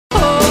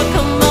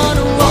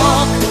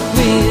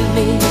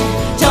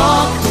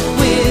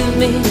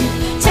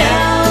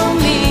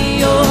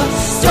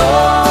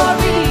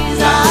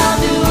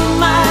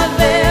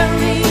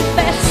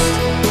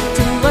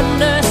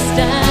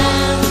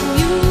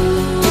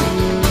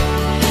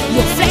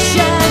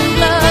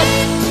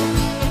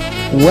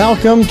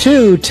Welcome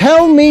to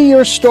Tell Me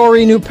Your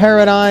Story, New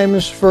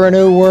Paradigms for a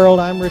New World.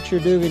 I'm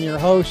Richard Dugan, your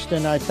host,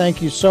 and I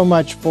thank you so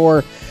much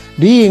for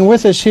being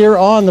with us here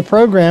on the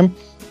program.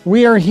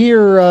 We are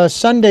here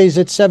Sundays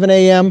at 7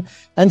 a.m.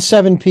 and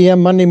 7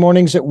 p.m., Monday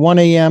mornings at 1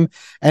 a.m.,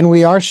 and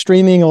we are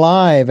streaming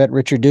live at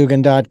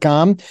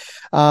richarddugan.com.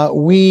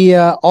 We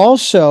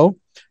also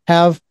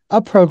have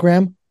a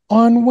program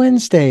on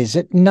Wednesdays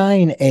at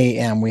 9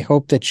 a.m. We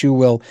hope that you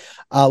will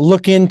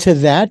look into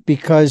that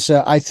because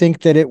I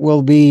think that it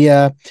will be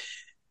a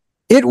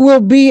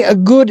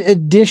good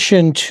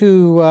addition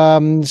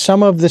to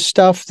some of the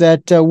stuff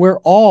that we're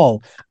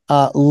all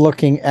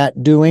looking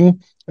at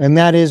doing, and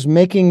that is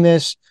making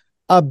this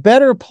a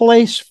better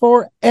place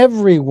for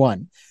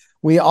everyone.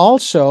 We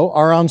also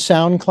are on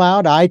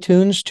SoundCloud,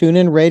 iTunes,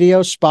 TuneIn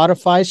Radio,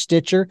 Spotify,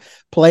 Stitcher,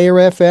 Player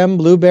FM,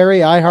 Blueberry,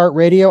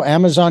 iHeartRadio,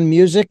 Amazon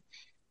Music,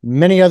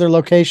 many other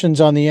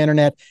locations on the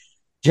internet,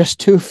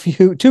 just too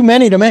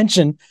many to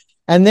mention.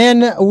 And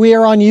then we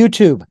are on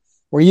YouTube,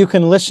 where you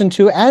can listen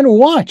to and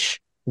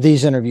watch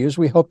these interviews.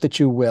 We hope that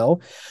you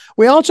will.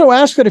 We also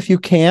ask that if you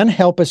can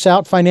help us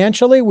out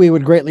financially, we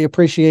would greatly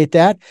appreciate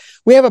that.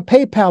 We have a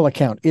PayPal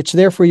account. It's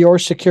there for your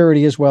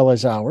security as well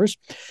as ours.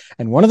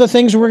 And one of the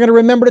things we're going to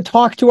remember to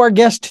talk to our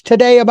guest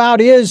today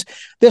about is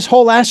this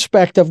whole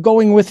aspect of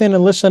going within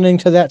and listening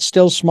to that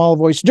still small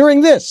voice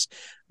during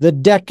the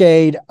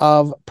decade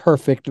of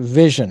perfect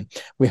vision.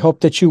 We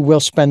hope that you will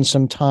spend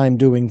some time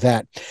doing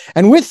that.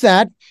 And with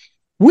that,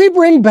 we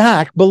bring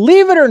back,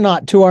 believe it or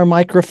not, to our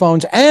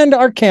microphones and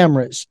our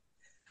cameras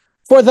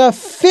for the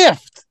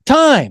fifth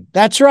time.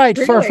 That's right.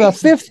 Really? For the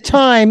fifth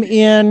time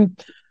in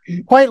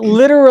quite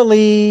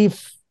literally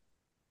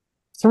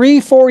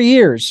 3-4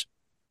 years,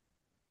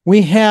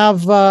 we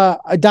have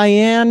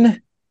Dianne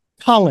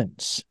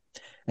Collins,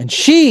 and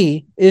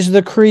she is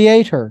the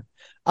creator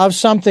of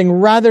something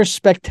rather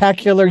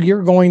spectacular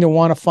you're going to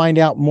want to find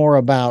out more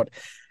about.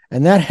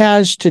 And that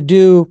has to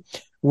do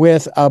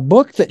with a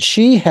book that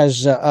she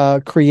has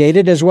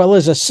created, as well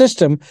as a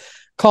system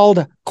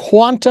called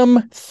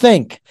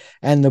QuantumThink.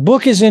 And the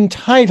book is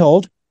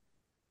entitled,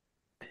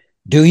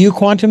 Do You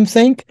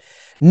QuantumThink?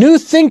 New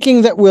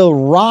Thinking That Will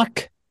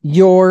Rock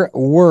Your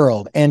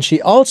World. And she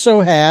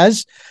also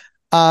has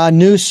a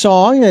new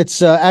song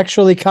that's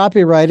actually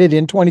copyrighted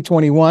in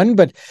 2021,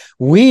 but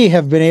we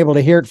have been able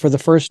to hear it for the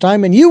first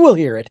time, and you will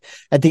hear it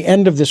at the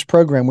end of this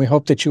program. We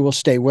hope that you will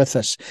stay with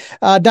us.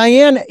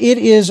 Dianne, it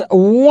is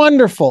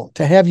wonderful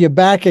to have you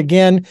back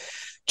again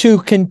to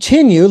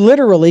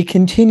literally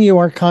continue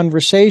our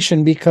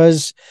conversation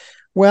because,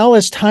 well,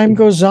 as time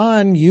goes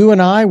on, you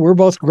and I, we're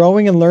both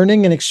growing and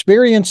learning and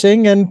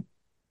experiencing, and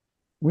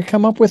we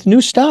come up with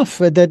new stuff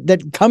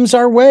that comes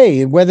our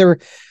way, whether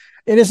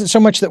it isn't so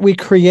much that we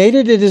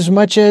created it as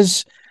much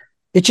as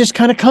it just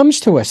kind of comes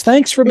to us.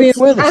 Thanks for being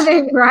with us.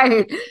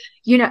 Right.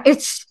 You know,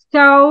 it's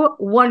so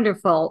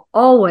wonderful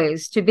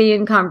always to be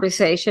in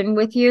conversation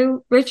with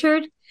you,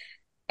 Richard,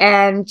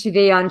 and to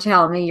be on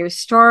Tell Me Your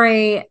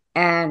Story.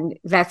 And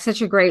that's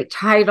such a great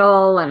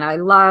title. And I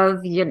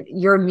love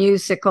your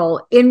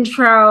musical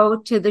intro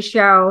to the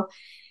show.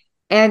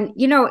 And,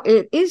 you know,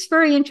 it is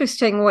very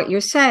interesting what you're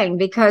saying,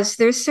 because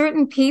there's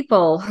certain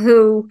people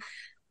who,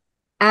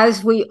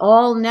 as we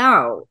all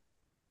know,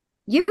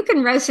 you can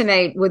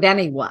resonate with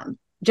anyone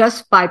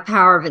just by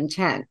power of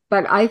intent.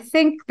 But I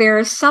think there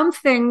are some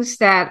things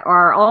that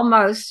are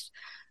almost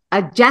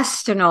a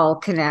destinal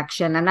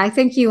connection. And I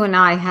think you and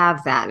I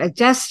have that, a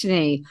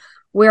destiny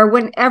where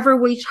whenever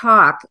we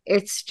talk,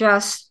 it's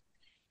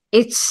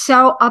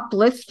so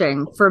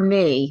uplifting for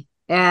me.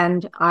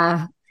 And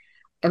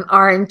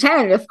our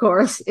intent, of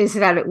course, is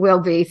that it will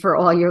be for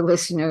all your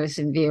listeners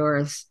and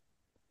viewers.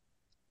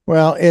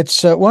 Well,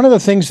 it's one of the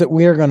things that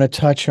we are going to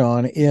touch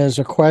on is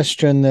a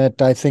question that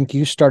I think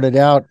you started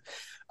out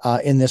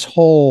in this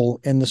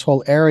whole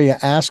area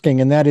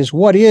asking, and that is,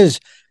 what is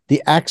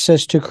the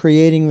access to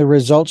creating the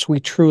results we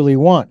truly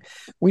want?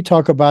 We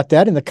talk about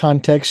that in the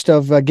context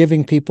of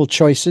giving people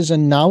choices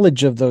and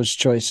knowledge of those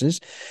choices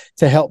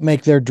to help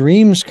make their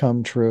dreams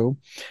come true.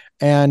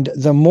 And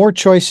the more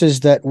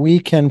choices that we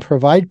can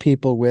provide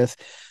people with,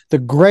 the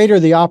greater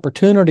the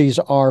opportunities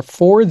are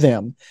for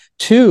them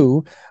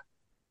to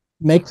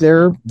make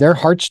their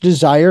heart's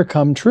desire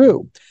come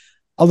true.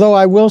 Although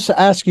I will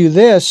ask you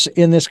this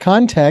in this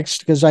context,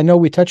 because I know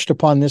we touched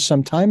upon this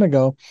some time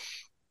ago,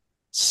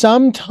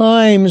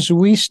 sometimes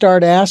we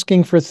start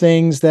asking for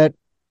things that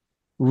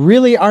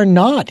really are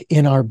not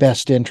in our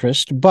best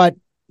interest, but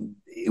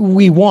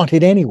we want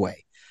it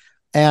anyway.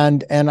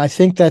 And I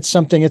think that's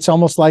something, it's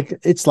almost like,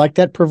 it's like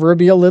that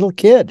proverbial little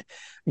kid,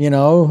 you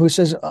know, who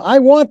says, I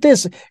want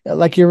this.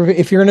 Like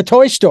if you're in a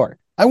toy store,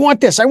 I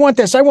want this, I want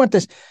this, I want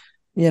this.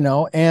 You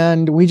know,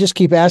 and we just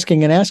keep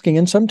asking and asking.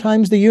 And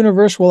sometimes the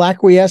universe will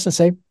acquiesce and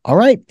say, all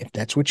right, if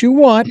that's what you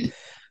want,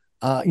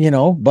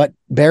 but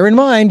bear in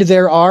mind,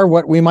 there are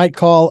what we might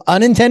call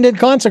unintended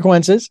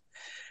consequences.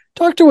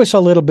 Talk to us a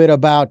little bit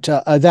about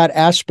that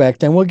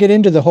aspect, and we'll get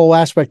into the whole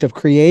aspect of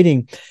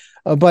creating.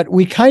 But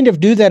we kind of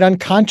do that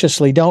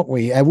unconsciously, don't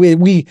we?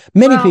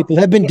 Many people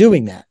have been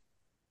doing that.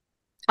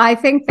 I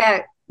think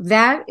that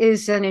that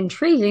is an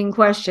intriguing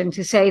question,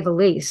 to say the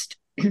least,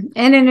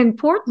 and an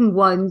important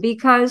one,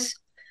 because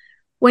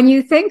when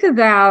you think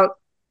about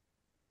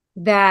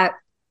that,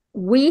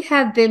 we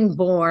have been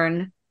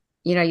born,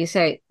 you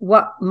say,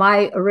 what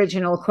my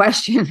original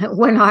question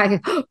when I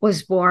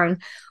was born,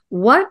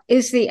 what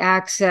is the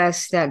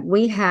access that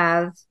we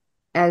have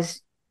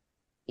as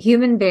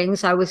human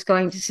beings? I was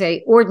going to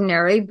say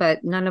ordinary,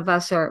 but none of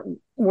us are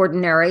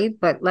ordinary,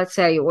 but let's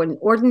say an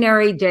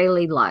ordinary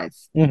daily life.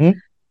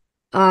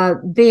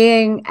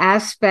 Being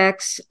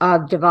aspects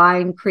of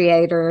divine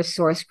creator,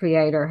 source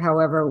creator,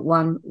 however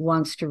one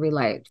wants to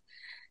relate.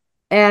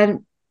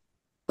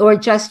 Or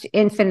just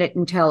infinite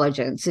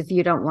intelligence, if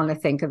you don't want to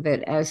think of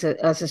it as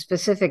a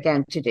specific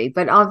entity.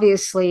 But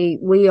obviously,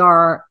 we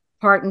are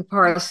part and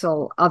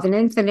parcel of an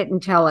infinite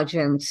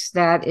intelligence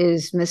that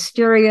is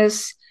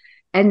mysterious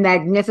and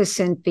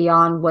magnificent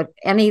beyond what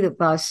any of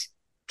us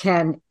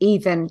can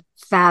even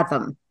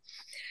fathom.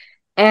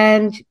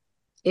 And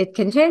it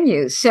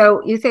continues.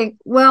 So you think,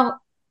 well,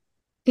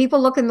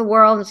 people look in the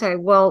world and say,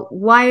 well,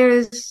 why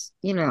are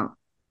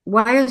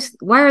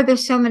there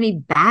so many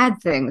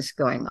bad things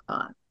going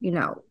on?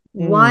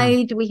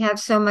 Why do we have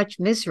so much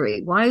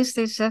misery? Why is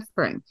there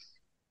suffering?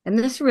 And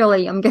this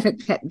really, I'm going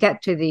to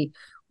get to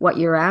what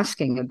you're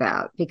asking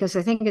about, because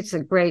I think it's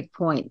a great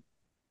point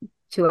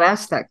to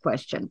ask that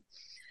question.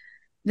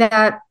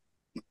 That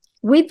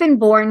we've been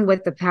born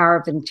with the power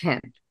of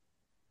intent.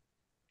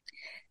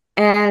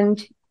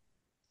 And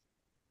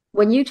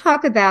when you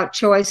talk about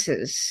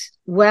choices,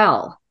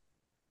 well,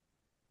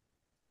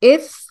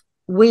 if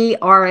we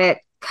are at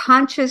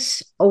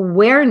conscious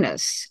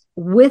awareness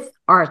with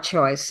our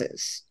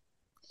choices,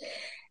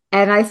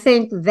 and I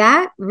think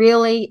that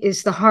really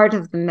is the heart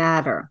of the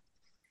matter,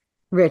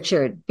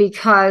 Richard,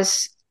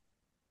 because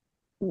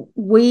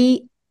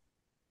we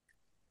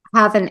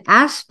have an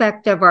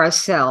aspect of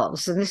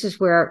ourselves, and this is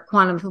where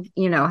quantum,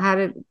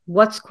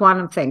 what's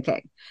quantum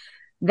thinking?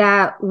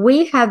 That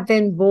we have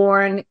been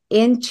born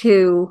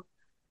into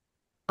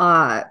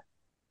a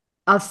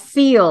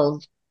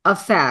field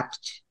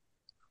effect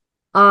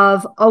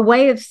of a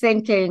way of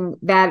thinking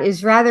that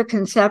is rather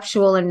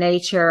conceptual in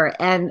nature,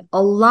 and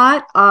a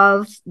lot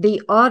of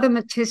the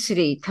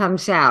automaticity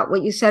comes out.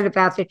 What you said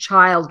about the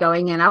child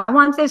going in, I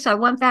want this, I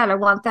want that, I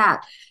want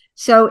that.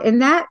 So in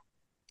that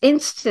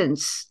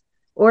instance,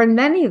 or in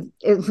many,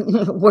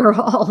 we're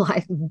all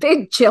like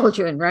big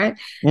children, right?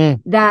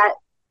 That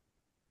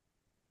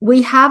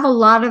we have a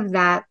lot of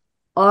that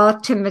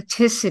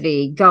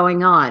automaticity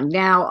going on.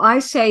 Now, I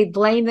say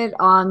blame it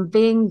on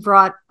being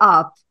brought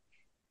up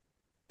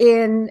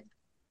in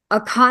a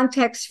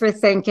context for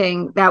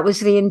thinking that was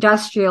the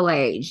industrial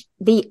age,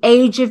 the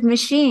age of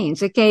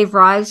machines. It gave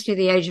rise to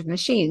the age of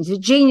machines, the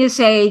genius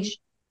age.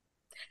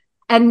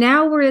 And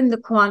now we're in the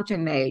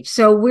quantum age.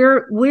 So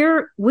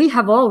we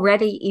have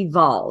already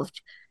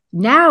evolved.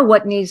 Now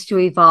what needs to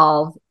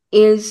evolve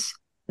is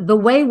the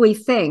way we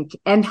think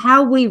and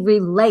how we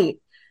relate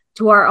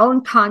to our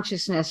own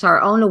consciousness,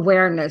 our own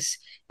awareness,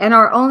 and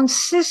our own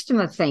system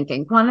of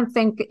thinking. Quantum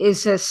think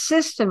is a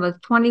system of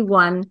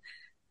 21,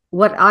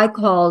 what I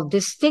call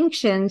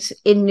distinctions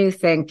in new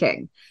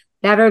thinking,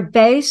 that are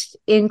based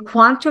in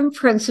quantum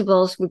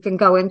principles. We can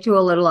go into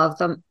a little of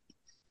them.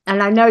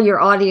 And I know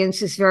your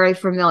audience is very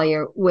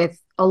familiar with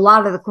a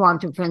lot of the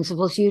quantum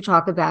principles. You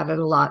talk about it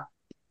a lot.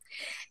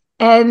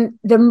 And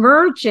the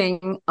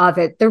merging of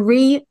it, the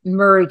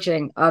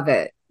re-merging of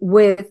it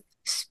with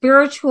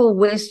spiritual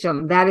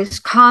wisdom that is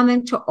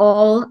common to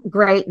all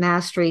great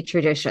mastery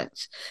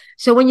traditions.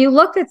 So when you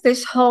look at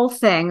this whole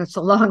thing, it's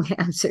a long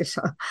answer,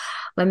 so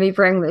let me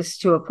bring this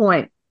to a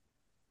point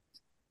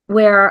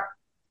where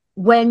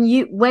when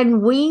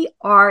we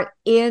are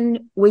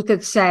in, we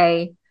could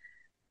say,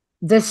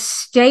 the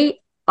state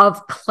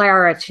of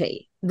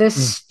clarity, the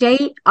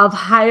state of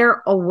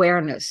higher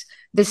awareness,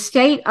 the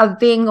state of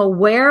being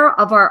aware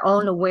of our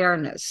own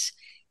awareness,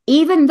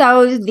 even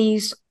though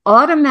these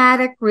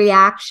automatic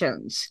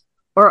reactions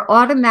or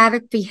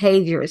automatic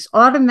behaviors,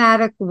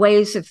 automatic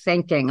ways of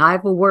thinking, I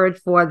have a word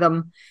for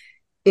them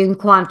in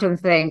quantum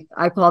think.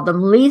 I call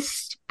them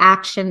least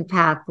action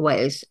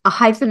pathways, a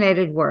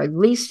hyphenated word,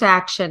 least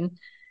action,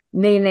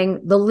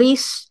 meaning the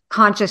least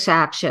conscious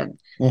action,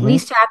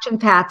 least action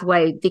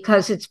pathway,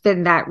 because it's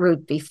been that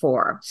route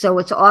before. So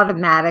it's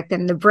automatic,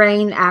 and the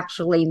brain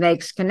actually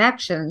makes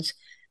connections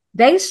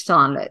based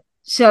on it.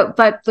 So,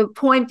 but the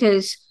point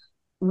is,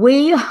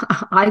 we,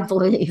 I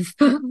believe,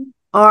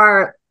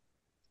 are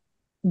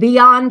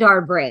beyond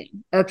our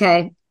brain.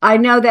 Okay. I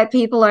know that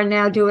people are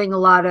now doing a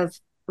lot of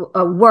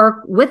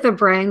work with the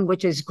brain,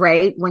 which is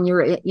great when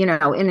you're, in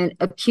an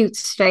acute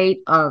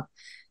state of,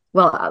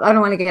 well, I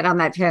don't want to get on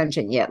that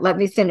tangent yet. Let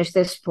me finish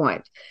this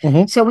point.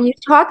 So when you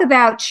talk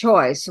about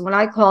choice, what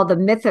I call the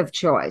myth of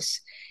choice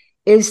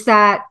is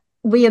that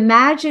we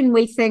imagine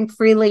we think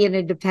freely and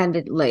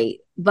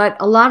independently, but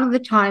a lot of the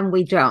time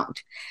we don't.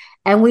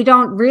 And we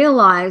don't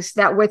realize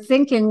that we're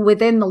thinking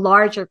within the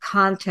larger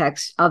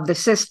context of the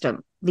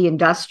system. The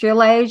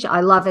industrial age, I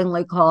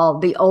lovingly call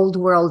the old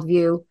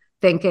worldview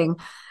thinking.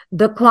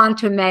 the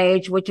quantum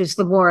age, which is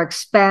the more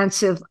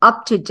expansive,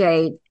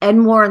 up-to-date, and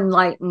more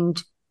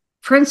enlightened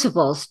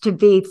principles to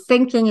be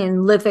thinking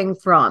and living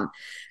from.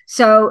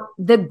 So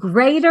the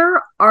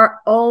greater our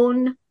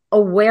own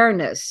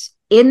awareness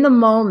in the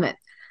moment,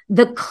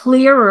 the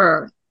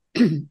clearer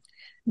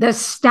the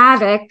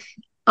static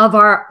of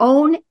our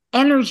own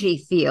energy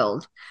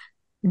field,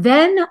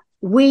 then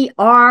we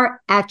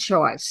are at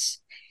choice.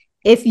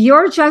 If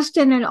you're just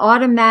in an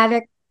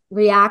automatic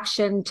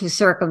reaction to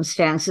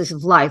circumstances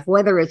of life,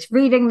 whether it's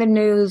reading the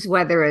news,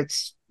 whether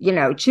it's,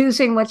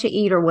 choosing what to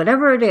eat or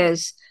whatever it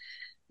is,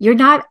 you're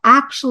not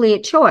actually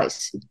at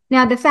choice.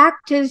 Now, the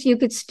fact is, you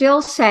could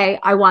still say,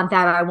 I want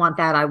that, I want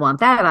that, I want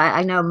that.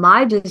 I know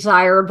my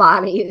desire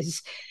body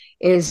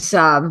is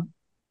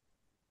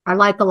I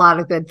like a lot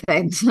of good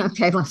things.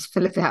 Okay, let's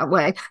put it that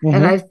way. Mm-hmm.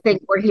 And I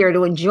think we're here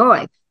to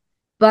enjoy.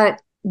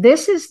 But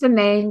this is the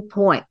main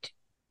point,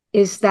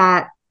 is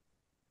that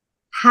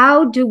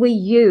how do we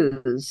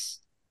use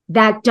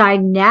that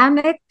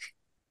dynamic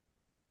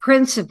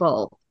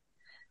principle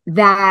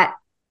that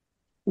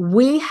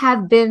we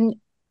have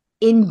been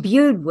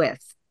imbued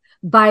with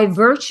by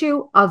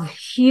virtue of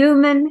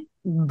human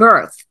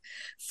birth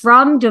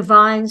from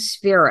divine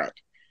spirit,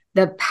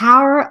 the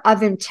power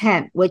of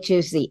intent, which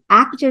is the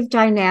active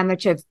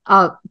dynamic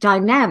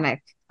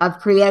of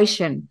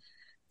creation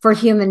for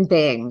human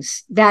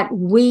beings that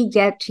we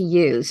get to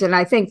use. And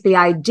I think the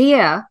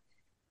idea,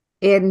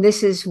 and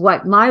this is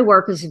what my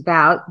work is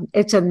about,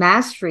 it's a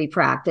mastery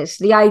practice.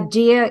 The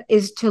idea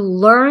is to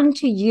learn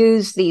to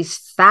use these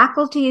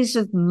faculties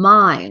of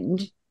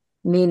mind,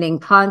 meaning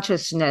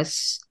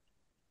consciousness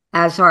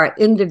as our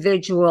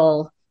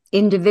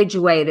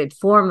individuated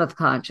form of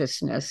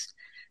consciousness,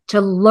 to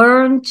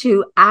learn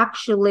to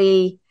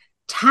actually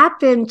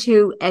tap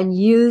into and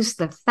use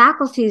the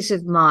faculties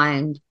of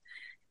mind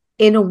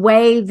in a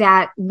way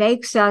that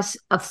makes us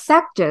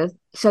effective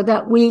so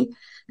that we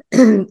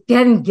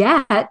can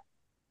get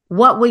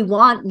what we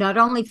want, not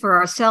only for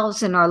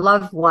ourselves and our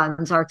loved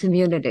ones, our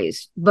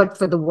communities, but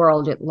for the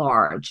world at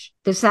large.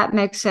 Does that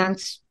make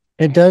sense?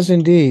 It does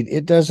indeed.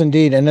 It does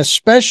indeed. And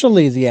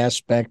especially the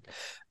aspect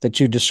that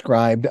you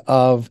described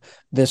of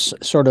this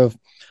sort of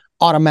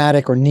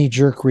automatic or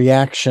knee-jerk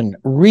reaction,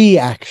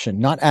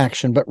 not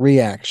action, but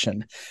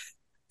reaction.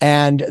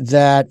 And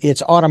that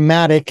it's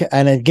automatic.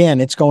 And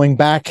again, it's going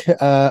back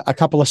a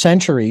couple of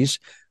centuries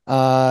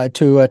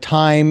to a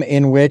time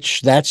in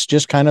which that's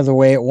just kind of the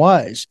way it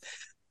was.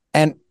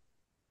 And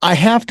I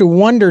have to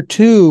wonder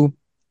too,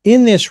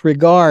 in this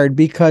regard,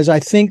 because I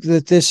think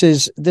that this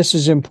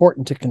is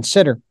important to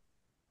consider.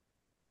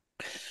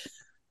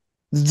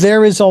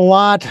 There is a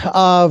lot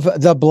of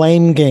the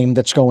blame game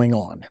that's going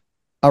on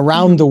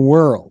around the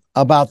world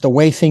about the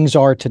way things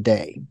are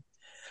today.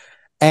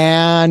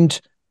 And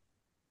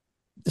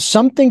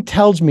something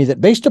tells me that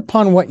based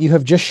upon what you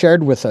have just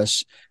shared with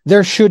us,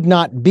 there should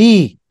not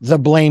be the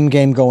blame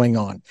game going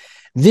on.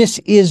 This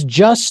is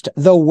just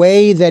the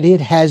way that it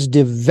has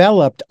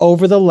developed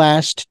over the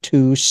last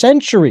 2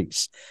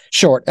 centuries.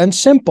 Short and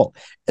simple.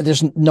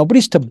 There's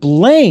nobody's to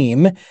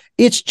blame.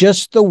 It's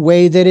just the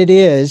way that it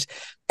is.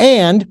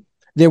 And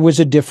there was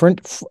a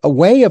different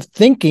way of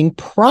thinking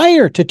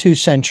prior to 2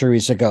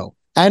 centuries ago,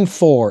 and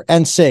 4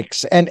 and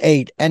 6 and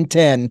 8 and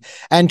 10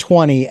 and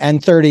 20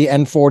 and 30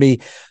 and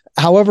 40,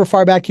 however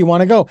far back you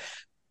want to go.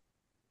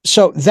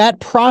 So that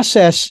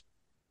process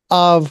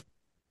of,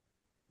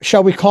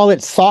 shall we call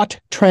it, thought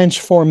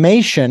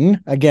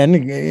transformation, again,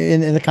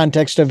 in the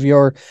context of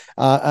your,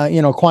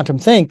 quantum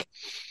think,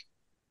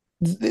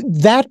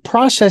 that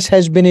process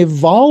has been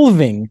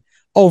evolving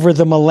over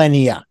the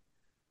millennia,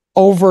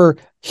 over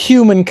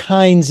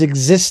humankind's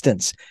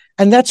existence.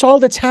 And that's all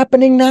that's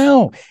happening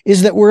now,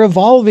 is that we're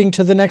evolving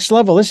to the next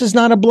level. This is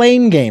not a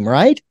blame game,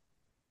 right?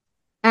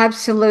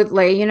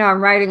 Absolutely. I'm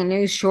writing a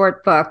new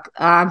short book.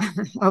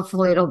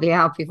 Hopefully it'll be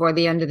out before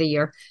the end of the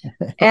year.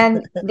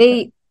 And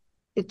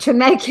to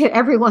make it,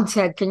 everyone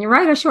said, can you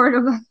write a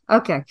shorter book?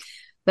 Okay.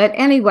 But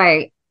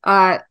anyway,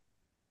 and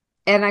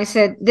I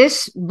said,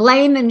 this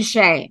blame and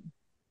shame.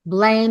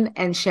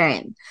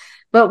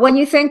 But when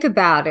you think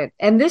about it,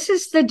 and this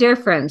is the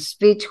difference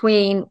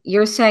between,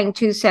 you're saying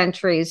 2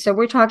 centuries, so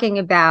we're talking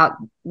about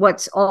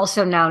what's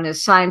also known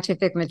as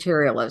scientific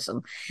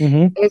materialism.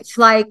 Mm-hmm. It's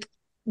like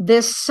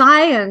this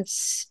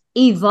science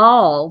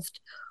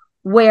evolved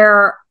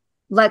where,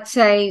 let's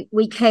say,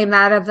 we came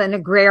out of an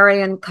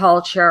agrarian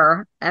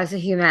culture as a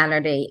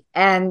humanity,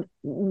 and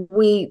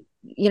we,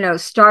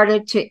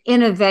 started to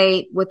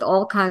innovate with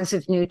all kinds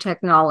of new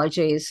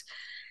technologies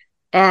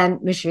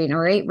and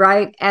machinery,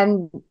 right?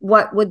 And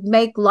what would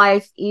make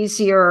life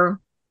easier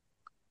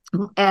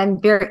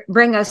and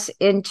bring us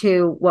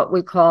into what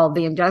we call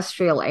the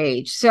industrial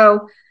age.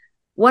 So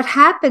what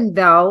happened,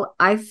 though,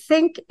 I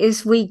think,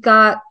 is we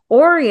got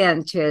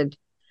oriented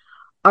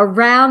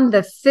around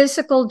the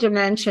physical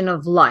dimension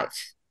of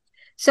life.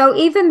 So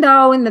even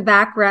though in the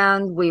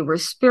background we were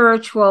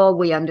spiritual,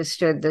 we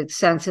understood the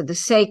sense of the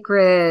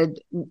sacred,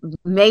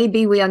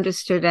 maybe we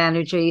understood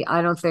energy.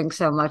 I don't think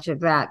so much of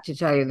that, to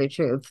tell you the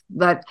truth.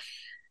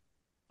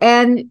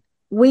 And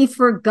we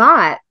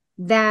forgot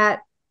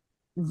that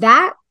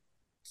that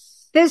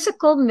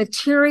physical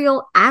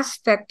material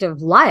aspect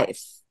of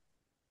life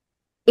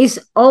is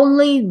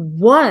only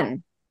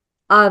one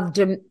of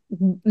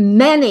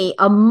many,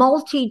 a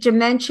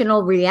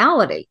multi-dimensional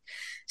reality.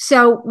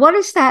 So what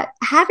is that?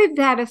 How did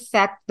that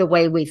affect the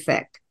way we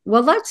think?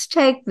 Well, let's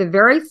take the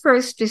very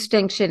first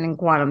distinction in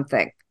quantum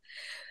think,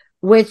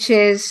 which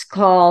is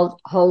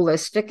called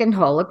holistic and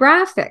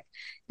holographic.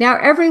 Now,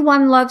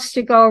 everyone loves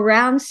to go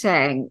around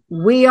saying,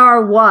 we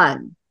are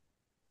one.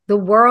 The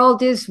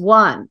world is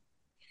one.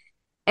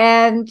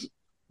 And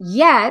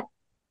yet,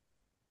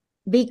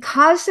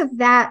 because of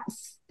that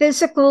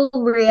physical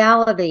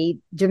reality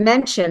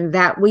dimension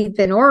that we've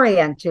been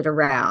oriented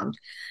around,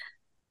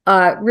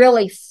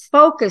 really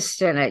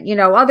focused in it,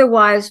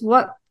 otherwise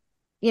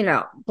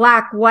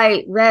black,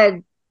 white,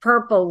 red,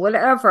 purple,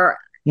 whatever,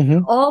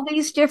 all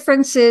these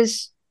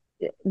differences,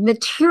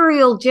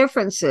 material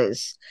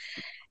differences,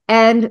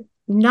 and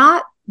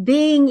not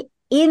being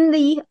in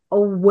the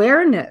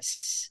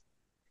awareness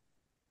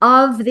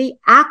of the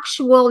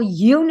actual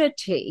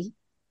unity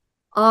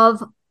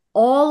of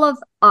all of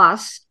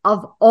us,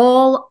 of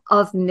all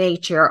of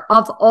nature,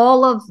 of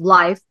all of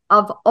life,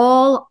 of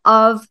all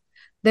of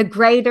the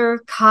greater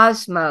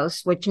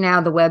cosmos, which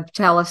now the Webb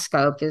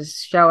telescope is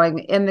showing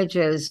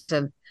images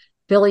of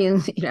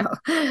billions,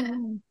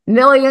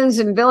 millions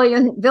and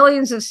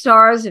billions of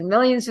stars and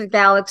millions of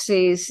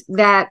galaxies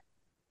that,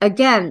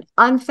 again,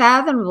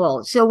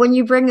 unfathomable. So when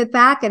you bring it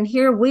back, and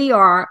here we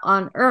are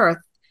on Earth,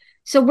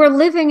 so we're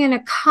living in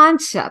a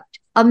concept,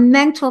 a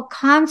mental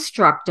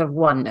construct of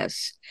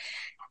oneness.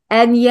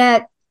 And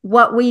yet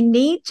what we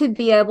need to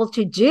be able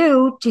to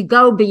do to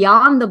go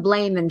beyond the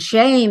blame and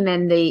shame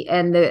and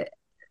the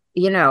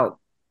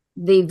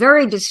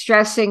very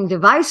distressing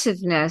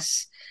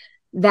divisiveness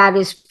that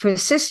is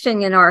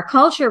persisting in our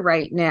culture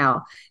right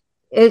now,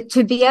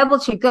 to be able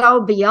to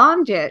go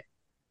beyond it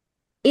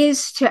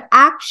is to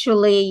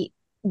actually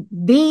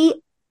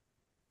be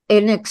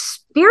an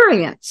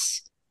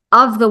experience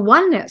of the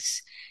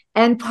oneness.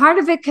 And part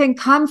of it can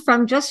come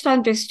from just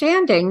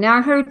understanding. Now,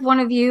 I heard one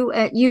of you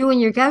and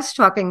your guest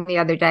talking the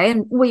other day,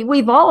 and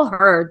we've all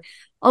heard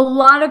a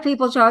lot of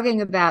people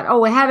talking about,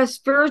 I had a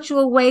spiritual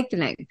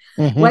awakening,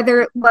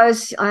 whether it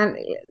was a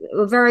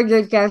very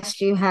good guest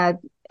you had,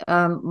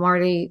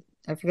 Marty,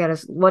 I forget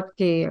what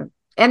key.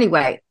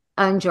 Anyway,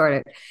 I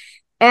enjoyed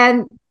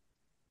it.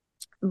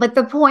 But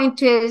the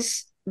point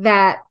is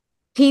that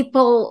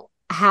people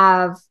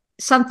have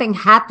something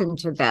happen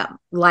to them,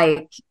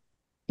 like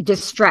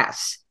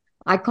distress.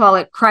 I call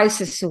it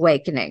crisis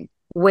awakening,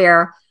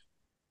 where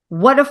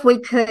what if we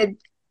could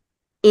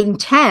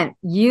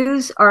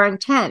use our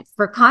intent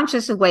for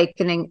conscious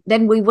awakening,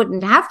 then we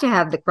wouldn't have to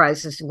have the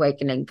crisis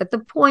awakening. But the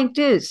point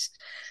is,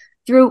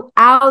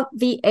 throughout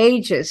the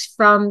ages,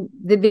 from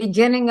the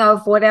beginning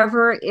of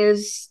whatever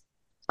is,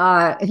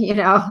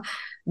 the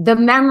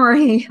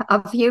memory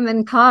of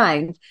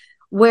humankind,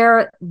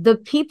 where the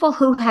people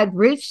who had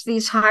reached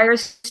these higher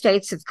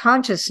states of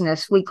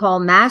consciousness we call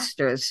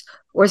masters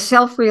or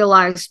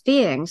self-realized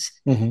beings,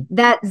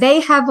 that they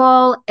have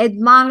all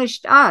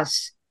admonished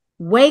us,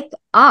 wake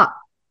up.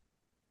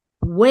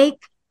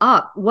 Wake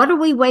up. What are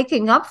we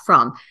waking up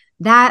from?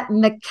 That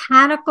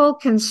mechanical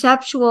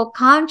conceptual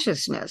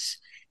consciousness.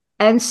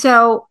 And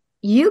so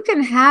you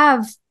can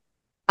have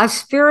a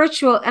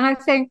spiritual, and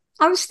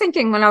I was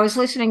thinking when I was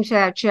listening to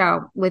that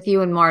show with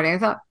you and Marty, I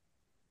thought,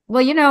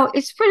 well,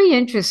 it's pretty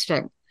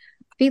interesting.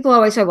 People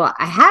always say, well,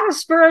 I had a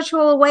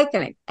spiritual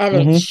awakening and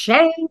it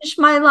changed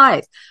my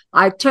life.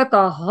 I took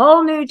a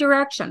whole new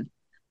direction.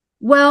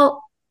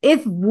 Well,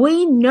 if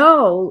we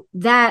know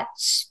that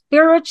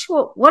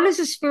what is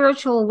a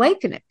spiritual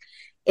awakening?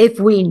 If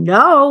we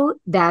know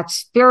that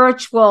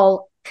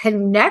spiritual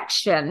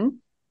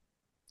connection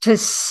to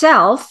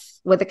self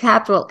with a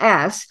capital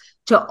S,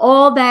 to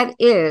all that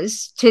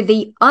is, to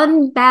the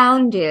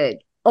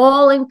unbounded,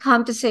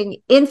 all-encompassing,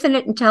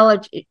 infinite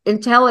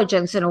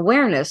intelligence and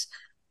awareness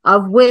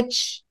of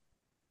which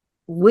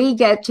we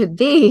get to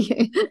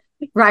be,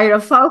 right,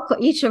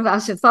 each of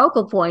us a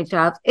focal point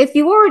of. If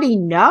you already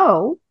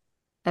know,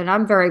 and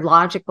I'm very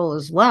logical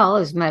as well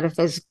as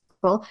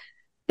metaphysical,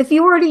 if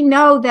you already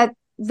know that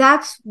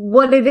that's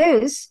what it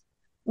is,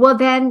 well,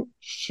 then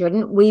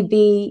shouldn't we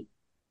be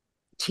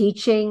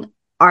teaching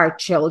our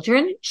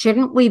children?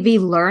 Shouldn't we be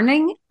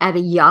learning at a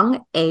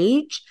young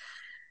age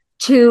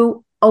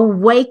to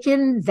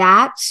awaken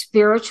that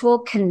spiritual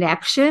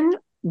connection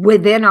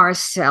within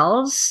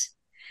ourselves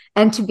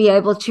and to be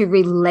able to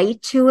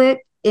relate to it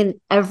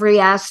in every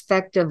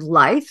aspect of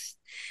life?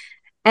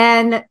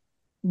 And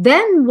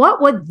then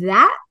what would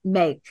that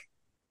make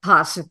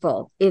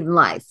possible in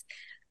life?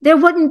 There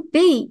wouldn't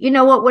be,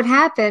 what would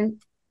happen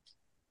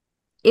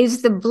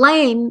is the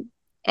blame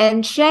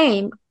and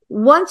shame.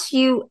 Once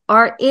you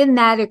are in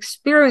that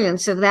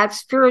experience of that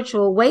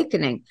spiritual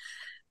awakening,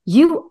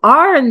 you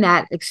are in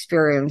that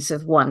experience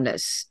of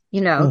oneness,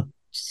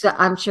 so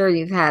I'm sure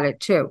you've had it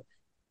too.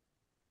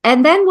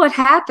 And then what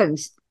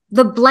happens?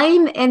 The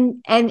blame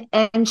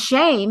and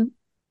shame,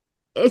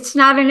 it's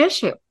not an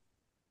issue.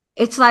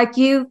 It's like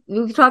you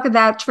talk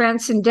about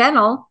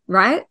transcendental,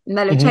 right?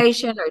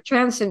 Meditation or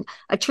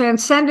a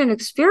transcendent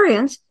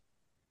experience.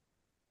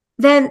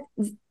 Then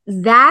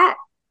that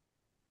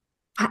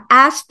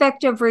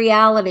aspect of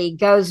reality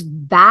goes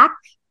back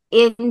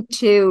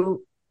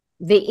into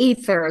the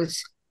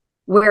ethers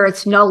where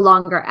it's no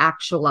longer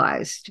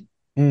actualized.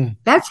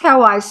 That's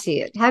how I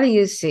see it. How do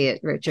you see it,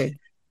 Richard?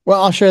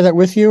 Well, I'll share that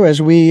with you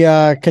as we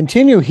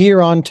continue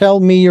here on Tell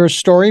Me Your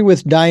Story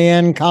with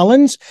Dianne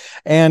Collins.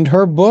 And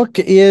her book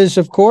is,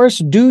 of course,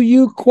 Do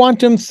You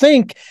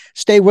QuantumThink?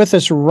 Stay with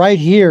us right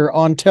here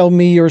on Tell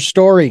Me Your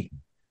Story.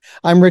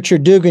 I'm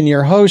Richard Dugan,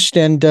 your host,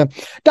 and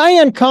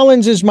Dianne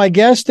Collins is my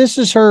guest. This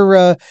is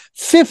her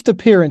fifth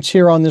appearance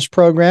here on this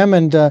program,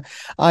 and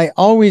I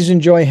always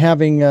enjoy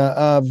having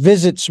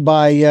visits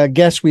by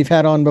guests we've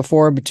had on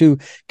before to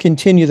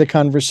continue the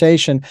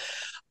conversation.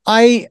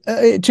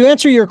 To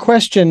answer your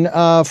question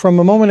from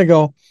a moment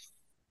ago,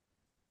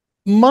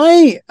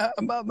 my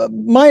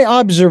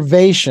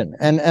observation,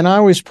 and I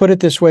always put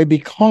it this way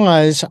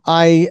because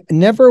I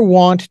never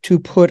want to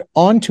put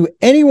onto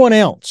anyone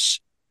else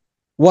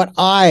what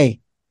I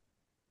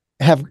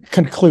have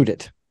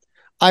concluded.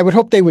 I would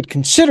hope they would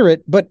consider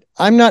it, but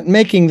I'm not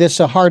making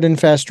this a hard and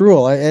fast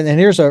rule. And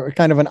here's a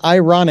kind of an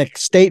ironic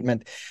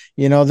statement.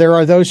 You know, there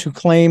are those who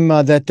claim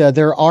that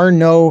there are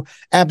no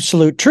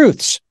absolute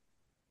truths,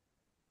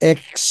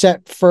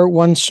 except for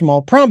one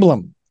small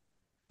problem.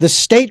 The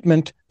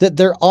statement that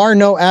there are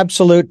no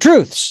absolute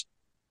truths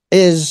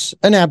is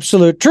an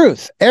absolute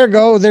truth.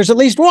 Ergo, there's at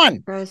least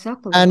one.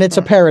 And it's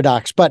a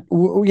paradox. But,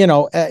 you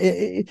know,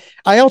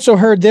 I also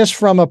heard this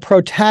from a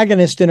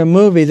protagonist in a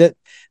movie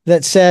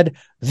that said,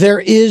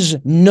 there is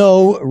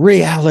no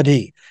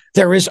reality.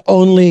 There is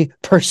only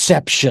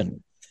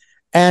perception.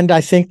 And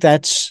I think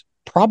that's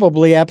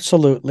probably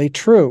absolutely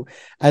true.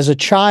 As a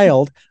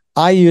child,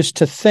 I used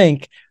to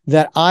think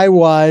that I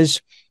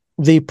was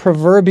the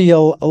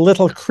proverbial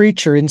little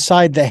creature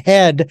inside the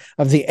head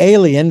of the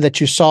alien that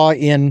you saw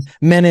in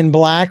Men in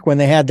Black when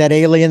they had that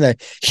alien, the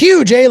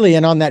huge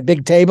alien on that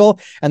big table,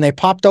 and they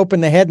popped open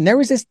the head and there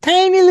was this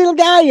tiny little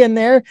guy in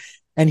there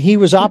and he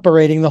was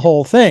operating the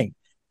whole thing.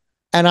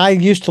 And I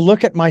used to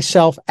look at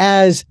myself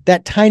as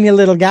that tiny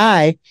little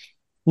guy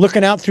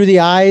looking out through the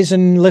eyes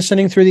and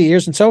listening through the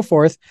ears and so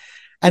forth,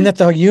 and that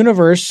the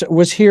universe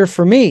was here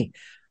for me.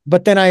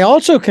 But then I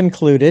also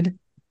concluded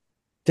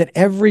that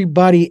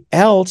everybody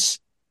else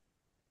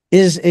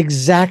is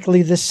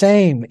exactly the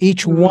same.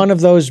 Each one of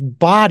those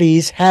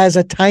bodies has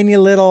a tiny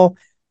little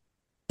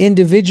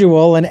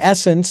individual, an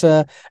essence,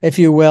 if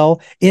you will,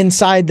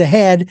 inside the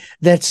head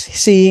that's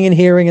seeing and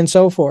hearing and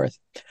so forth.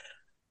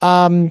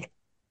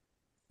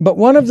 But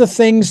one of the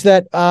things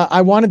that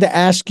I wanted to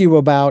ask you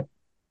about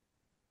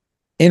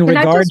in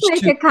regards to... Can I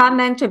just make a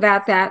comment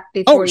about that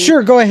before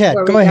sure, go ahead.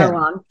 Go ahead,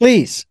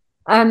 please.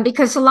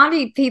 Because a lot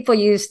of people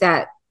use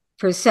that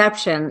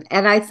perception.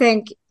 And I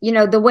think, you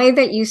know, the way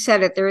that you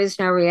said it, there is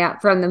no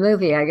from the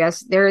movie, I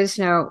guess, there is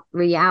no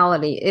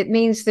reality. It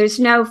means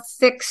there's no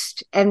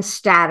fixed and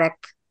static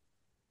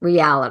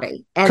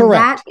reality. And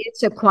correct. That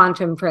is a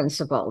quantum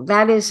principle.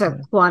 That is a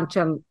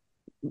quantum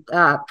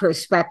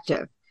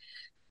perspective.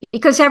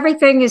 Because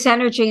everything is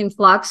energy in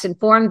flux,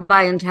 informed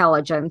by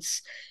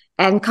intelligence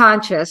and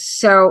conscious.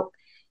 So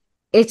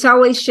it's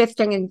always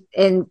shifting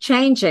and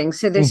changing.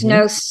 So there's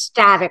no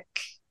static,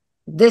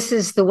 this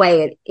is the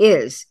way it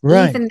is.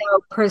 Right. Even though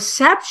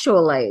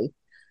perceptually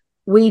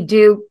we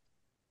do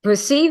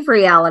perceive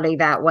reality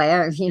that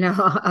way, you know,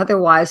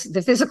 otherwise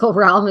the physical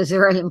realm is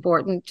very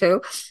important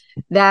too,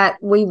 that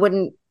we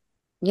wouldn't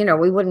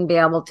be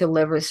able to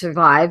live or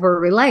survive or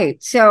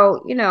relate.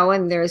 So, you know,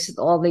 and there's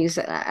all these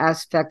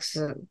aspects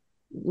of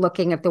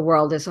looking at the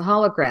world as a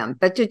hologram.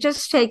 But to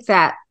just take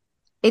that,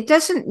 it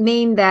doesn't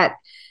mean that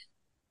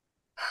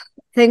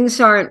things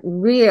aren't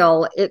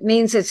real. It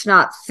means it's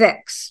not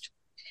fixed.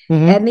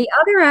 And the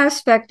other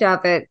aspect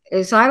of it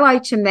is I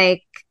like to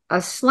make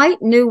a slight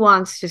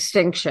nuanced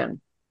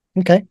distinction.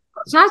 Okay.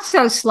 It's not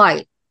so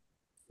slight,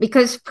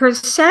 because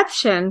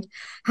perception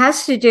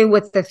has to do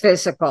with the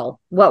physical,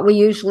 what we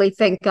usually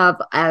think of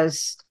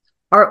as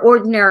our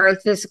ordinary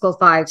physical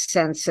five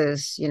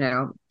senses, you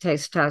know,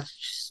 taste, touch,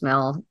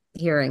 smell,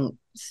 hearing,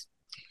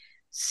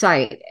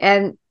 sight.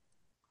 And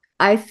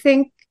I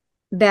think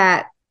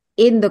that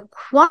in the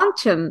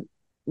quantum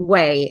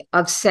way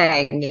of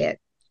saying it,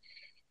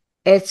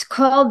 it's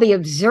called the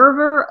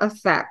observer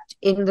effect.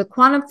 In the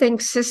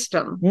QuantumThink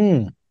system,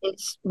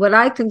 it's what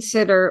I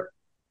consider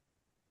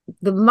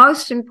the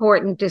most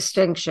important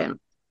distinction.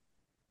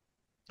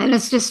 And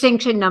it's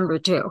distinction number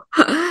 2.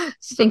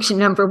 Distinction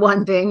number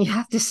 1 being you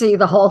have to see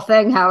the whole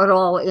thing, how it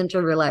all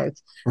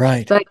interrelates.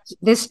 Right. But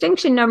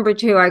distinction number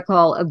 2 I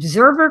call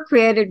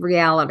observer-created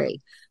reality,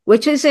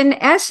 which is in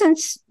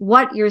essence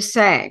what you're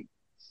saying,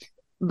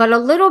 but a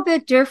little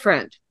bit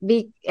different.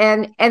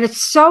 And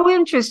it's so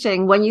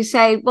interesting when you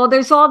say, well,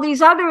 there's all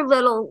these other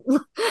little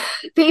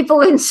people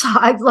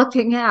inside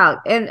looking out.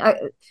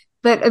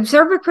 But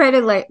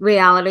observer-created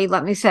reality,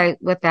 let me say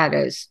what that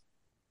is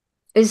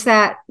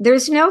that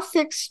there's no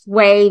fixed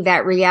way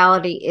that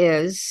reality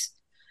is.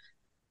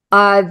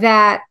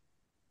 that,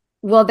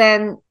 well,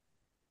 then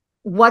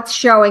what's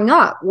showing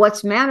up,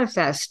 what's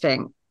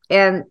manifesting?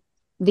 And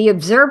the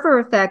observer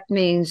effect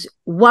means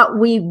what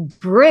we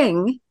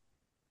bring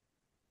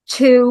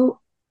to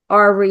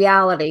our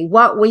reality,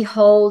 what we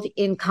hold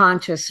in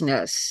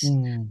consciousness,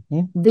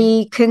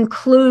 the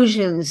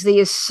conclusions, the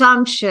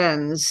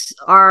assumptions,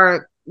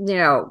 our,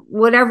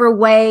 whatever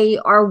way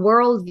our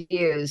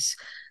worldviews,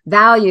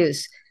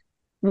 values,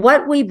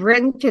 what we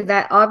bring to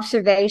that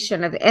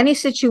observation of any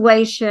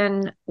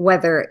situation,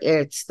 whether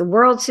it's the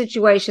world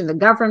situation, the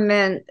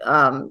government,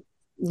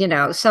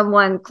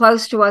 someone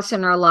close to us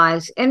in our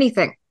lives,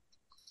 anything,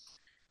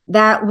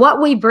 that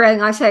what we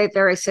bring, I say it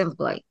very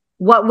simply,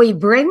 what we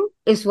bring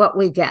is what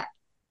we get.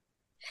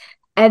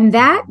 And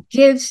that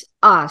gives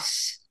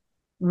us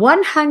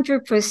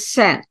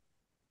 100%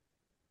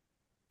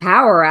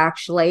 power,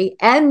 actually,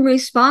 and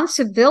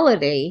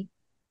responsibility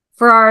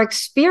for our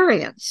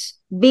experience,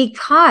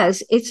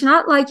 because it's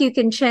not like you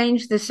can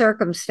change the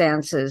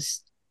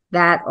circumstances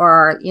that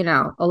are,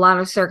 a lot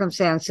of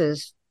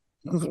circumstances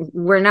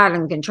we're not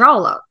in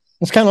control of.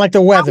 It's kind of like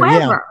the weather.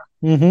 However,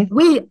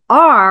 we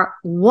are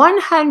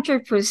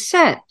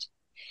 100%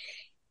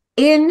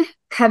 in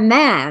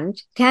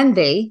command, can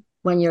be,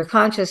 when you're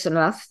conscious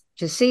enough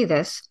to see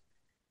this,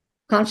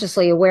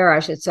 consciously aware, I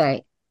should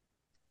say.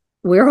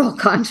 We're all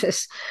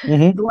conscious.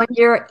 When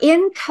you're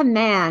in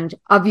command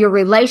of your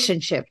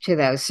relationship to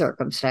those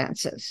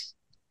circumstances.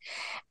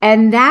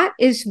 And that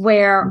is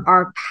where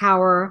our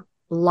power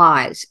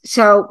lies.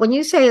 So when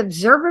you say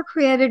observer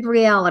created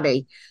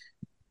reality,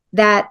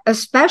 that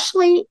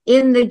especially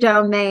in the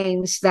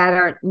domains that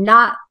are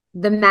not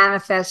the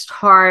manifest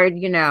hard,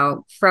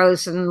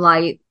 frozen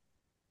light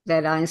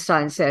that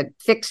Einstein said,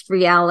 fixed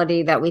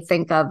reality that we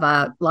think of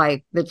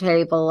like the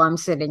table I'm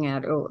sitting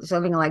at or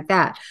something like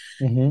that.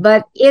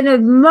 But in a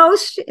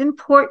most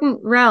important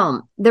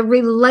realm, the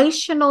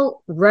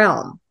relational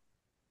realm,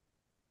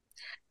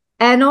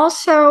 and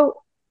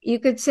also you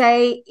could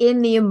say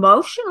in the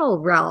emotional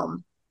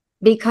realm,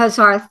 because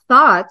our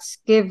thoughts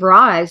give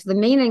rise, the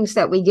meanings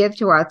that we give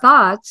to our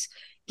thoughts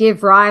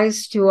give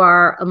rise to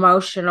our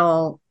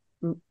emotional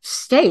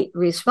state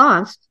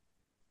response.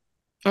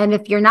 And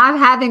if you're not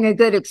having a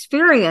good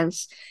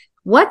experience,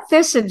 what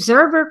this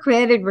observer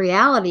created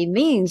reality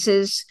means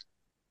is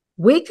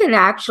we can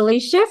actually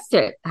shift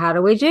it. How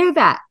do we do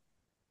that?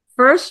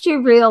 First,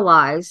 you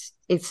realize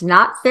it's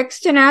not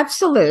fixed and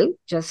absolute,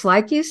 just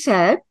like you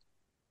said,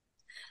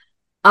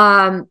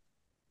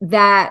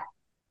 that,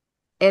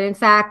 and in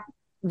fact,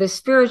 the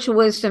spiritual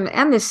wisdom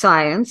and the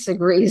science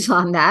agrees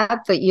on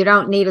that, but you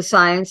don't need a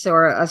science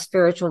or a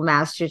spiritual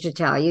master to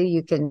tell you.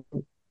 You can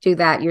do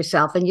that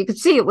yourself. And you can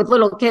see it with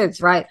little kids,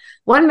 right?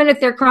 1 minute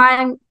they're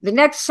crying, the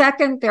next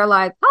second they're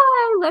like,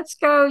 hi, let's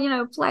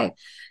go, play.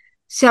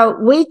 So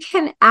we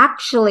can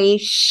actually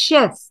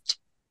shift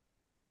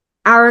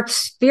our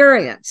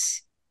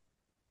experience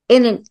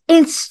in an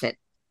instant,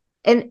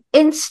 an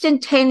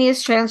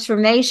instantaneous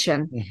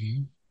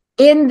transformation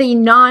in the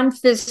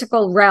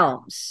non-physical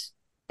realms.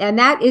 And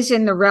that is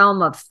in the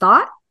realm of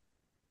thought,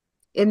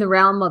 in the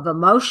realm of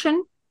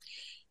emotion,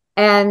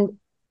 and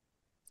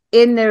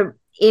in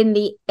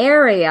the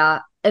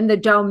area, in the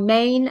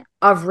domain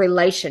of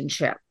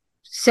relationship.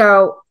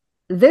 So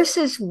this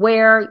is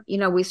where,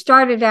 we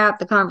started out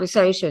the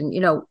conversation,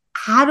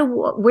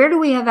 where do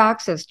we have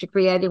access to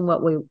creating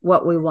what we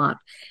want?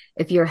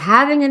 If you're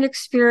having an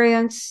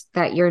experience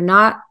that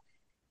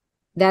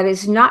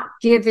is not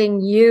giving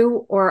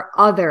you or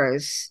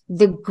others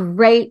the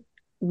great,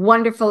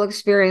 wonderful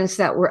experience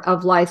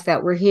of life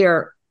that we're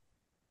here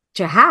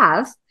to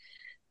have,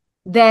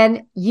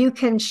 then you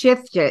can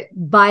shift it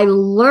by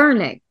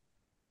learning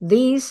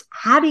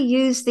how to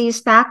use these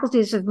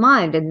faculties of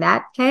mind. In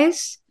that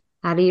case,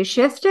 how do you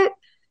shift it?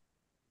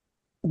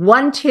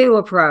 1-2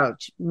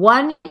 approach.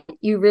 1,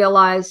 you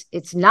realize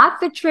it's not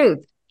the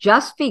truth.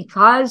 Just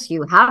because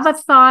you have a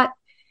thought,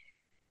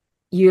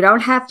 you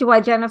don't have to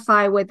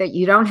identify with it.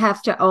 You don't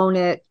have to own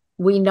it.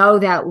 We know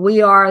that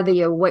we are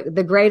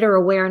the greater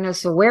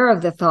awareness, aware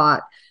of the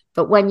thought.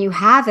 But when you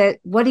have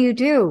it, what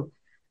do?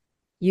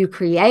 You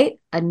create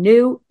a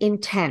new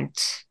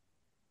intent.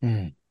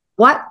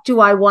 What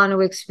do I want to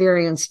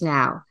experience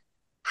now?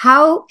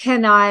 How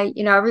can I,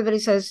 everybody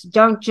says,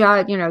 don't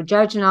judge,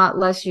 judge not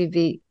lest you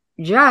be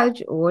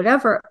judged or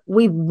whatever.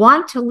 We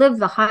want to live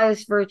the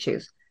highest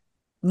virtues.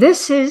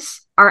 This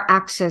is our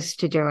access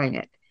to doing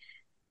it.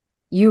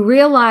 You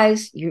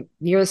realize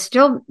you're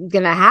still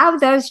going to have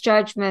those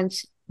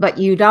judgments, but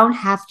you don't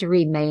have to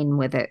remain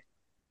with it.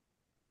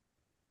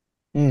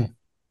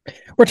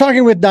 We're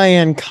talking with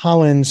Dianne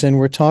Collins, and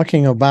we're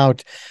talking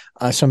about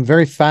some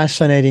very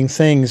fascinating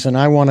things, and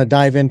I want to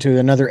dive into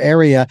another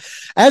area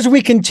as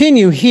we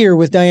continue here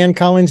with Dianne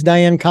Collins,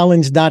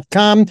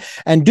 DianneCollins.com,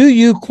 and Do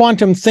You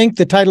QuantumThink,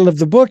 the title of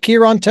the book,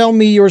 here on Tell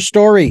Me Your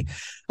Story.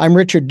 I'm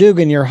Richard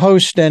Dugan, your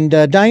host, and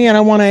Dianne,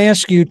 I want to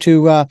ask you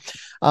to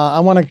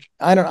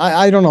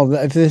I don't know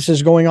if this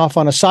is going off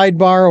on a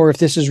sidebar or if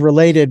this is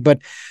related, but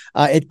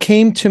it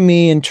came to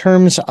me in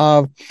terms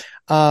of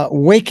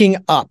waking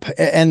up,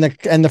 and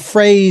the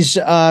phrase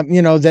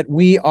that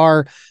we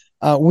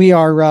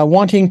are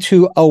wanting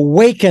to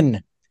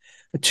awaken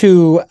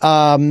to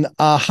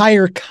a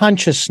higher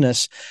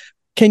consciousness.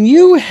 Can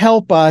you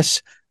help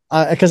us?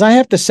 Because I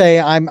have to say,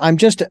 I'm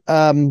just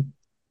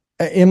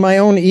in my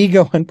own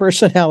ego and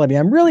personality,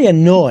 I'm really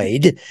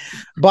annoyed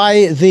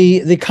by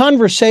the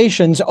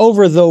conversations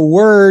over the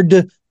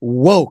word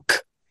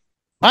woke.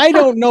 I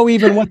don't know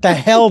even what the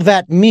hell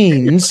that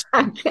means.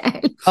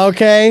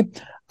 Okay.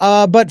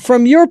 But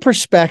from your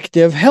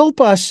perspective,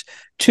 help us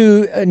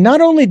to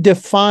not only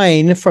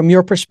define from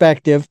your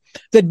perspective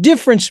the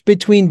difference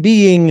between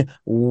being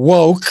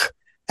woke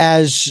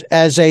as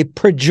a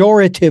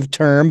pejorative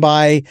term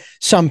by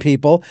some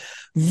people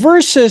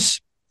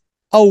versus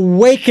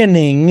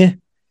awakening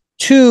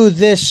to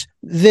this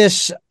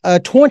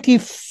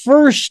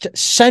 21st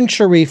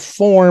century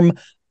form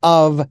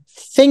of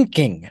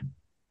thinking.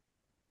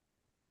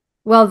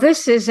 Well,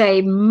 this is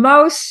a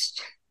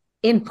most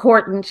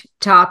important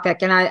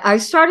topic. And I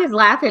started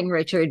laughing,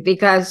 Richard,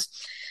 because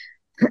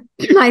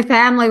my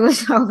family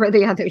was over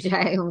the other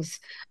day. I was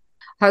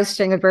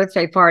hosting a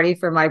birthday party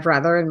for my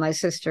brother and my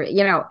sister.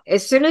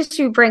 As soon as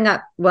you bring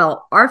up,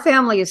 well, our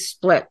family is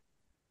split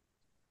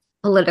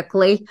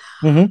politically.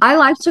 Mm-hmm. I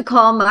like to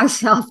call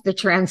myself the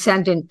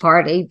transcendent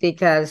party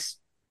because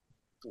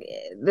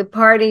the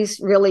parties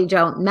really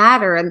don't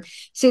matter. And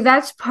see,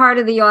 that's part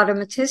of the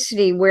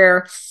automaticity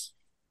where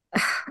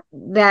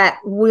that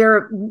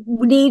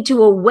we need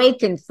to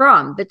awaken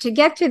from. But to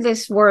get to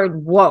this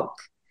word woke,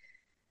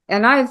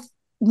 and I've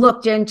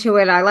looked into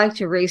it, I like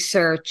to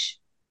research,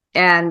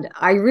 and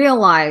I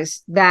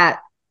realize that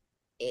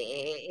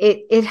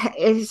it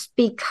has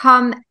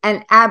become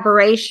an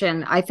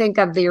aberration, I think,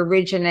 of the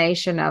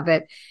origination of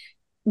it.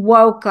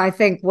 Woke, I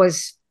think,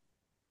 was,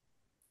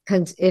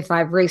 if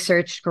I've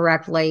researched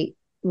correctly,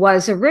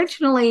 was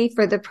originally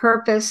for the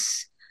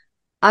purpose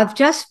of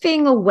just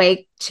being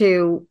awake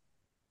to,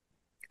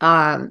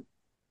 in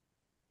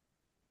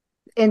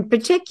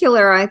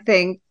particular, I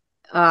think,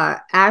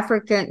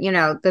 African,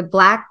 the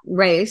Black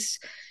race,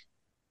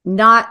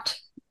 not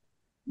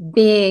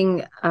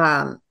being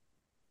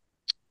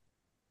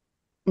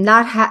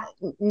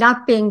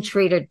not being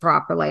treated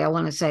properly. I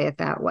want to say it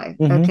that way.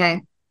 Mm-hmm.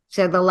 Okay.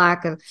 So the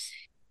lack of,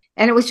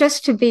 and it was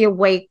just to be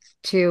awake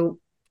to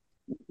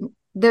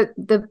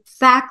the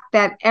fact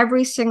that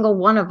every single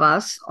one of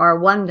us are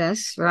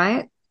oneness,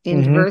 right?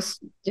 In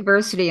mm-hmm.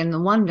 diversity in the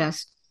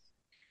oneness.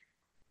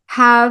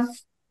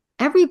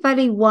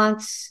 Everybody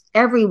wants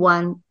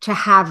everyone to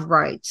have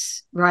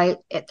rights, right?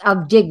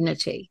 Of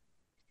dignity,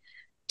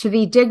 to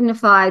be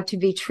dignified, to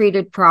be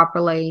treated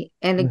properly.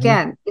 And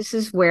again, mm-hmm. this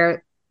is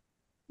where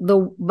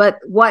but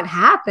what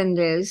happened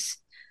is,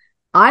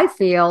 I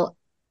feel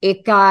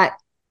it got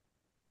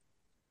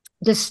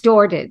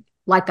distorted,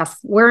 like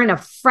we're in a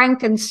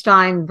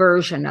Frankenstein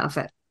version of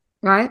it,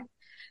 right?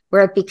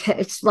 Where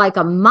it's like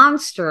a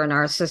monster in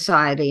our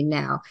society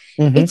now.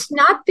 Mm-hmm. It's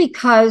not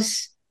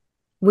because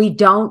we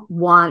don't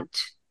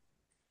want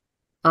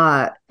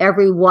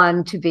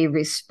everyone to be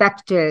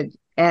respected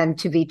and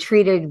to be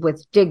treated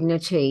with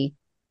dignity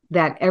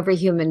that every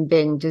human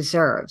being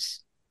deserves.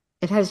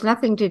 It has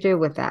nothing to do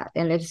with that.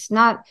 And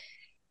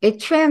it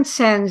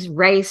transcends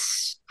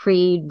race,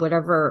 creed,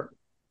 whatever,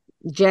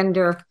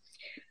 gender.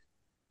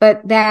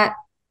 But that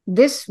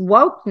this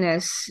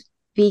wokeness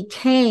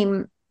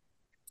became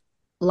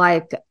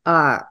like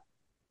a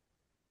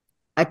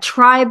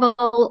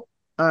tribal,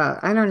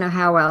 I don't know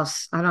how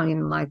else, I don't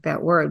even like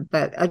that word,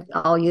 but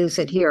I'll use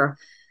it here.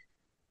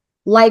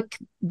 Like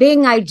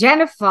being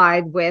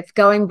identified with,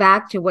 going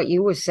back to what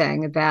you were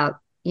saying about,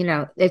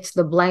 it's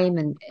the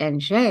blame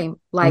and shame,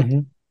 like mm-hmm.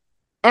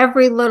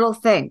 every little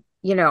thing,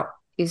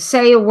 you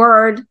say a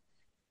word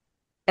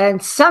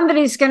and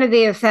somebody's going to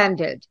be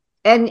offended.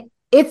 And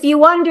if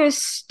you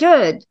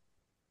understood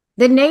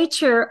the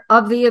nature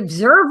of the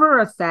observer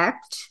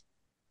effect,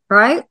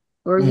 right?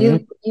 Or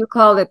mm-hmm. you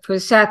call it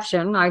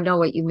perception. I know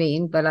what you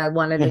mean, but I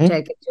wanted mm-hmm. to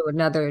take it to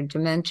another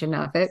dimension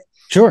of it.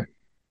 Sure.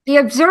 The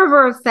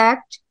observer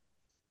effect,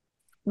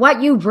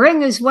 what you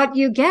bring is what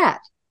you get.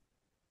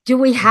 Do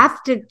we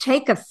have to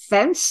take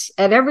offense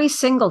at every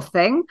single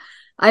thing?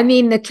 I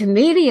mean, the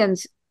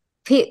comedians,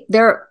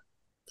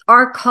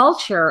 our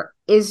culture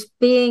is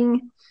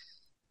being,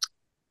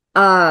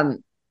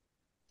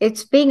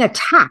 it's being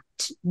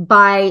attacked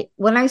by,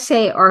 when I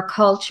say our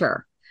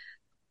culture,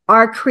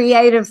 our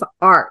creative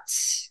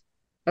arts,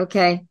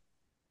 okay?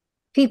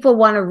 People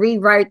want to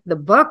rewrite the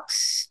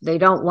books. They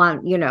don't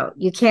want,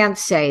 you can't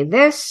say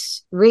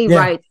this,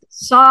 rewrite the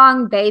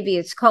song, Baby,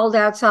 It's Cold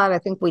Outside. I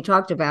think we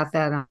talked about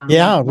that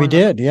on we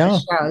did,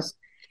 shows.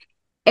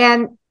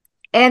 And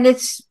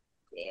it's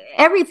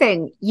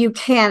everything. You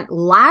can't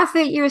laugh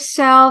at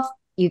yourself.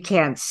 You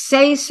can't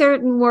say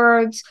certain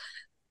words.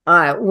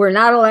 We're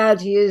not allowed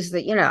to use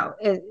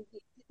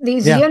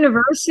these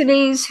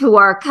universities who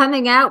are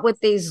coming out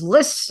with these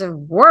lists of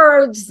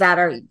words that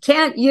you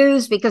can't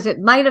use because it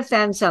might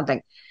offend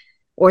something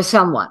or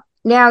someone.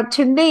 Now,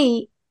 to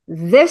me,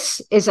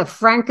 this is a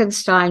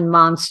Frankenstein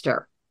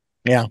monster.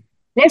 Yeah.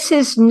 This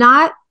is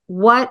not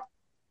what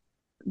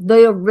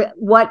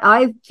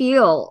I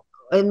feel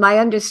in my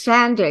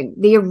understanding.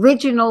 The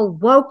original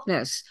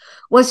wokeness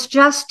was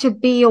just to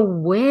be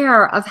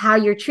aware of how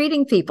you're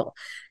treating people.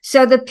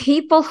 So the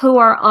people who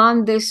are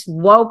on this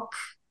woke,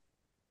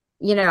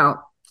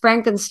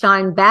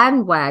 Frankenstein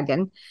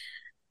bandwagon,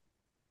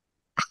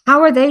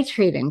 how are they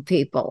treating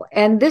people?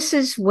 And this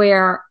is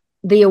where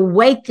the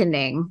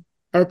awakening,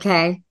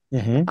 okay?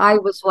 Mm-hmm. I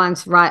was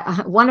once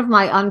one of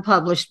my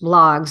unpublished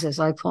blogs, as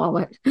I call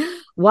it,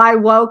 Why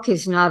Woke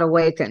is Not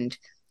Awakened.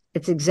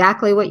 It's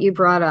exactly what you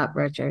brought up,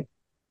 Richard.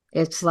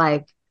 It's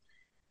like,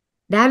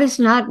 that is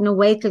not an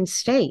awakened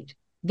state.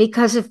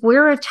 Because if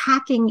we're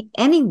attacking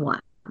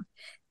anyone,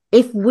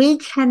 if we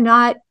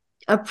cannot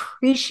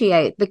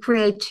appreciate the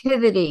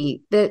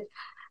creativity that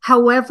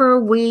however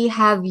we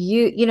have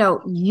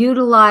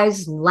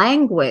utilized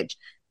language,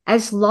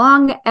 as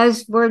long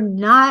as we're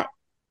not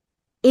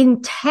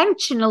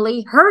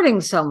intentionally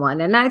hurting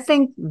someone. And I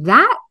think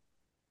that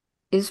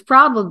is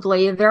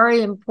probably a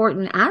very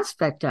important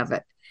aspect of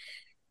it.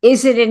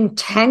 Is it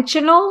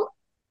intentional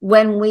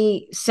when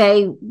we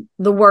say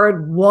the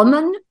word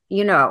woman,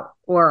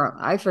 or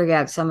I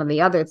forget some of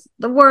the others,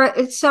 the word,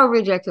 it's so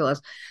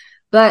ridiculous.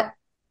 But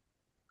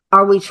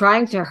are we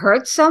trying to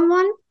hurt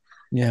someone?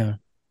 Yeah.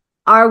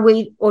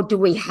 Or do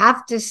we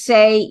have to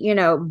say,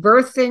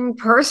 birthing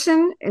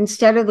person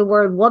instead of the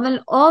word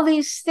woman? All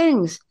these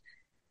things,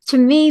 to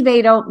me,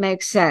 they don't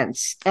make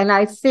sense. And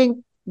I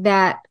think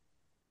that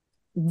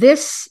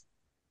this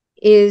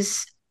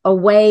is a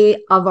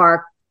way of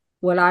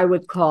what I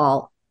would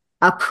call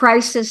a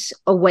crisis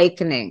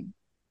awakening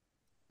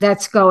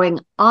that's going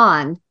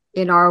on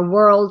in our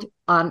world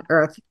on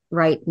Earth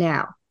right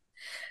now.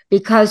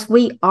 Because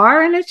we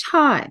are in a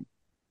time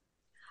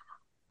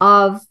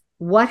of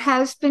what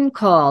has been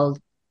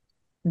called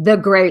the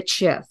Great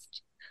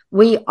Shift.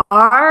 We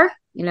are,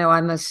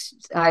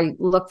 I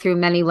look through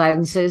many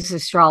lenses,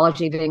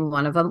 astrology being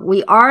one of them.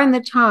 We are in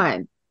the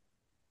time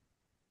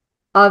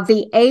of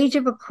the age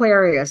of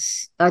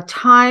Aquarius, a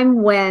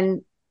time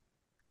when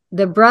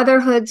the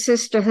brotherhood,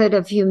 sisterhood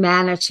of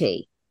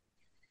humanity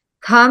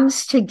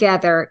comes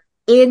together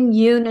in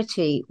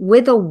unity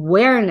with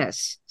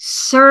awareness,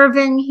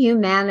 serving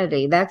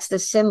humanity. That's the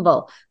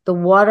symbol, the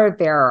water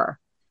bearer.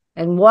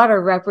 And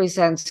water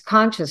represents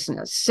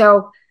consciousness.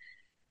 So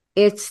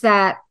it's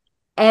that,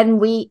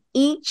 and we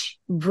each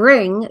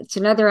bring, it's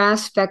another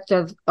aspect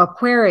of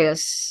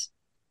Aquarius,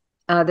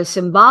 the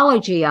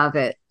symbology of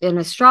it in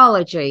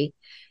astrology.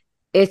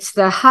 It's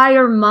the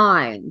higher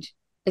mind.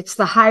 It's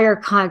the higher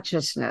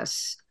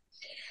consciousness.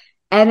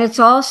 And it's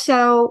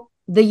also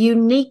the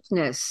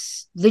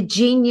uniqueness, the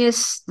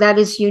genius that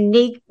is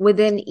unique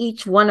within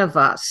each one of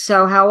us.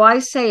 So how I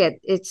say it,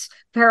 it's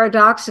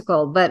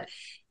paradoxical, but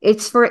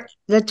it's for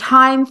the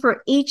time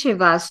for each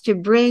of us to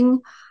bring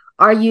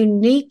our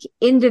unique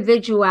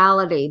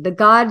individuality, the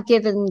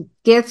God-given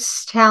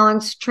gifts,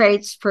 talents,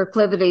 traits,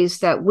 proclivities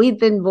that we've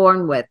been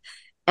born with,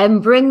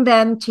 and bring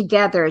them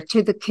together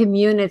to the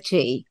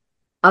community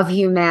of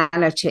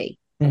humanity.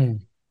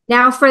 Mm.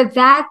 Now, for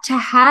that to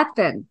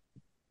happen,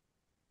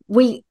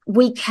 we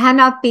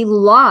cannot be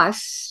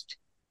lost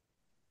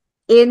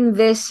in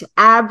this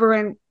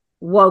aberrant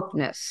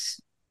wokeness.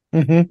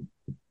 Mm-hmm.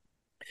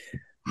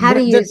 How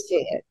do you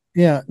see it?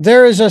 Yeah,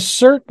 there is a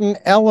certain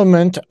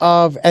element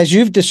of, as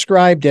you've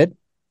described it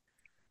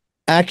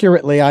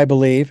accurately, I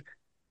believe,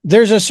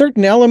 there's a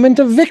certain element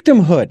of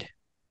victimhood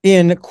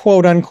in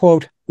quote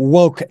unquote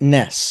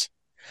wokeness,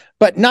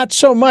 but not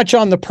so much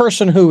on the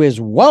person who is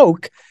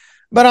woke,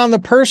 but on the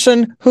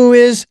person who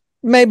is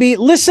maybe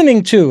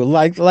listening to,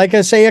 like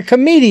I say, a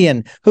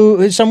comedian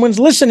who someone's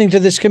listening to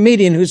this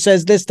comedian who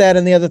says this, that,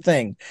 and the other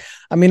thing.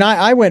 I mean,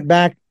 I went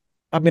back.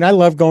 I mean, I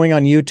love going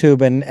on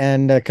YouTube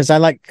and because I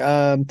like,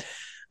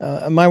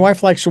 my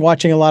wife likes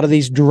watching a lot of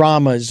these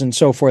dramas and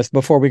so forth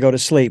before we go to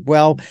sleep.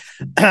 Well,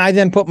 I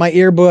then put my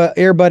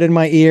earbud in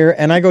my ear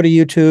and I go to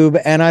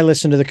YouTube and I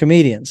listen to the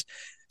comedians.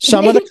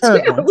 Some of the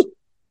current ones.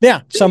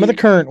 Yeah, some of the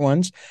current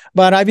ones.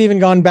 But I've even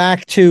gone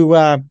back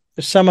to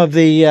some of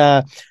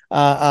the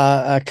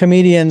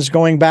comedians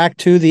going back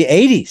to the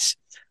 80s.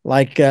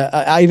 Like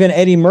even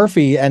Eddie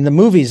Murphy and the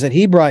movies that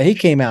he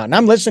came out. And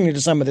I'm listening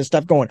to some of this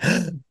stuff going,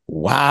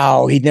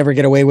 wow, he'd never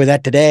get away with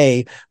that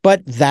today.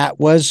 But that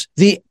was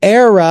the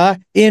era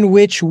in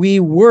which we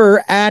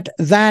were at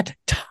that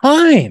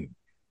time.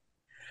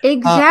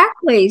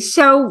 Exactly.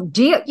 So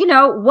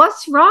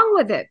what's wrong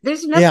with it?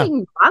 There's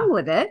nothing wrong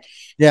with it.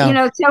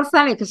 Yeah. It's so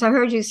funny because I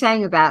heard you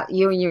saying about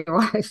you and your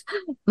wife.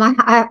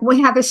 We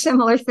have a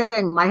similar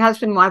thing. My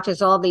husband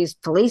watches all these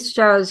police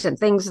shows and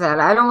things that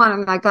I don't want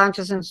in my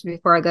consciousness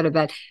before I go to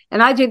bed.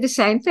 And I do the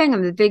same thing.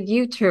 I'm the big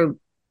YouTube,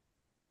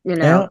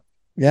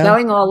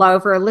 going all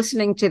over,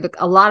 listening to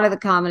a lot of the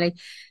comedy.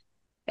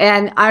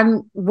 And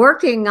I'm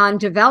working on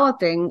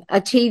developing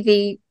a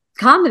TV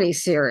comedy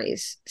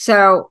series.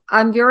 So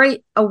I'm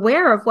very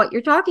aware of what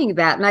you're talking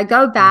about. And I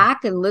go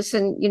back and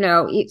listen,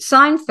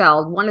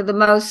 Seinfeld, one of the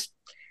most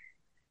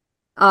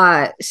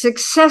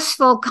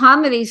successful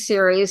comedy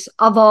series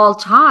of all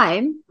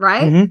time,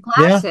 right? Mm-hmm.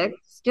 Classic.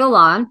 still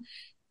on.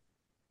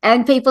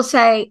 And people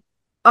say,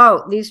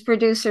 oh, these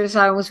producers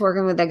I was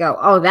working with, they go,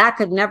 oh, that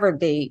could never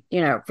be,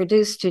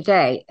 produced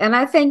today. And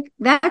I think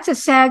that's a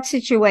sad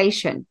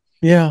situation.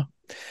 Yeah,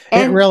 it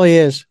And really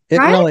is. It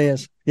right? really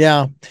is.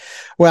 Yeah.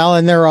 Well,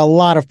 and there are a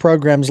lot of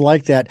programs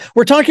like that.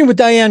 We're talking with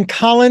Dianne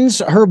Collins.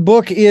 Her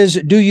book is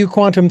Do You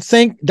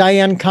QuantumThink?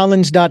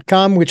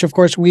 DianneCollins.com, which of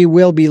course we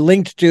will be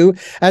linked to,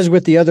 as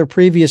with the other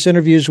previous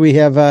interviews we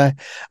have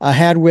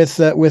had with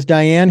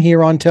Dianne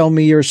here on Tell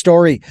Me Your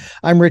Story.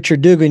 I'm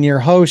Richard Dugan, your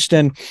host,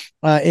 and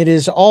it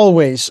is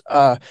always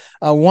a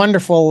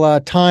wonderful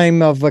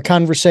time of a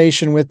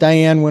conversation with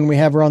Dianne when we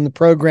have her on the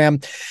program.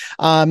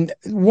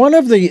 One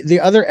of the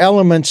other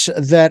elements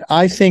that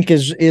I think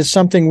is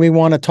something we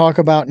want to talk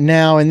about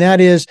now, and that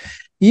is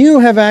you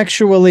have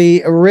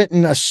actually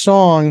written a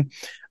song.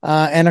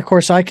 And of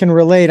course, I can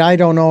relate. I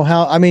don't know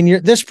how. I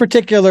mean, this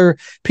particular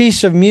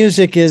piece of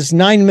music is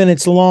 9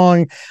 minutes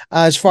long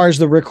as far as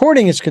the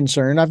recording is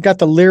concerned. I've got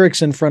the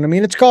lyrics in front of me,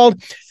 and it's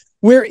called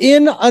We're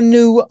in a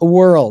New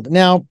World.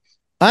 Now,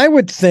 I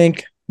would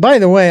think, by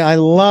the way, I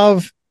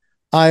love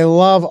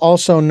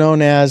also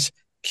known as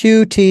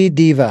QT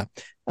Diva.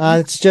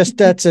 That's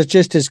just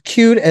as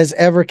cute as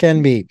ever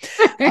can be.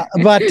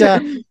 But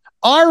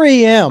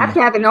REM. I have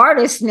to have an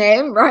artist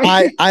name,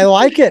 right? I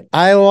like it.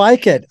 I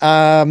like it.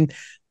 But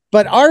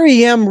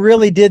REM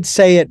really did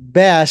say it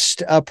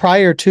best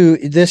prior to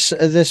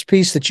this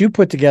piece that you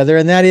put together,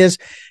 and that is,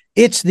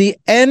 it's the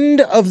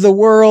end of the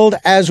world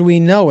as we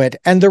know it,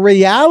 and the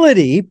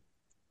reality.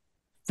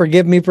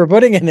 Forgive me for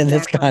putting it in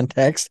this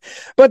context,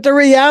 but the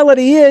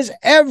reality is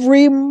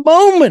every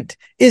moment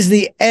is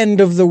the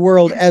end of the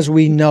world as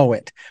we know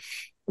it,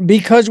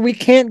 because we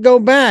can't go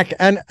back.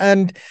 And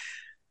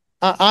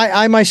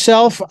I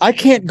myself, I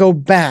can't go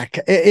back.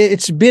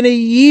 It's been a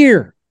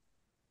year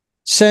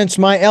since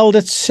my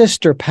eldest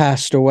sister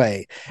passed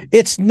away.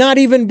 It's not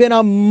even been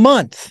a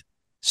month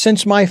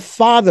since my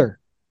father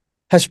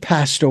has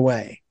passed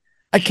away.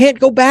 I can't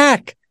go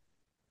back.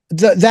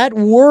 That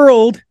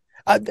world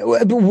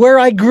where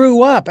I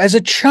grew up as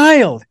a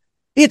child,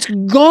 it's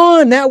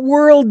gone. That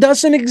world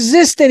doesn't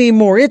exist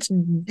anymore. It's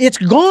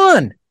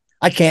gone.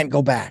 I can't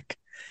go back.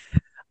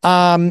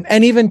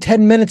 And even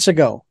 10 minutes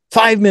ago,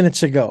 5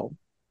 minutes ago,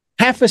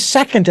 half a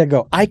second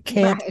ago, I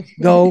can't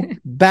go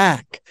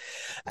back.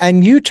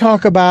 And you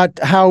talk about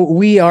how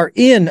we are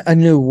in a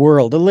new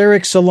world. The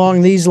lyrics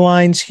along these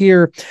lines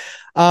here,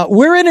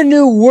 we're in a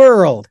new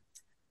world.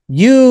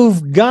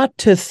 You've got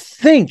to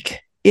think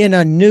in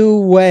a new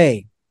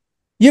way.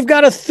 You've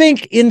got to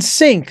think in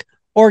sync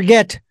or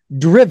get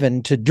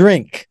driven to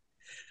drink.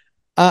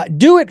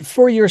 Do it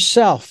for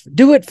yourself.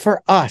 Do it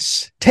for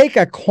us. Take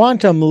a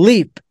quantum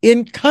leap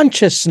in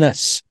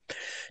consciousness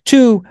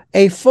to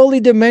a fully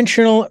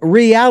dimensional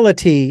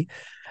reality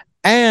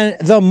and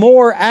the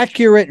more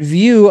accurate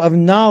view of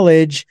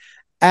knowledge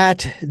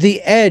at the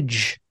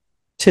edge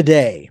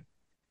today.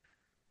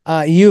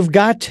 You've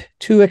got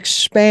to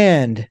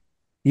expand.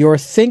 Your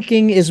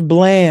thinking is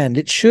bland.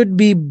 It should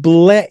be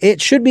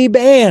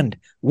banned.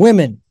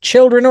 Women,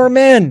 children, or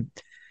men.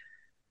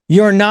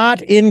 You're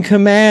not in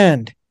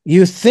command.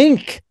 You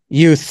think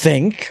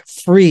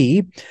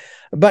free,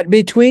 but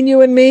between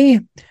you and me,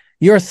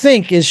 your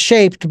think is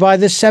shaped by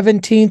the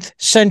 17th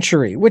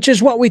century, which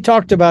is what we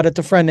talked about at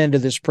the front end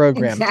of this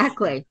program.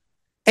 Exactly.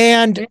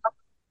 And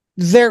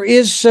there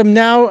is some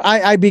now,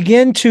 I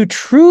begin to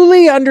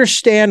truly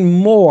understand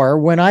more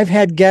when I've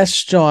had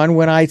guests on,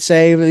 when I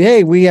say,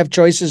 hey, we have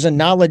choices and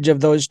knowledge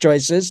of those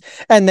choices.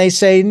 And they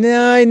say,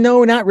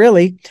 no, not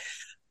really.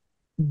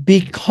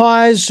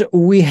 Because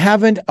we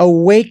haven't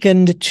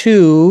awakened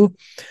to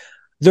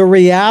the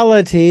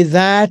reality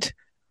that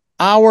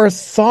our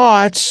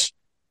thoughts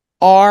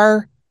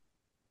are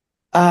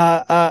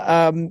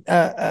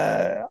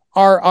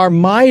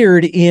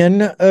mired in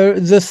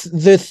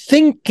the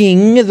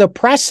thinking, the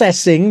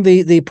processing,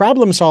 the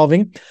problem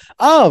solving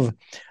of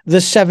the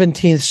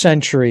 17th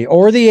century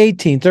or the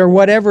 18th or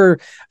whatever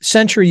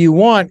century you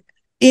want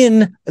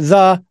in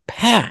the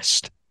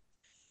past.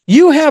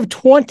 You have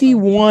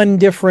 21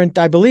 different,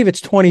 I believe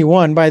it's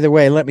 21, by the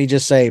way, let me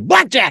just say,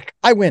 blackjack,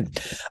 I win.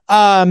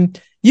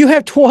 You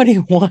have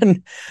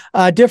 21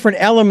 different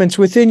elements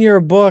within your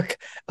book,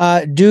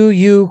 Do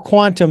You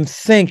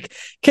QuantumThink?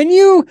 Can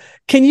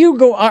you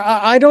go,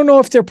 I don't know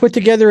if they're put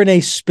together in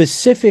a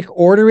specific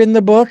order in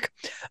the book,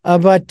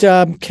 but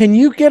can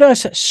you get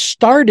us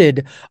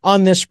started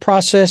on this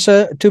process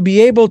to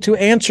be able to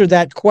answer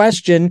that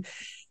question?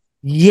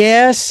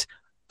 Yes,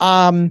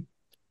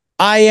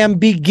 I am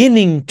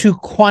beginning to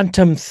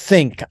quantum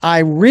think. I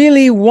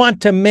really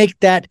want to make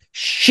that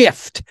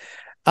shift.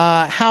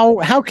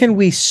 How can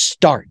we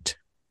start?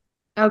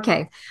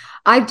 Okay.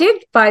 I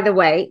did, by the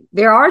way,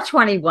 there are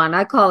 21.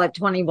 I call it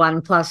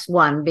 21 plus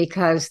 1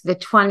 because the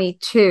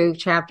 22,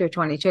 chapter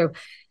 22,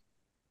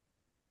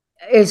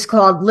 is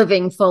called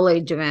Living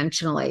Fully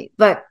Dimensionally.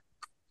 But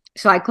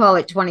so I call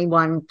it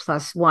 21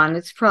 plus 1.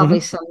 It's probably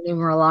some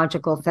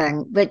numerological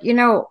thing. But,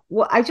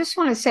 I just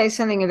want to say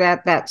something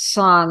about that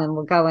song, and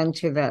we'll go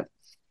into that.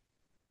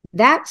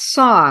 That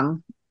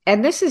song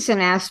and this is an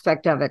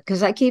aspect of it,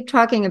 because I keep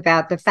talking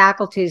about the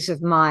faculties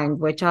of mind,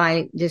 which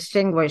I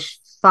distinguish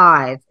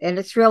 5, and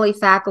it's really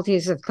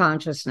faculties of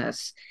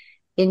consciousness: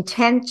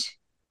 intent,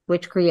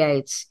 which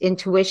creates;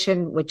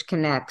 intuition, which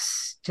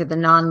connects to the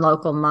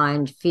non-local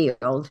mind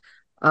field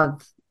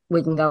of,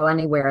 we can go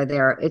anywhere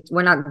there.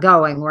 We're not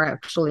going, we're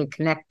actually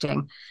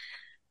connecting.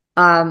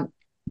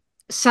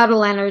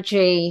 Subtle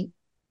energy,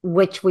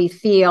 which we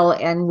feel,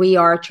 and we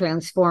are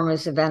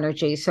transformers of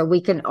energy. So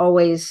we can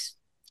always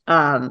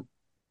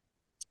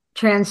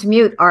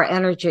transmute our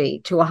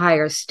energy to a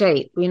higher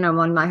state. You know,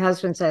 when my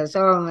husband says,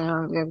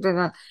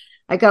 oh,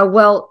 I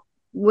go,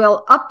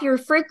 well, up your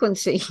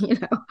frequency, you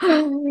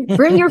know,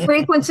 bring your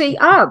frequency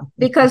up,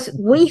 because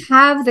we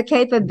have the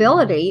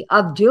capability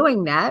of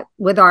doing that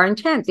with our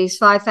intent. These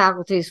 5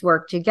 faculties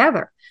work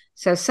together.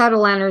 So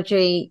subtle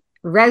energy,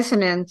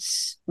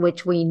 resonance,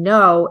 which we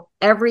know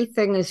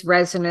everything is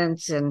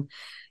resonance, and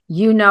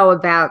you know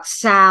about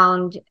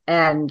sound,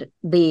 and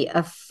the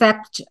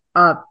effect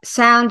of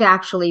sound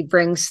actually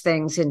brings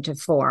things into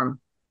form.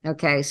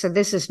 Okay, so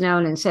this is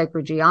known in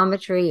sacred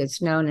geometry.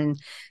 It's known in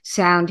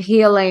sound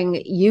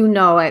healing. You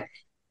know it.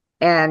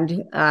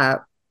 And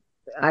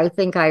I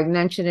think I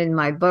mentioned in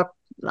my book,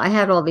 I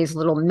had all these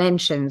little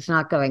mentions,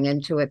 not going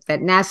into it,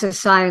 that NASA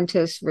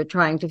scientists were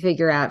trying to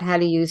figure out how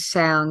to use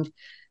sound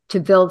to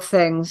build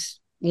things,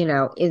 you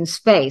know, in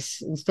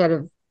space, instead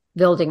of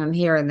building them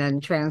here and then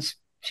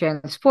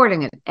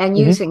transporting it, and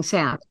using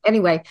sound.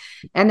 Anyway,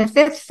 and the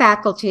 5th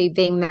faculty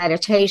being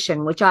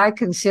meditation, which I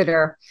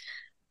consider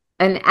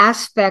an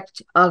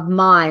aspect of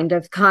mind,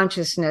 of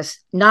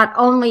consciousness, not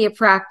only a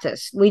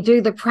practice. We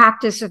do the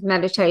practice of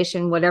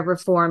meditation, whatever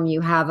form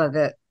you have of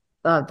it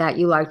that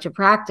you like to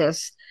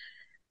practice,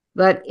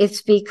 but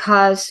it's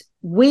because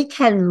we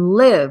can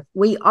live,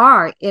 we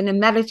are in a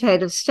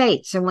meditative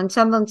state. So when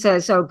someone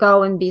says, oh,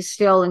 go and be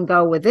still and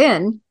go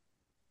within,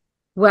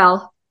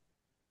 well,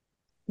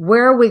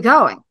 where are we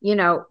going? You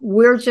know,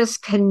 we're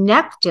just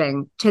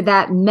connecting to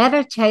that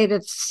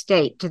meditative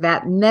state, to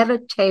that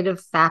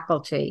meditative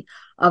faculty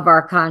of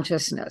our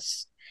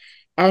consciousness.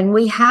 And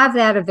we have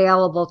that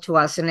available to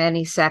us in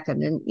any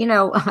second. And, you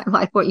know, I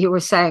like what you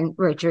were saying,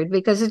 Richard,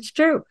 because it's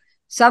true.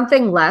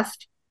 Something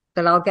left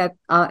that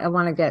I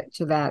want to get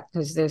to that,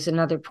 because there's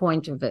another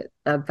point of it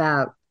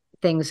about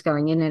things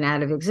going in and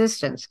out of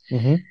existence.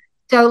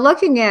 So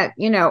looking at,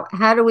 you know,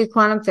 how do we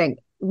quantum think?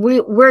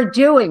 We're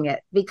doing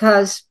it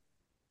because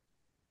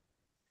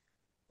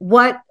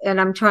and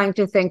I'm trying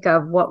to think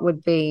of what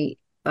would be,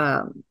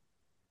 well,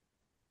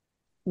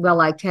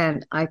 I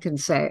can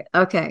say,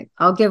 okay,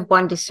 I'll give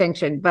one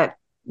distinction, but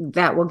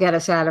that will get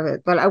us out of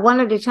it. But I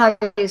wanted to tell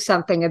you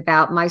something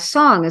about my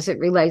song as it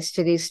relates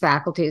to these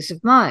faculties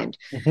of mind,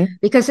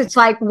 because it's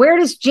like, where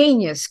does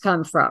genius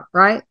come from,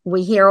 right?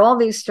 We hear all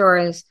these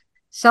stories.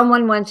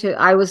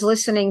 I was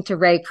listening to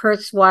Ray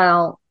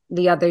Kurzweil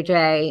the other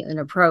day in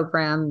a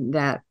program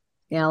that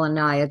Al and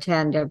I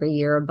attend every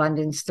year,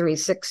 Abundance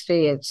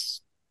 360.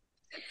 It's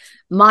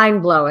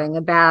mind-blowing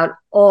about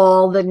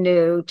all the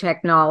new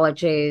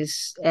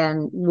technologies,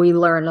 and we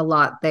learn a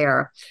lot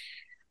there.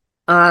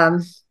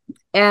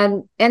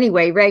 And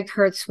anyway, Ray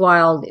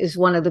Kurzweil is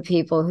one of the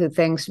people who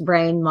thinks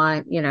brain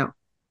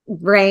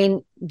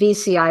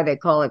BCI, they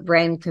call it,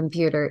 brain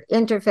computer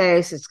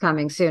interface. It's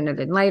coming sooner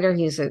than later.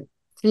 He's a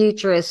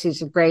futurist.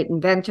 He's a great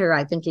inventor.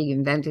 I think he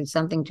invented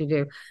something to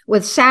do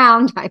with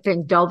sound. I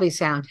think Dolby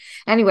sound.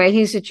 Anyway,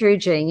 he's a true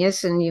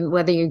genius, and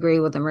whether you agree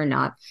with him or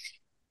not.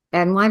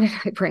 And why did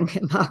I bring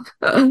him up?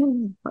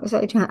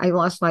 I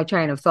lost my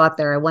train of thought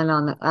there.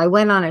 I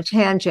went on a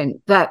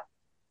tangent, but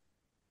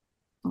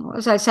what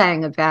was I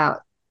saying about?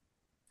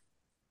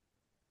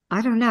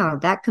 I don't know.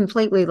 That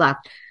completely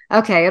left.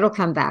 Okay, it'll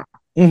come back.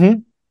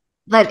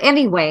 But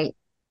anyway,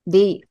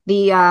 the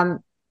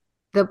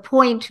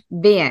point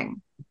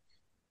being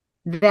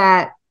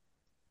that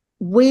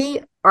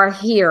we are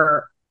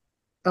here.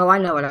 Oh, I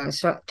know what I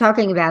was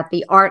talking about,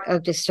 the art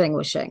of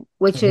distinguishing,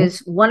 which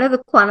is one of the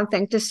quantum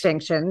think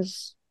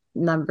distinctions,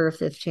 number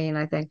 15,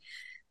 I think.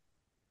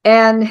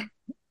 And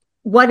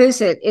what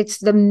is it? It's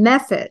the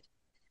method.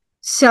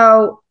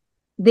 So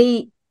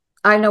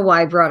I know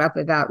why I brought up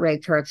about Ray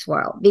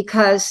Kurzweil,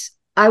 because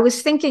I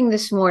was thinking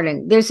this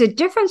morning, there's a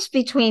difference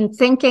between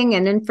thinking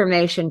and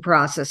information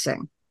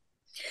processing.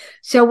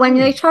 So when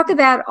they talk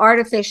about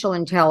artificial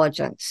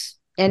intelligence,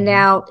 and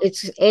now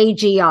it's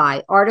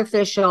AGI,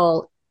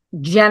 artificial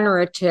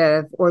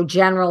generative or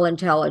general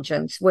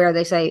intelligence, where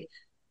they say,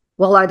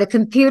 well, are the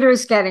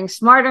computers getting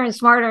smarter and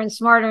smarter and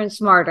smarter and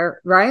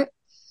smarter, right?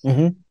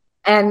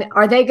 And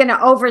are they going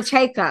to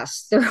overtake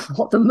us? There are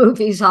all the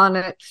movies on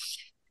it,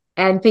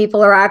 and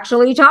people are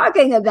actually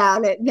talking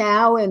about it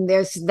now, and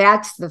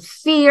that's the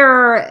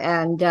fear,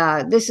 and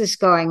this is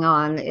going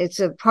on. It's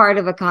a part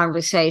of a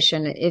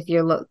conversation. If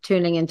you're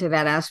tuning into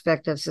that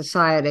aspect of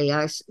society,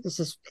 I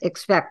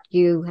expect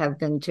you have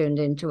been tuned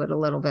into it a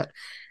little bit.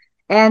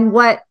 And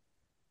what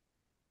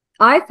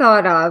I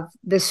thought of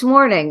this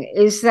morning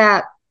is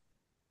that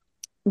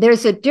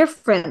there's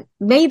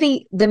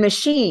maybe the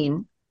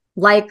machine,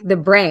 like the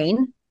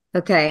brain,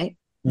 okay,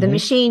 the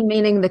machine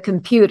meaning the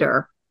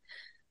computer,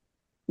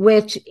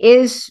 which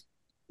is,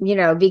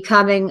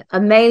 becoming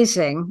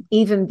amazing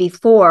even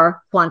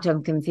before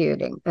quantum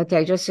computing.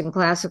 Okay, just in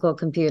classical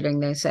computing,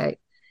 they say,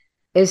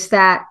 is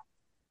that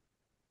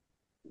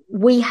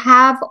we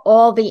have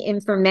all the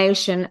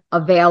information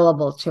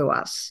available to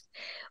us.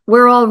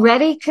 We're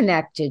already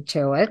connected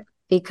to it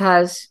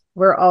because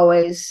we're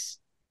always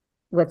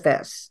with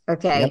this.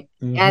 Okay.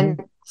 Yep.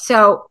 And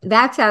so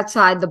that's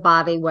outside the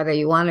body, whether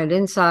you want it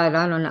inside.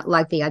 I don't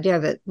like the idea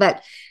of it.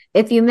 But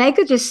if you make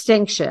a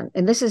distinction,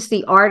 and this is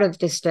the art of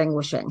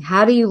distinguishing,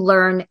 how do you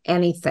learn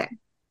anything?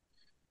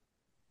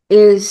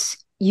 Is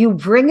you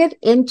bring it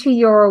into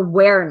your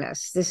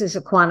awareness. This is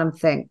a quantum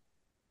think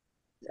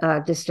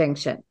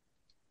distinction.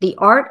 The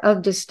art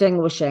of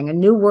distinguishing, a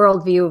new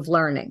worldview of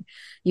learning.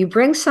 You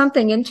bring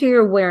something into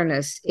your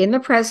awareness in the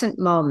present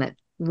moment,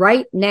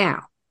 right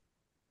now,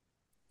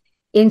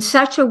 in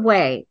such a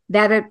way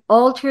that it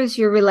alters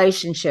your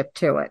relationship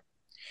to it.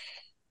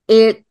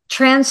 It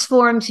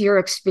transforms your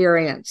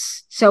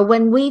experience. So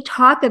when we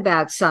talk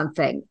about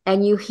something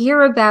and you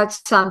hear about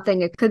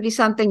something, it could be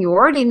something you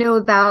already knew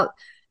about,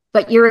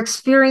 but you're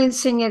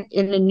experiencing it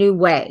in a new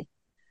way.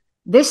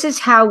 This is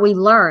how we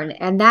learn.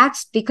 And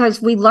that's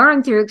because we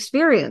learn through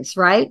experience,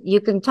 right? You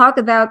can talk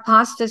about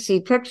pasta,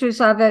 see pictures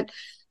of it,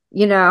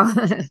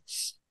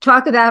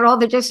 talk about all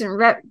the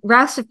different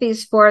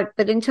recipes for it,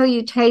 but until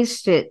you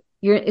taste it,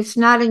 it's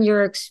not in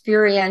your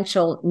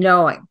experiential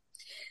knowing.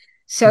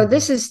 So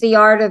this is the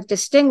art of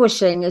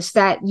distinguishing, is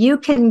that you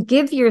can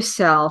give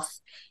yourself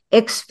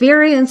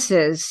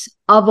experiences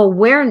of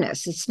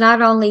awareness. It's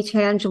not only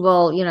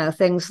tangible,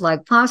 things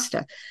like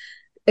pasta,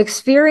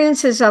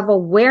 experiences of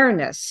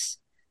awareness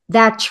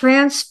that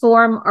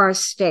transform our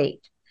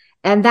state.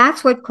 And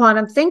that's what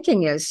quantum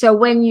thinking is. So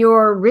when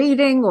you're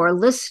reading or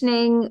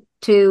listening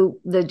to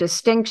the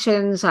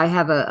distinctions, I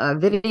have a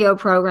video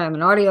program,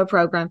 an audio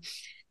program.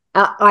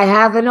 I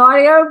have an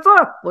audio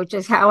book, which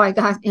is how I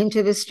got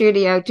into the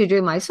studio to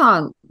do my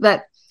song.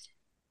 But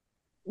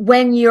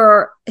when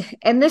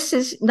and this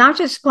is not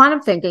just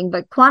quantum thinking,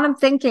 but quantum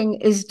thinking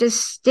is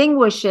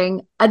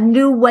distinguishing a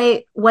new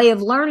way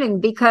of learning,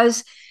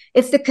 because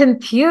if the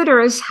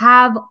computers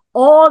have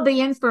all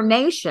the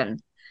information,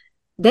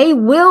 they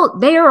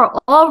are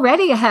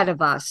already ahead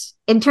of us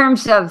in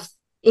terms of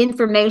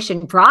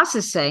information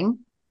processing.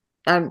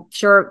 I'm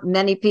sure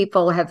many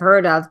people have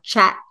heard of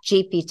Chat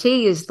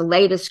GPT is the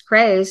latest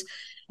craze.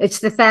 It's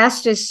the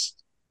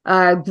fastest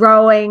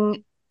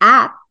growing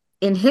app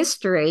in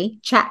history,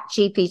 Chat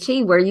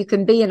GPT, where you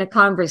can be in a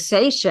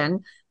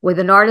conversation with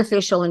an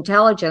artificial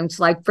intelligence,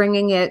 like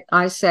bringing it,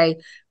 I say,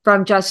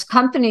 from just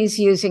companies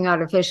using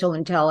artificial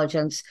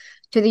intelligence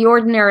to the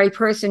ordinary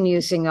person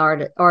using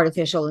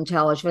artificial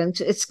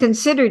intelligence. It's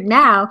considered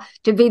now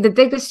to be the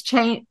biggest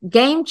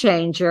game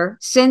changer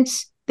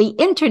since the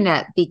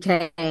internet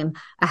became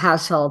a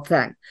household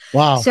thing.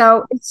 Wow.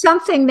 So it's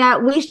something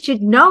that we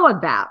should know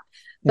about.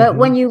 But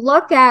when you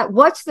look at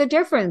what's the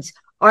difference,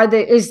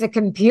 is the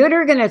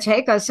computer going to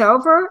take us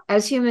over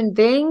as human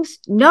beings?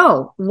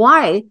 No.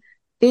 Why?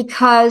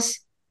 Because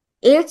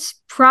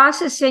it's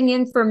processing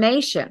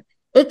information.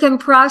 It can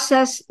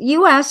process,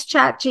 you ask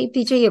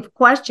ChatGPT a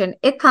question,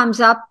 it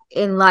comes up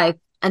in like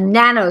a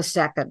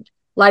nanosecond,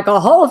 like a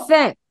whole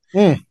thing.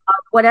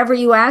 Whatever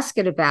you ask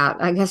it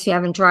about. I guess you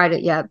haven't tried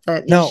it yet,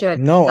 but you should.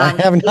 No, I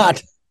have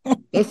not.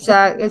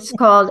 It's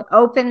called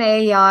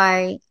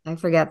OpenAI. I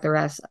forget the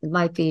rest. It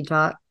might be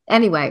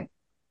anyway.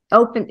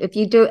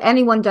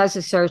 Anyone does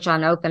a search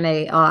on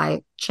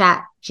OpenAI,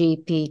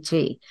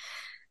 ChatGPT,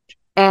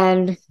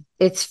 and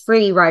it's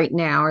free right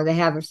now, or they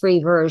have a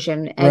free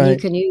version, and you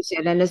can use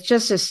it, and it's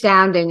just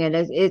astounding. And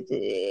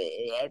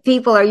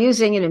people are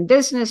using it in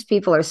business.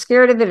 People are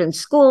scared of it in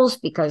schools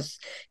because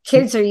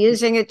kids are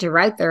using it to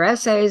write their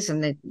essays,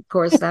 and of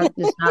course that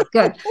is not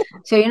good.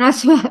 So you're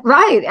not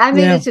right. I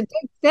mean, it's a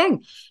big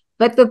thing.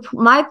 But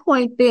my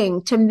point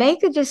being, to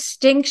make a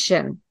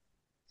distinction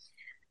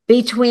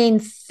between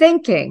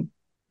thinking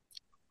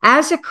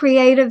as a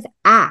creative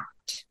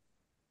act,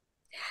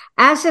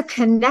 as a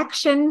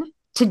connection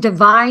to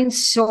divine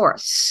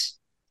source,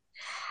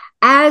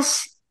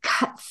 as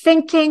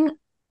thinking,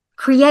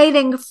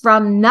 creating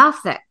from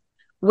nothing,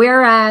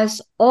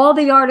 whereas all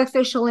the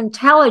artificial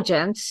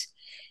intelligence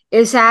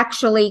is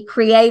actually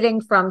creating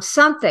from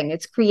something.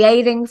 It's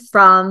creating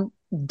from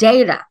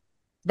data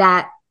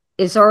that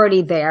is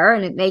already there,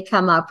 and it may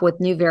come up with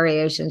new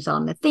variations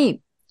on the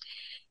theme.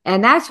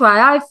 And that's why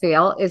I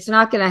feel it's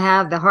not going to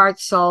have the heart,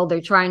 soul. They're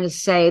trying to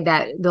say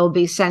that there'll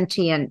be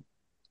sentient,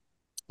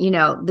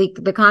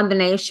 the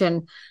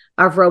combination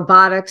of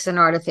robotics and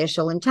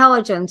artificial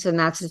intelligence, and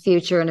that's the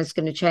future, and it's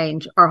going to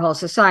change our whole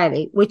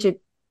society, which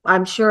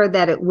I'm sure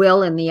that it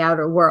will in the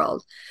outer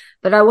world.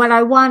 But what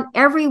I want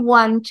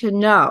everyone to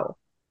know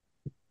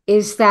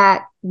is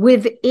that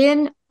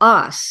within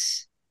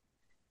us,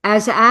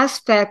 as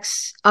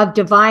aspects of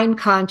divine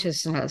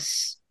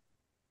consciousness,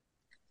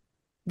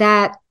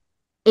 that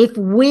if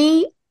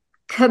we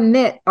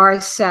commit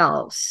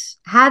ourselves,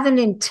 have an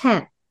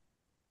intent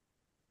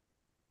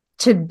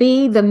to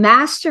be the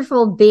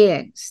masterful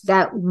beings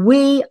that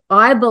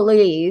I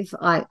believe,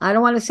 I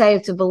don't want to say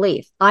it's a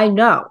belief, I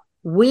know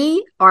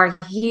we are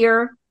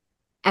here,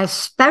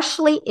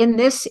 especially in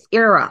this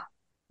era,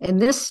 in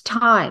this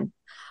time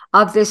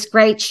of this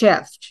great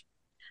shift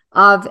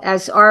of,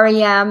 as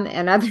REM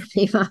and other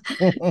people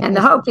and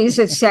the Hopis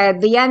have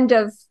said, the end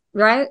of,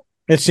 right?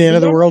 It's the end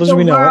of the world as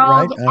we know it,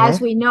 right?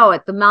 As we know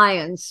it, the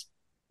Mayans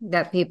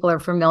that people are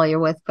familiar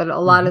with, but a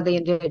lot of the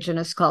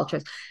indigenous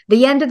cultures,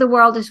 the end of the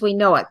world as we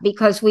know it,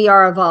 because we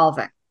are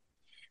evolving.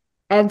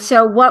 And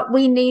so what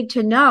we need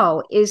to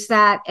know is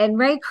that, and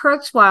Ray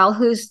Kurzweil,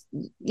 who's,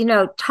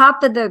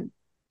 top of the,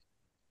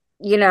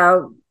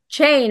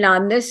 chain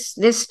on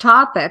this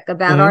topic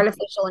about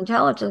artificial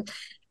intelligence,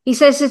 he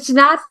says, it's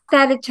not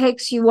that it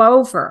takes you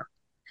over.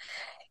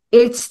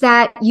 It's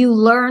that you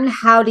learn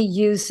how to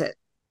use it.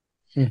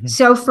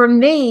 So for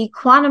me,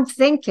 quantum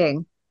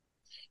thinking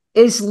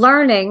is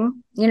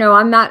learning,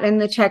 I'm not in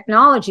the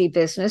technology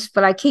business,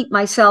 but I keep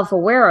myself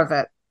aware of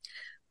it.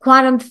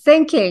 Quantum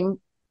thinking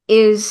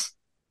is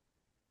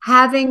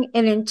having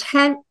an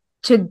intent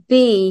to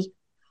be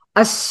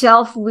a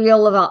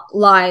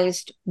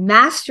self-realized,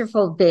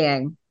 masterful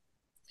being,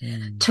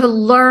 to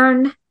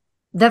learn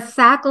the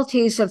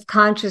faculties of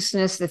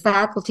consciousness, the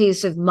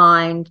faculties of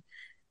mind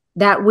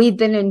that we've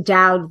been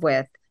endowed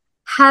with,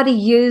 how to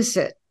use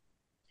it,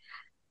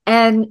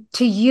 and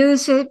to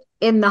use it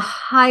in the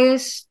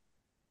highest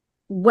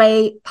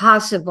way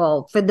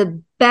possible for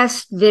the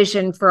best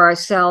vision for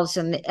ourselves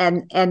and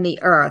the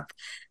earth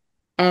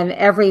and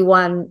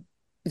everyone.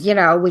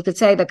 We could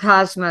say the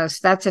cosmos,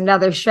 that's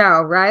another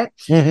show, right?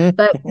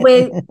 But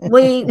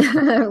we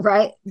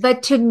right,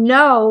 but to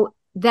know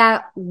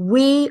that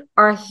we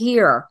are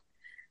here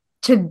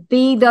to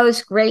be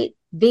those great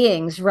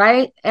beings,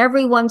 right?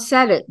 Everyone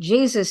said it.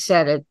 Jesus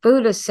said it,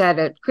 Buddha said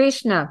it,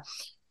 Krishna,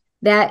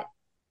 that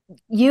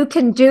you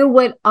can do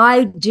what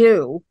I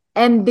do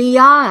and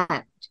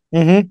beyond.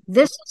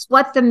 This is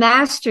what the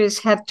masters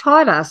have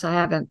taught us. I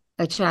have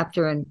a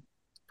chapter in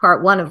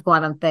part 1 of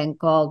Quantum Think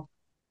called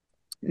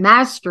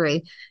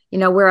Mastery,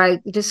 where I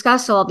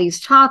discuss all these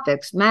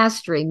topics: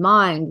 mastery,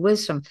 mind,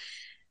 wisdom.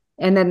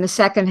 And then the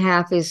second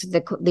half is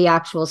the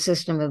actual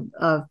system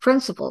of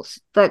principles.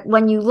 But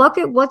when you look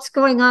at what's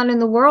going on in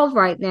the world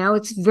right now,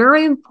 it's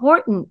very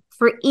important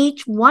for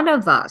each one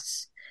of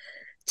us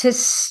to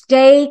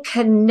stay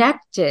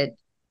connected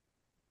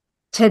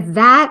to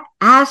that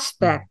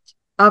aspect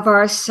of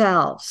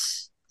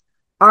ourselves,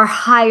 our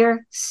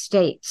higher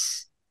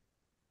states.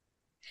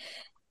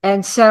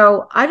 And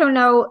so I don't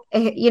know,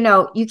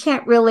 you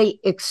can't really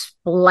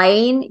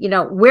explain,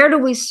 where do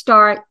we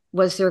start,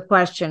 was their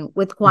question,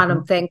 with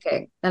quantum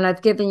thinking. And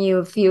I've given you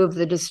a few of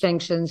the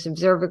distinctions: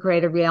 observer,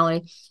 creator,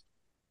 reality.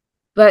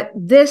 But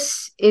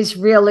this is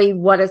really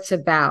what it's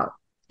about.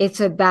 It's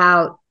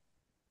about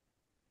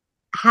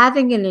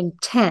having an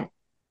intent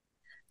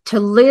to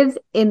live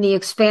in the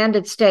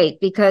expanded state,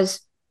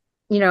 because,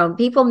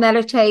 people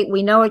meditate.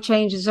 We know it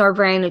changes our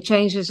brain. It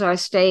changes our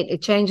state.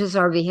 It changes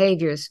our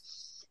behaviors.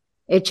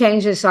 It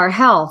changes our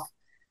health.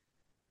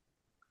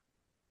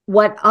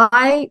 What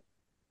I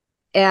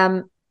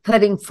am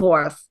putting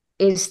forth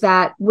is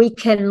that we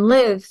can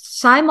live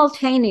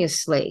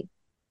simultaneously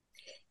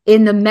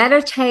in the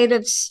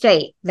meditative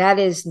state, that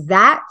is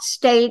that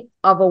state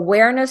of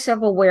awareness,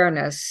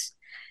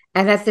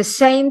 and at the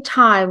same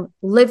time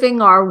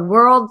living our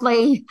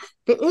worldly,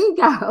 the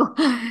ego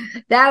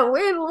that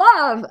we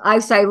love. I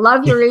say,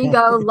 love your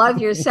ego, love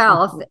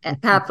yourself,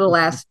 capital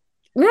S.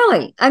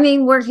 Really, I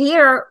mean, we're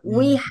here,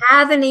 we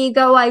have an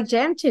ego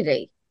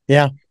identity.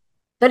 Yeah.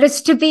 But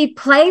it's to be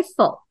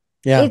playful.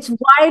 Yeah. It's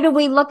why do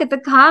we look at the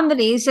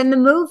comedies and the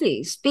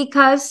movies?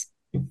 Because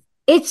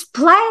it's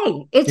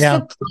play. It's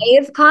the play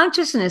of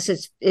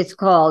consciousness. It's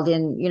called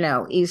in,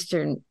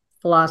 Eastern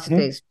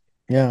philosophies.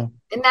 Yeah.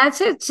 And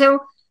that's it. So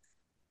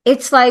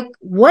it's like,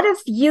 what if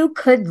you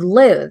could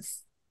live,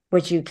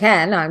 which you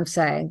can, I'm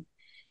saying,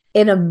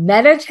 in a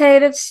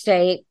meditative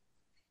state,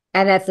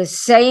 and at the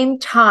same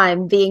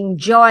time be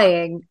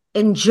enjoying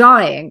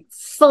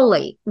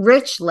fully,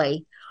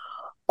 richly,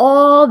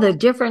 all the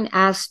different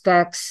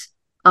aspects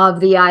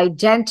of the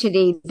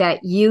identity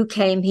that you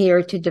came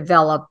here to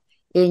develop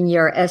in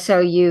your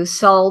SOU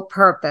soul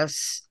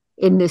purpose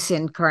in this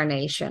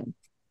incarnation.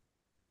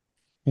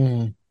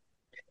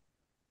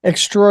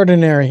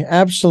 Extraordinary.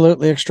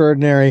 Absolutely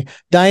extraordinary.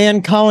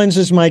 Dianne Collins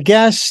is my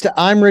guest.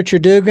 I'm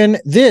Richard Dugan.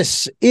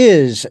 This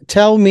is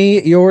Tell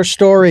Me Your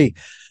Story.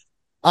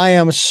 I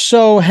am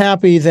so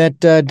happy that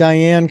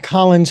Dianne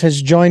Collins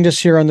has joined us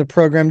here on the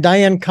program.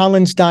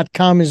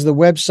 DianneCollins.com is the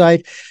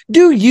website.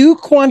 Do you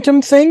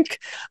quantum think?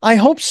 I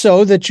hope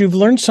so, that you've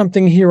learned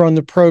something here on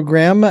the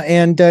program,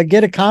 and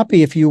get a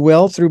copy, if you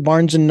will, through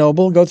Barnes &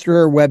 Noble. Go through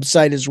her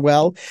website as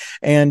well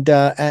and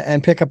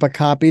pick up a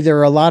copy. There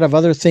are a lot of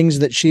other things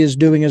that she is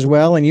doing as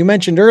well. And you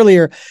mentioned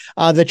earlier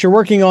that you're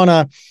working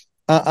on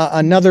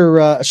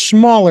another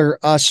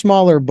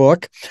smaller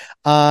book.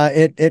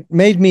 It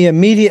made me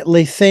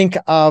immediately think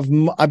of,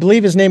 I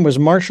believe his name was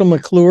Marshall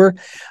McLuhan.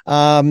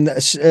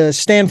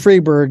 Stan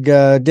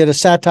Freberg did a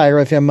satire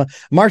of him,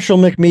 Marshall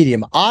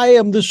McMedium. I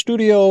am the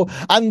studio,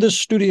 and the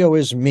studio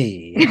is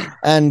me,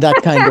 and that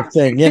kind of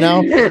thing, you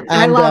know. And,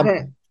 I love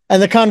it.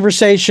 And the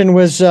conversation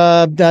was,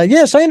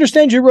 yes, I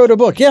understand you wrote a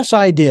book. Yes,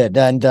 I did.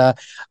 And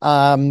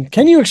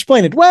can you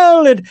explain it?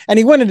 Well, and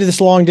he went into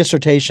this long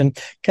dissertation,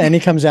 and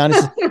he comes out and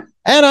says,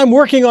 and I'm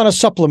working on a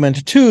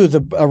supplement to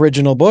the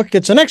original book.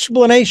 It's an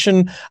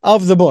explanation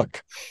of the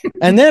book.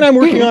 And then I'm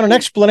working on an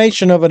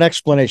explanation of an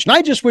explanation.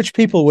 I just wish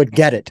people would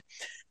get it.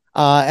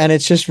 And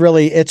it's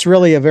really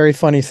a very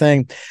funny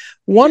thing.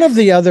 One of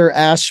the other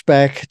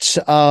aspects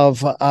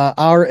of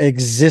our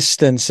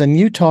existence, and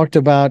you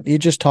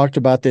just talked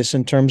about this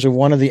in terms of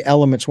one of the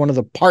elements, one of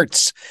the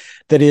parts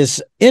that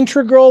is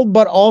integral,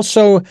 but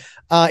also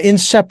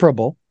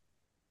inseparable.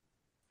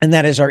 And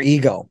that is our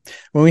ego.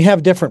 When we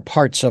have different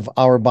parts of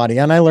our body,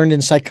 and I learned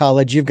in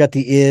psychology, you've got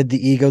the id,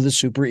 the ego, the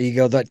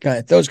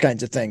superego, those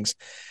kinds of things.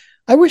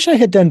 I wish I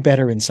had done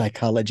better in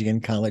psychology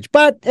in college,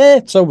 but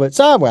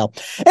well.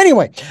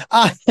 Anyway,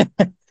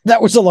 that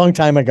was a long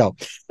time ago.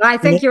 I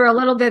think you're a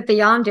little bit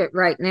beyond it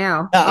right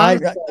now. I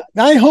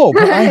hope.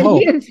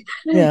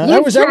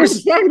 You've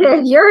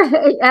transcended. You're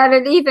at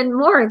an even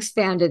more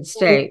expanded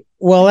state.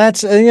 Well,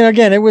 that's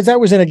again, that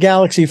was in a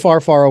galaxy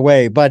far, far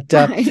away. But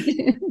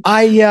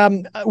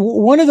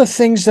one of the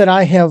things that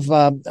I have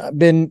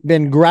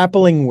been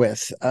grappling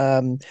with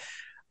and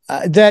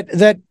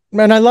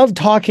I love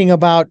talking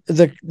about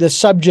the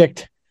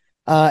subject.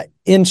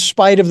 In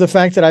spite of the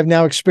fact that I've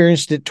now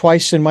experienced it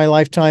twice in my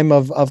lifetime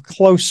of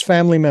close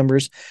family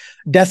members,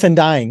 death and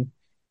dying.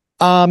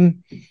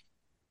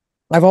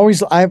 I've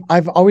always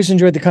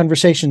enjoyed the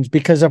conversations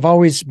because I've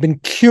always been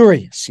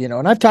curious,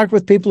 and I've talked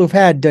with people who've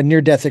had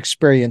near-death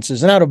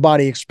experiences and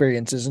out-of-body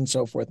experiences and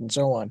so forth and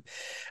so on.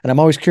 And I'm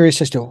always curious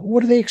as to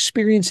what are they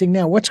experiencing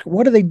now?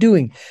 What are they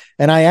doing?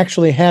 And I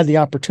actually had the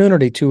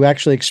opportunity to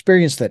actually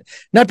experience that,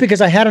 not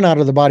because I had an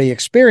out-of-the-body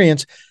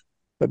experience,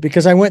 but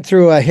because I went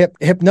through a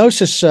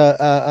hypnosis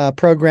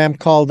program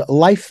called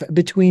Life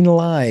Between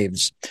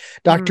Lives.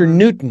 Dr.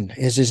 Newton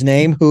is his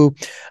name, who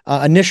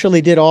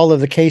initially did all of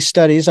the case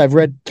studies. I've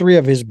read 3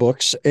 of his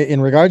books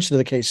in regards to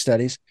the case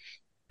studies.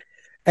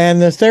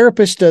 And the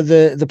therapist,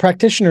 the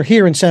practitioner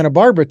here in Santa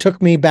Barbara,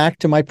 took me back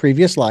to my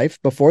previous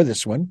life before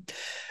this one,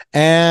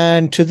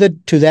 and to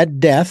that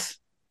death,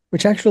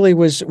 which actually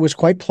was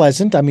quite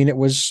pleasant. I mean, it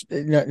was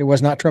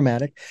not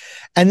traumatic,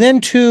 and then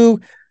to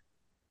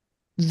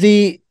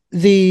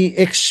the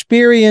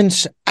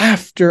experience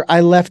after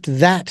I left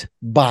that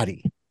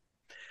body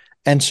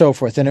and so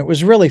forth. And it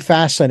was really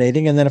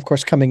fascinating. And then, of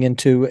course, coming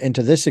into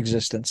this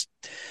existence.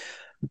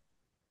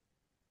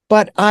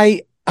 But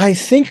I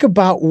think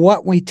about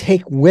what we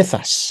take with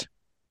us.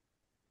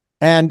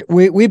 And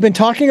we've been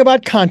talking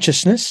about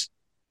consciousness.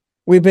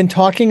 We've been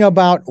talking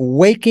about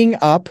waking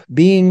up,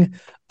 being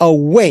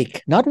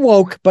awake, not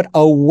woke, but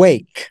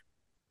awake.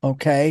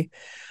 Okay.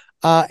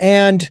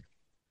 And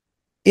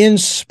in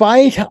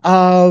spite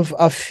of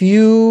a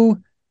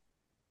few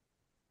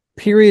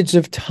periods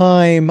of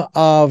time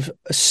of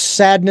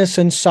sadness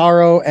and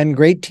sorrow and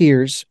great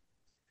tears,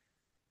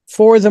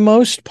 for the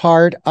most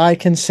part, I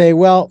can say,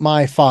 well,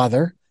 my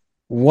father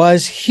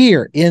was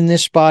here in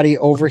this body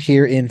over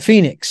here in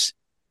Phoenix.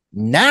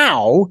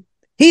 Now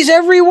he's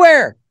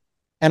everywhere.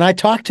 And I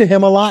talk to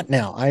him a lot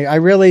now. I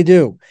really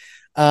do.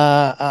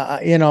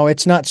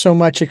 It's not so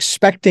much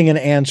expecting an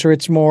answer.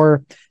 It's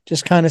more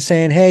just kind of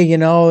saying, hey,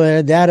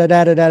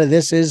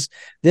 this is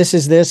this,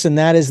 and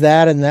that is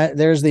that, and that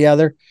there's the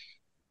other.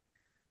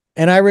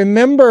 And I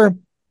remember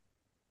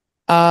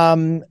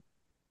putting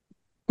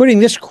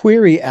this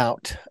query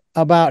out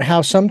about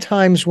how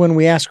sometimes when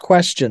we ask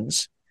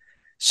questions,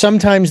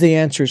 sometimes the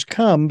answers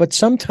come, but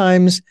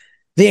sometimes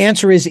the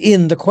answer is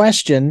in the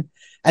question.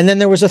 And then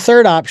there was a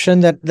third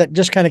option that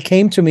just kind of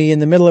came to me in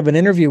the middle of an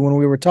interview when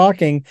we were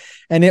talking,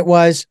 and it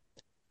was,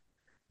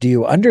 do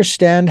you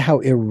understand how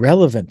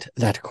irrelevant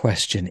that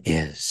question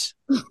is?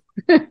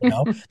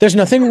 There's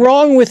nothing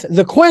wrong with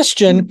the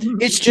question.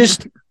 It's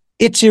just,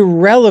 it's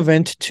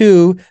irrelevant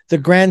to the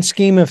grand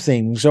scheme of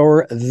things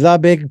or the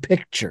big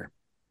picture.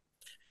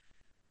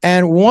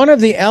 And one of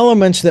the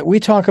elements that we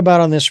talk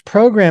about on this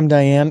program,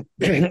 Dianne,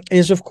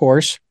 is, of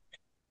course,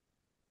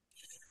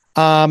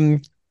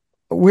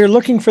 we're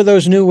looking for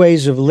those new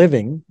ways of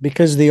living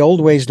because the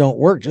old ways don't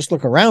work. Just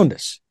look around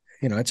us.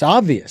 It's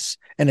obvious,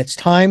 and it's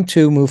time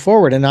to move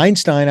forward. And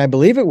Einstein, I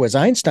believe it was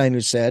Einstein who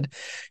said,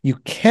 you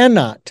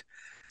cannot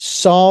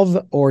solve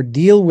or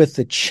deal with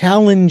the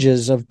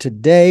challenges of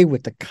today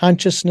with the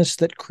consciousness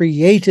that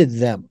created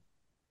them.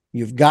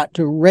 You've got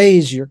to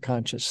raise your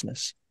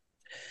consciousness.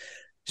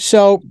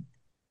 So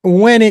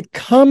when it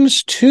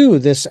comes to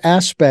this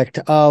aspect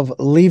of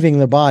leaving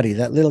the body,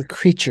 that little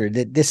creature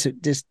that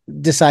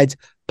decides,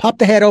 pop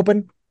the head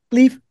open,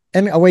 leave,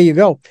 and away you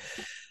go.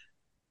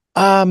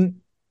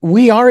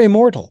 We are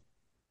immortal,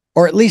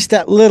 or at least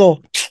that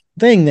little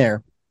thing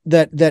there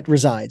that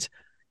resides.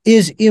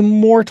 is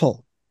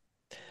immortal,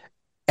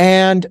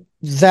 and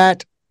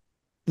that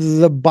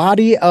the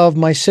body of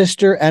my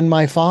sister and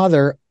my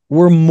father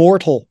were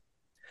mortal,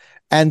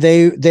 and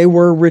they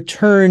were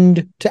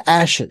returned to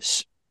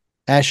ashes,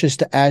 ashes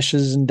to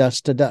ashes and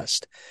dust to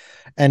dust.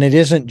 And it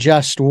isn't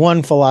just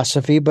one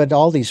philosophy, but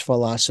all these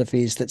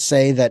philosophies that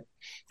say that,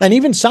 and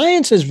even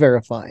science has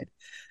verified,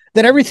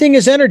 that everything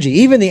is energy,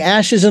 even the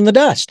ashes and the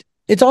dust.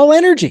 It's all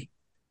energy.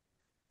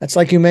 That's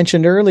like you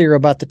mentioned earlier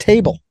about the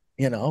table,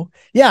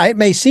 Yeah, it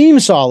may seem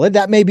solid.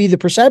 That may be the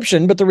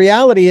perception, but the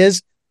reality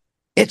is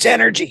it's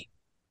energy.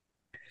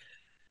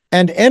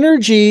 And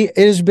energy,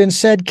 it has been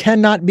said,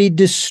 cannot be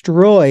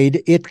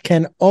destroyed. It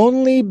can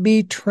only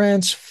be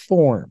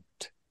transformed.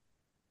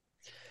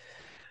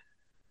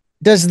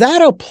 Does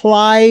that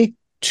apply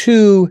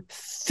to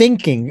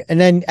thinking?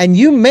 And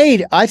you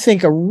made, I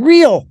think, a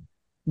real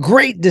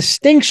great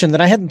distinction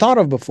that I hadn't thought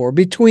of before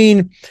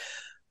between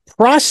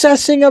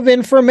processing of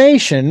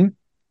information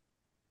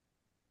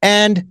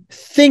and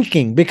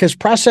thinking, because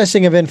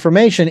processing of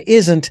information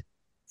isn't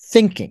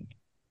thinking.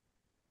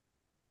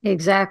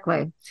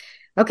 Exactly.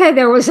 Okay,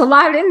 there was a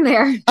lot in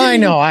there. I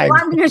know. I'm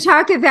going to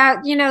talk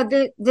about,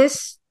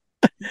 this.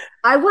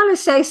 I want to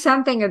say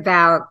something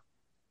about,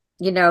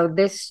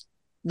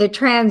 the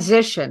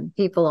transition.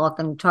 People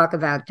often talk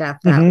about death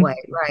that way,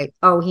 right?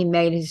 Oh, he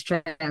made his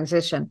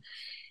transition.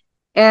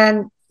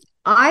 And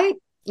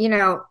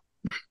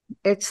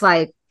it's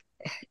like,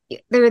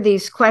 there are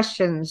these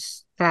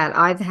questions that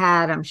I've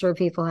had. I'm sure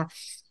people have,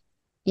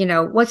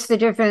 what's the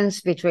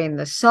difference between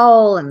the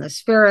soul and the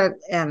spirit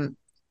and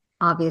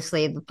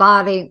obviously the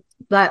body?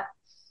 But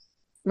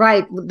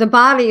right, the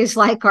body is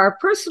like our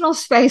personal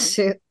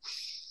spacesuit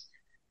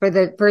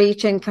for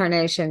each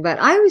incarnation. But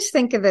I always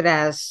think of it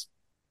as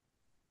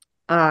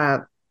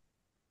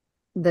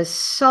the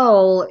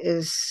soul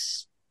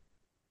is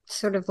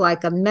sort of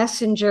like a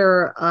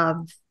messenger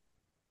of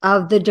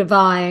the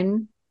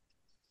divine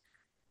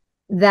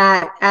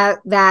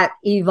that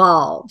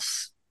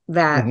evolves,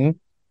 that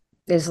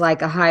is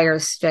like a higher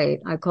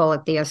state. I call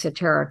it the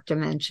esoteric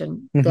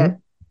dimension, that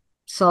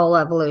soul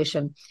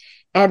evolution.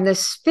 And the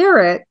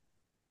spirit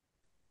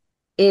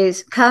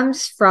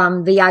comes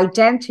from the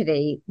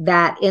identity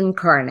that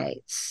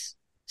incarnates.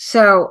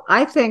 So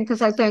I think,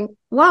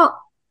 well,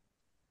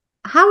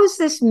 how is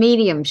this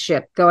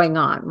mediumship going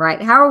on,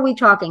 right? How are we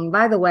talking?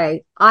 By the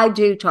way, I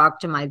do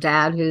talk to my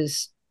dad,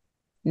 who's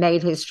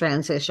made his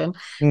transition,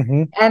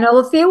 and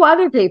a few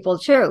other people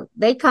too.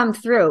 They come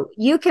through.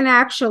 You can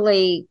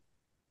actually,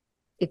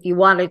 if you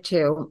wanted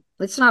to,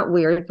 it's not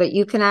weird, but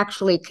you can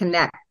actually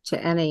connect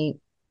to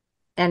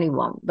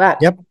anyone.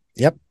 But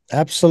Yep,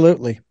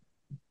 absolutely.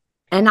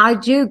 And I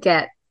do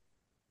get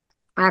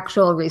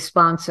actual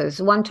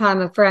responses. One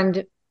time, a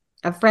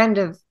friend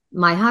of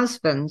my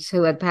husband's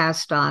who had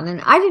passed on, and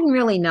I didn't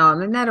really know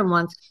him. I met him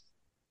once.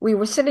 We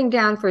were sitting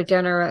down for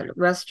dinner at a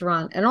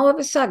restaurant, and all of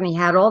a sudden he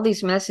had all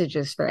these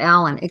messages for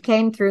Alan. It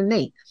came through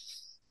me.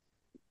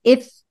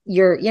 If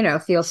you're,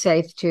 feel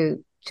safe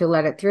to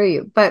let it through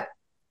you. But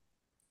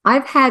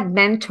I've had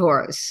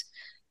mentors.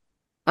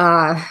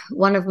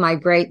 One of my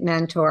great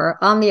mentor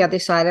on the other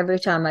side, every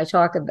time I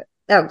talk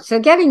about, so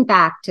getting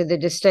back to the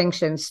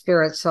distinction,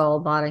 spirit, soul,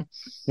 body,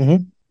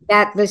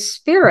 that the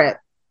spirit,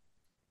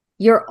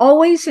 you're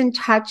always in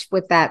touch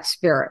with that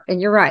spirit. And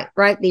you're right?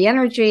 The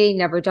energy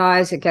never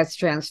dies, it gets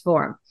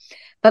transformed.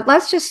 But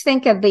let's just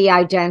think of the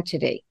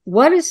identity.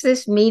 What is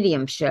this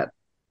mediumship?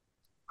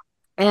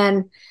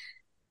 And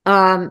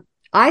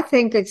I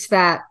think it's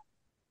that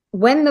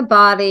when the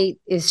body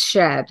is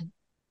shed,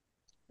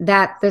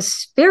 that the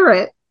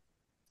spirit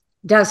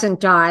doesn't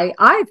die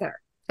either.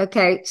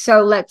 Okay,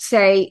 so let's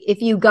say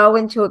if you go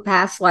into a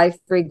past life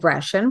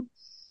regression,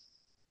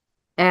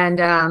 and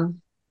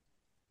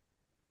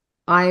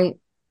I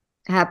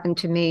happened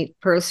to meet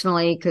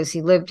personally, because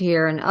he lived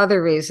here and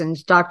other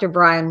reasons, Dr.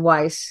 Brian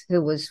Weiss,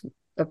 who was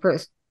a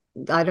person,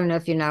 I don't know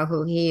if you know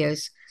who he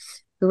is,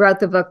 who wrote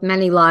the book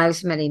Many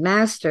Lives, Many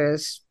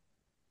Masters.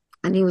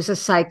 And he was a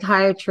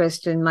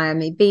psychiatrist in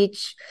Miami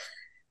Beach,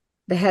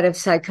 the head of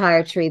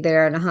psychiatry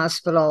there in a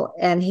hospital.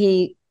 And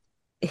he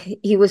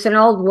was an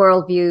old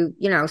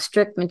worldview,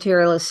 strict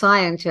materialist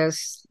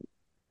scientist.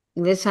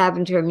 This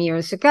happened to him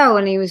years ago,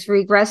 and he was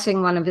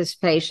regressing one of his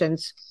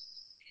patients.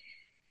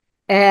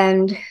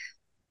 And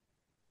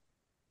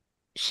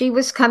she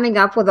was coming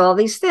up with all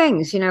these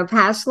things,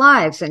 past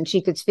lives, and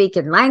she could speak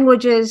in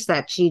languages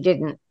that she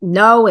didn't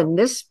know in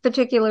this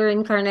particular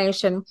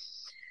incarnation.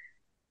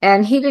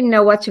 And he didn't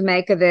know what to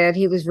make of it.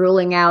 He was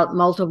ruling out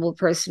multiple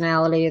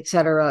personality,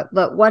 etc.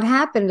 But what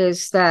happened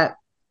is that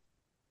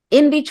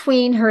in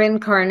between her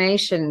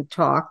incarnation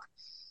talk,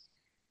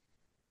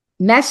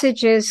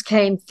 messages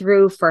came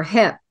through for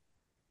him.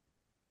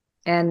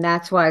 And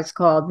that's why it's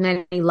called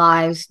Many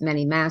Lives,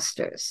 Many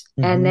Masters.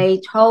 And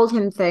they told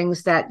him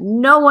things that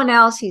no one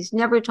else, he's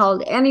never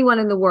told anyone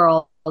in the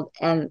world.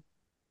 And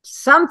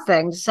some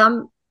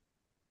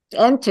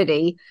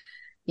entity,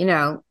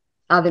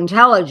 of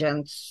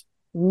intelligence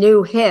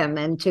knew him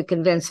and to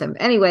convince him.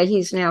 Anyway,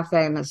 he's now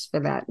famous for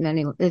that. And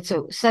anyway, it's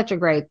such a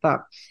great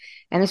book.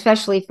 And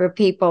especially for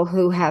people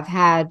who have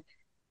had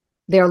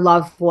their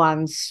loved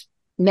ones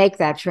make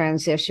that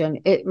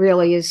transition, it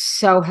really is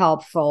so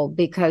helpful,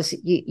 because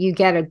you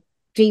get a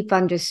deep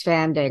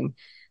understanding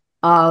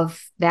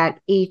of that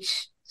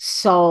each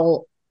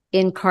soul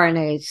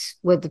incarnates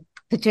with a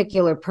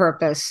particular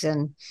purpose,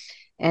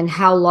 and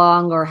how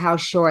long or how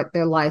short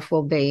their life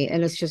will be.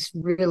 And it's just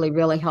really,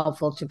 really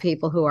helpful to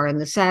people who are in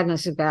the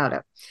sadness about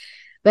it.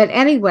 But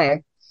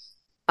anyway,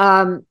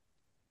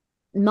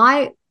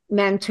 my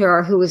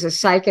mentor, who was a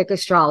psychic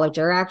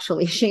astrologer,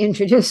 actually, she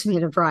introduced me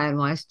to Brian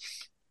Weiss,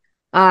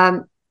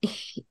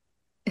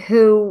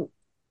 who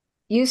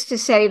used to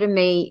say to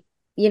me,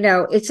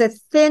 it's a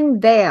thin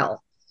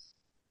veil.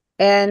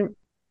 And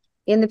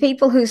in the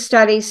people who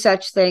study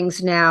such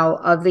things now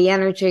of the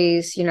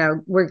energies,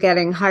 we're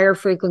getting higher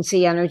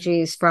frequency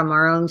energies from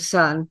our own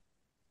sun,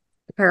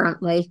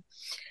 apparently.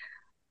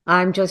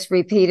 I'm just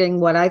repeating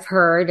what I've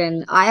heard,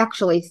 and I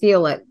actually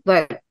feel it,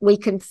 but we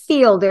can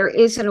feel there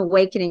is an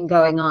awakening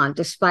going on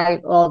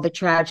despite all the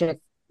tragic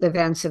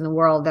events in the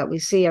world that we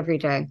see every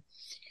day.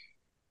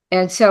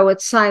 And so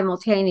it's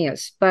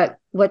simultaneous. But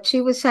what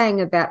she was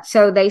saying about,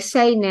 so they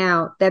say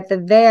now that the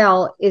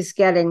veil is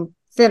getting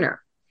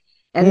thinner.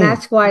 And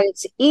that's why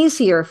it's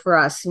easier for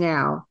us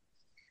now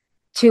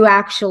to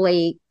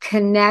actually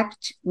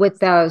connect with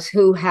those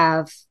who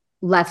have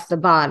left the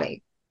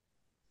body.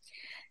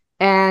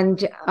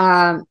 And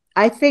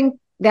I think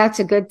that's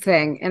a good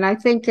thing. And I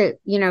think that,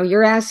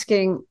 you're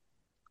asking,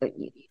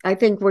 I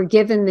think we're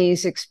given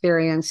these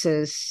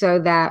experiences so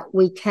that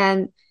we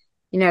can,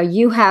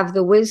 you have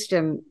the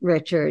wisdom,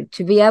 Richard,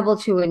 to be able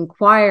to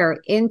inquire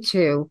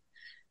into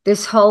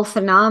this whole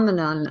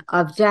phenomenon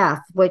of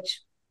death, which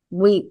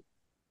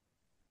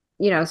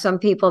some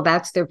people,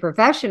 that's their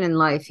profession in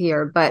life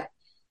here, but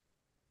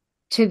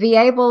to be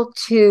able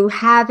to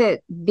have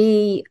it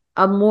be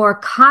a more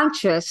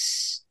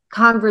conscious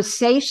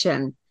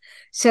conversation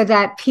so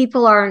that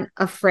people aren't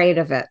afraid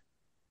of it.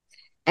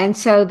 And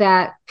so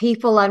that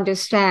people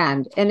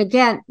understand. And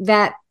again,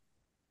 that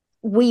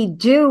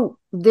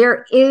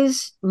there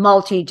is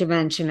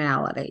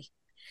multidimensionality.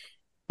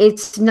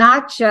 It's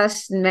not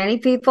just, many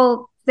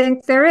people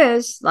think there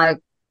is, like,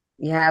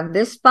 you have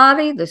this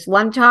body, this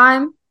one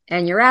time,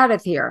 and you're out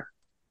of here.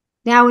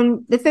 Now,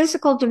 in the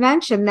physical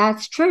dimension,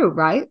 that's true,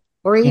 right?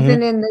 Or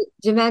even in the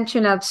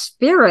dimension of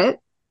spirit,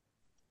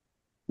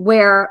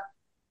 where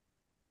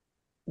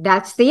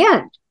that's the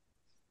end.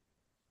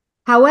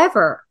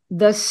 However,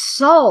 the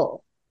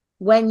soul,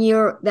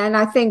 then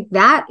I think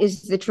that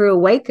is the true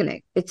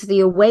awakening. It's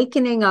the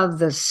awakening of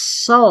the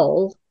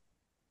soul,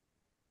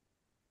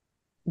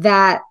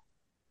 that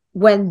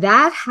when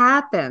that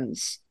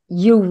happens,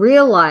 you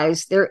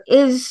realize there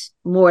is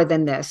more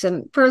than this.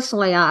 And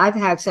personally, I've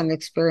had some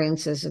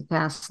experiences of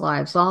past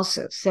lives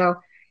also. So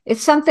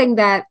it's something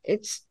that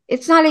it's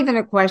not even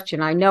a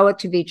question. I know it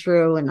to be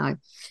true. And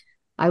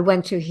I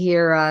went to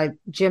hear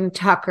Jim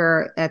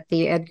Tucker at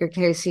the Edgar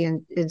Cayce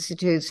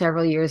Institute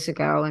several years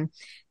ago. And,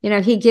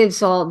 he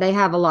gives they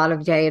have a lot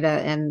of data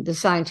and the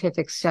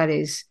scientific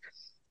studies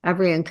of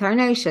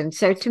reincarnation.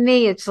 So to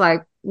me, it's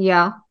like,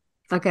 yeah,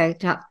 okay.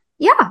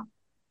 Yeah,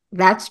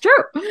 that's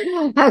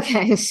true.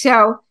 Okay.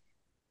 So,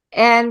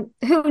 and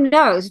who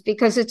knows,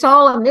 because it's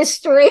all a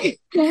mystery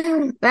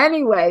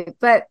anyway,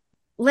 but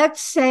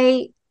let's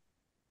say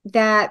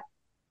that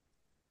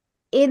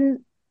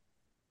in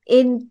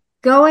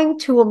going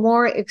to a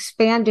more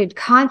expanded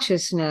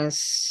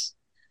consciousness,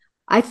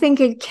 I think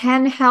it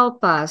can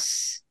help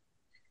us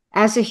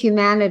as a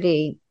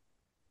humanity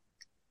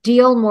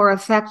deal more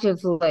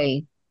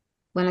effectively.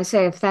 When I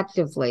say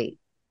effectively,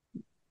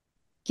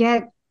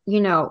 get,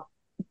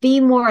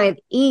 be more at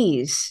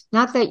ease.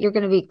 Not that you're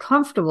going to be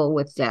comfortable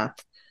with death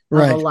of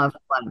a loved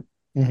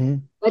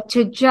one, but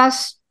to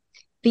just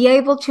be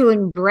able to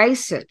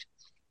embrace it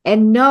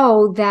and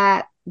know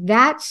that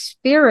that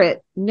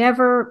spirit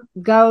never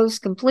goes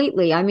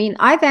completely. I mean,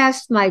 I've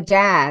asked my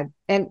dad,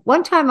 and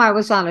one time I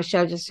was on a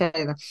show, just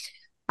saying,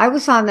 I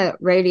was on the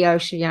radio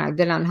show, I've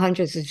been on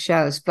hundreds of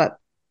shows, but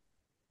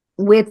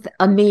with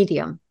a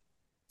medium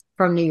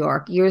from New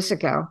York years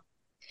ago.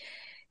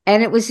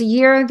 And it was a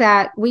year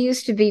that we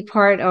used to be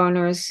part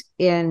owners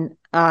in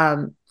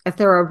a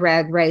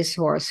thoroughbred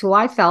racehorse who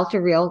I felt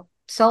a real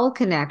soul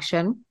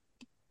connection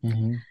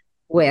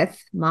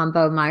with.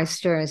 Mambo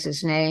Meister is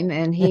his name.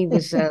 And he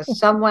was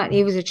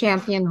he was a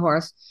champion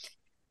horse.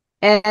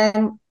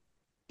 And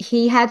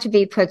he had to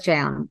be put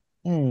down.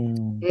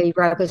 He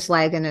broke his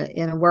leg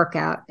in a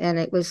workout. And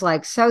it was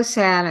like so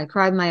sad. I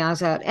cried my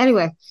eyes out.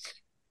 Anyway.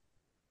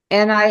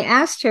 And I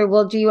asked her,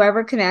 well, do you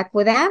ever connect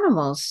with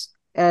animals?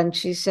 And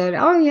she said,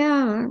 oh,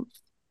 yeah.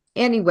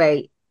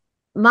 Anyway,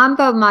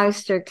 Mambo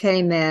Meister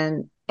came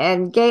in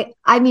and gave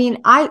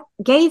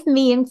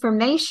me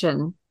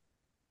information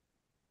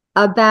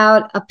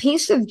about a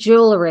piece of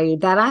jewelry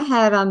that I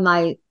had on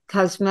my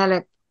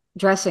cosmetic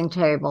dressing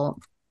table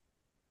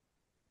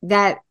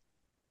that,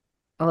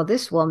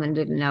 this woman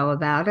didn't know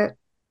about it.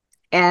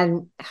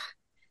 And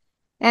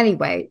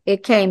anyway,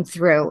 it came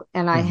through,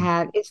 and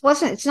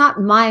it's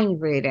not mind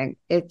reading.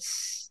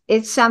 It's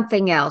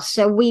something else.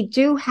 So we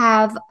do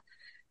have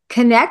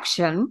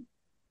connection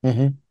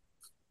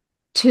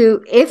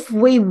to, if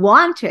we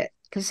want it,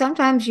 because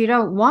sometimes you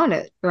don't want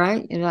it,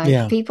 right? And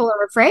like people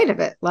are afraid of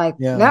it. Like,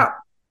 no,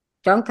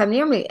 don't come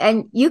near me.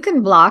 And you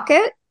can block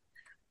it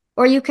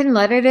or you can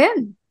let it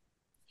in.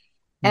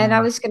 And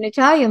I was going to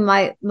tell you,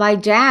 my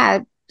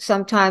dad,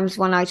 sometimes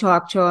when I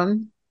talk to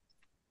him,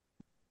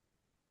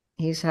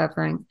 he's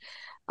hovering.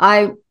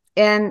 I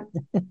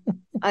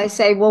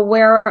say, well,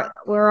 where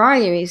are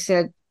you? He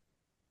said,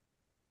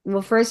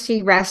 well, first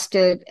he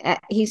rested.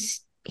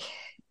 It's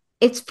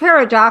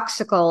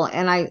paradoxical.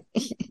 And I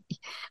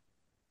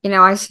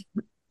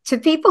to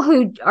people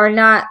who are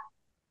not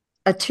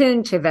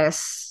attuned to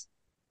this,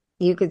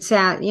 you could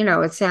sound,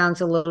 it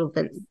sounds a little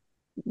bit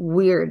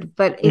weird,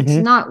 but it's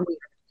not weird.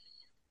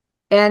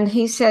 And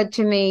he said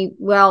to me,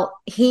 well,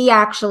 he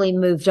actually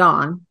moved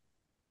on.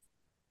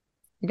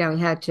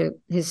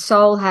 His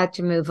soul had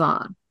to move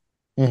on.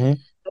 But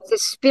the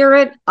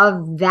spirit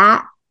of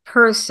that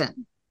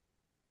person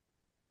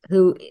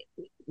who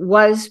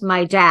was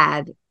my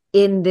dad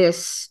in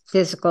this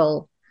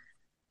physical,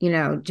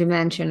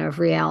 dimension of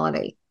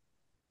reality,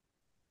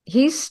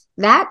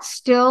 that's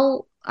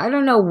still, I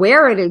don't know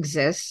where it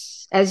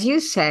exists, as you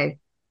say.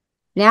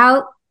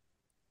 Now,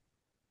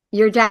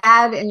 your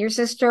dad and your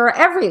sister are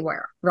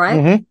everywhere,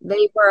 right?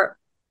 We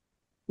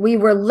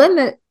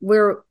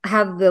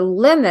have the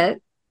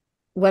limit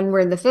when we're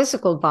in the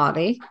physical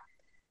body,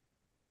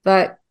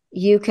 but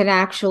you can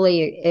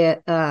actually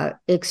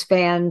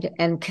expand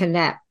and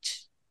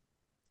connect.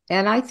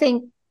 And I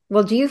think,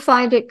 well, do you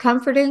find it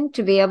comforting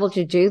to be able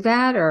to do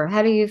that, or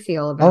how do you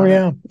feel about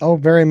it? Oh,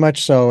 very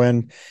much so.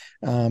 And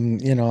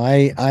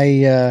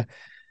I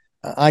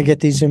get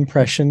these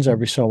impressions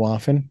every so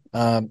often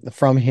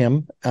from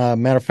him.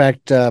 Matter of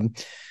fact,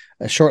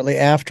 shortly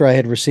after I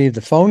had received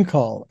the phone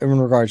call in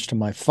regards to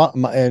my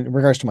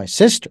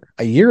sister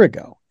a year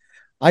ago,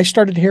 I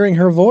started hearing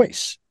her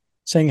voice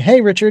saying,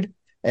 "Hey, Richard,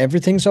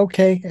 everything's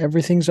okay.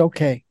 Everything's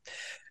okay."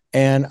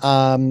 And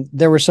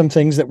there were some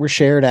things that were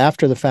shared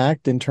after the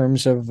fact in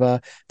terms of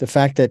the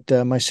fact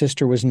that my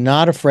sister was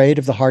not afraid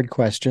of the hard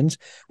questions,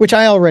 which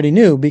I already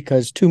knew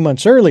because 2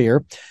 months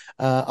earlier,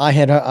 I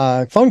had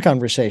a phone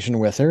conversation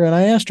with her, and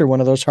I asked her one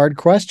of those hard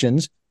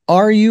questions,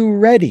 "Are you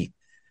ready?"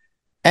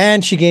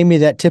 And she gave me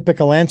that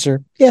typical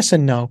answer, yes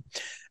and no.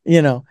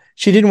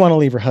 She didn't want to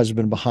leave her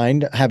husband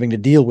behind, having to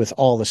deal with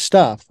all the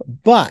stuff.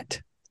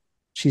 But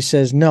she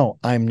says, "No,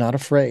 I'm not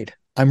afraid.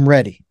 I'm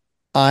ready.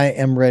 I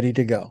am ready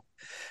to go."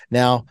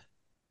 Now,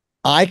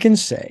 I can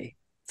say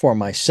for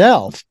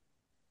myself,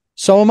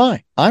 so am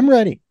I. I'm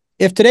ready.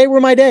 If today were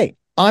my day,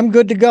 I'm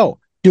good to go.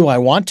 Do I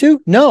want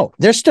to? No,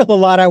 there's still a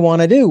lot I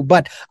want to do,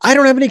 but I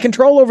don't have any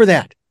control over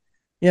that.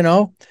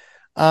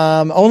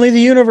 Only the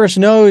universe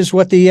knows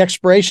what the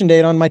expiration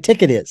date on my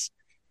ticket is,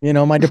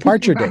 my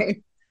departure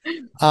date.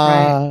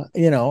 I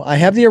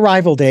have the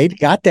arrival date,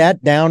 got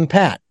that down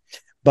pat,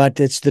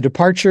 but it's the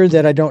departure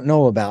that I don't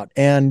know about.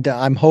 And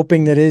I'm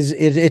hoping that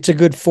it's a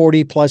good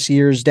 40 plus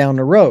years down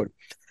the road.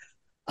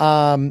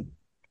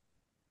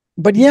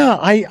 But yeah,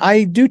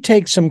 I do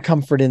take some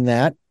comfort in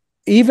that.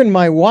 Even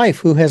my wife,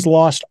 who has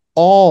lost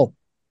all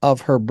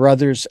of her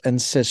brothers and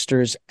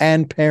sisters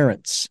and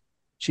parents,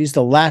 she's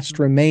the last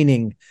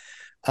remaining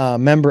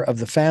member of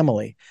the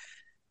family.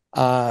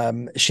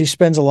 She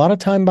spends a lot of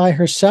time by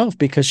herself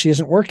because she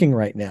isn't working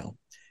right now.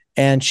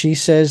 And she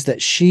says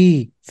that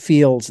she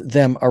feels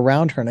them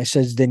around her. And I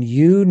says, then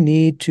you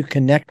need to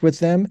connect with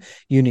them.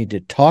 You need to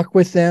talk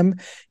with them.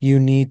 You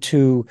need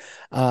to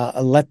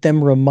let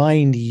them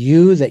remind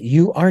you that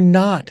you are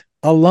not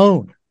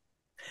alone.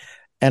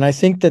 And I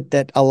think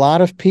that a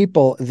lot of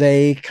people,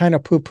 they kind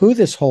of poo-poo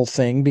this whole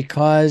thing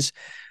because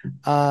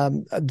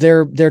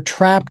they're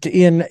trapped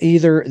in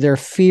either their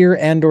fear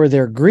and or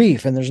their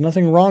grief. And there's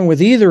nothing wrong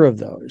with either of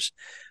those,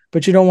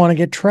 but you don't want to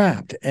get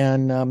trapped.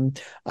 And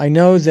I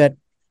know that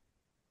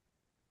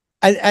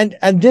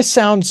And this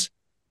sounds,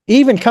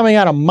 even coming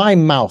out of my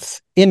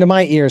mouth into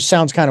my ears,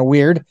 sounds kind of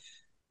weird,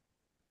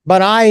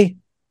 but I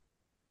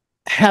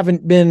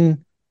haven't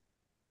been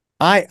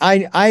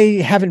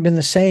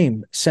the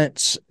same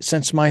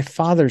since my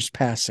father's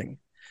passing.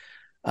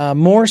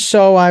 More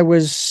so, I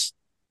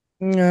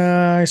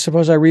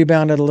suppose I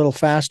rebounded a little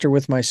faster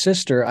with my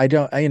sister.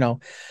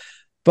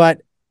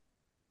 But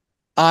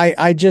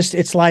I just,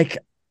 it's like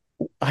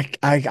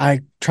I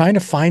trying to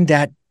find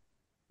that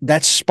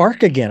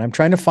spark again. I'm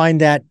trying to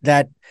find that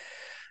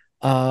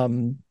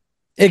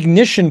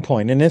ignition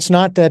point. And it's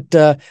not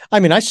that,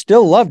 I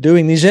still love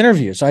doing these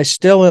interviews. I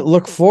still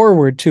look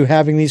forward to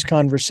having these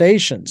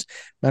conversations.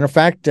 Matter of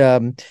fact,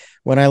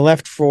 when I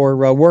left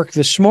for work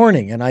this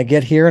morning and I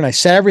get here and I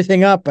set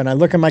everything up and I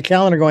look at my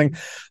calendar going,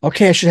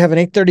 okay, I should have an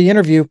 8:30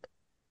 interview.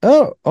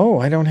 Oh,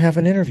 I don't have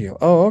an interview.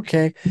 Oh,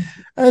 okay.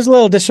 I was a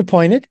little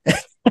disappointed.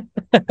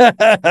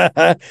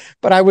 But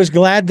I was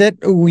glad that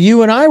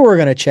you and I were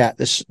going to chat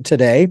this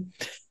today.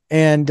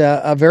 and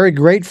very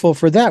grateful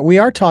for that. We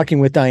are talking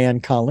with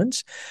Dianne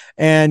Collins,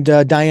 and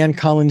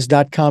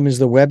DianneCollins.com is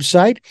the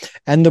website.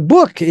 And the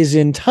book is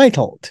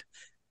entitled,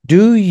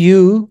 Do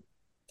You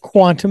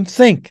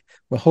QuantumThink?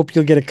 We hope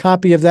you'll get a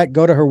copy of that.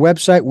 Go to her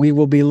website. We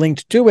will be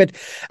linked to it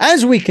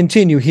as we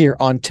continue here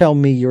on Tell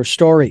Me Your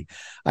Story.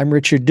 I'm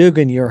Richard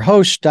Dugan, your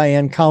host,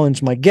 Dianne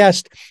Collins, my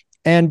guest.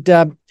 And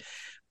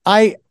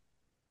I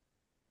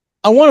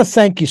want to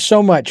thank you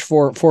so much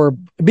for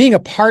being a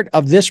part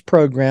of this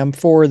program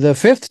for the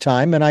fifth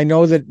time. And I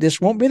know that this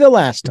won't be the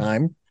last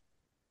time,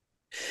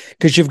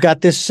 because you've got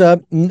this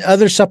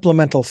other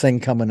supplemental thing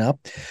coming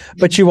up.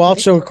 But you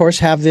also, of course,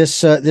 have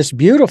this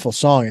beautiful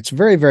song. It's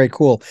very, very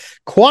cool.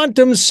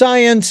 Quantum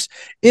science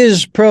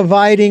is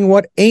providing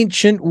what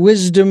ancient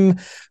wisdom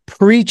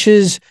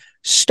preaches.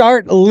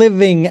 Start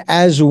living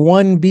as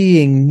one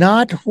being,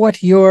 not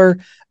what your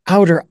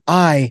outer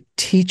eye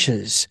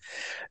teaches.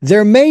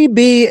 There may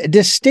be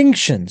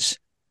distinctions,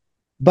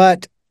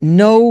 but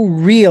no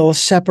real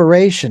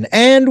separation.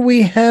 And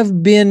we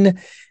have been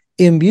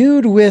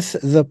imbued with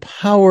the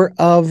power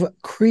of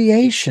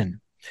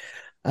creation.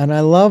 And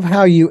I love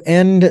how you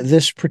end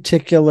this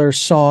particular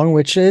song,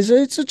 which is,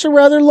 it's a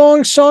rather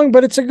long song,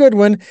 but it's a good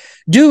one.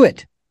 Do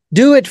it.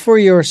 Do it for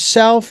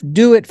yourself.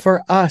 Do it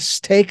for us.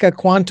 Take a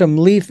quantum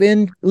leap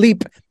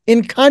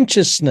in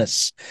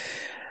consciousness.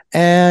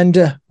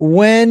 And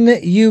when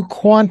you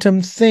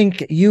quantum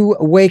think, you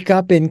wake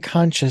up in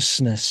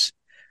consciousness.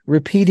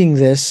 Repeating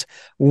this,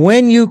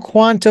 when you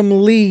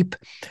quantum leap,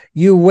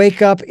 you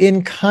wake up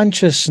in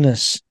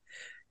consciousness.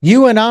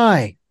 You and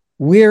I,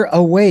 we're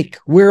awake.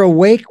 We're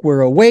awake.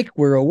 We're awake.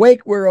 We're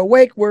awake. We're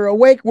awake. We're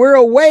awake. We're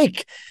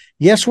awake.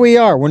 Yes, we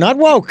are. We're not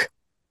woke.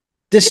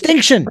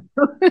 Distinction.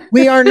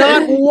 We are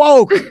not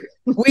woke.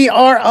 We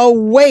are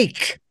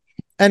awake.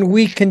 And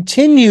we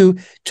continue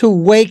to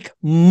wake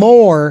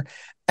more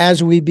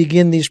as we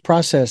begin these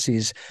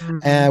processes,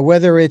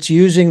 whether it's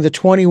using the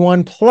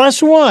 21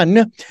 plus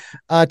 1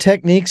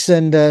 techniques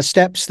and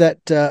steps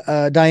that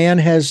Dianne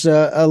has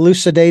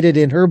elucidated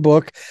in her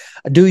book,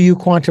 Do You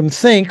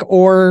QuantumThink,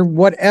 or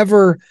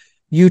whatever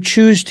you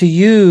choose to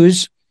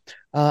use.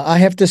 I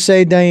have to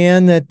say,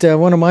 Dianne, that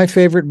one of my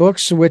favorite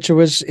books, which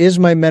is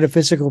my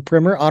metaphysical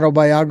primer,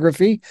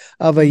 Autobiography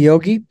of a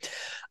Yogi,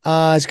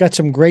 it's got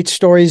some great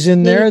stories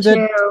in there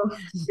that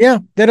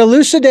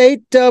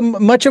elucidate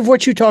much of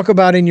what you talk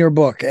about in your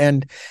book.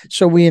 And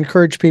so we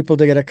encourage people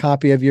to get a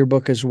copy of your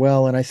book as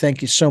well. And I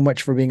thank you so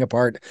much for being a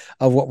part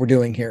of what we're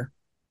doing here.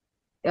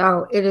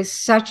 Oh, it is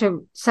such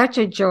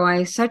a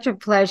joy, such a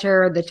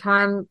pleasure. The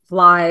time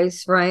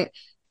flies, right?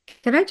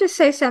 Can I just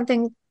say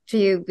something to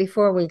you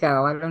before we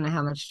go? I don't know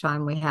how much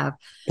time we have.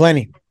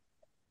 Plenty.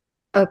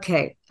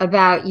 Okay,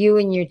 about you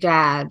and your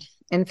dad.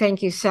 And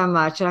thank you so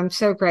much. I'm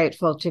so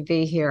grateful to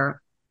be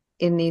here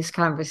in these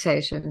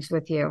conversations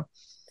with you.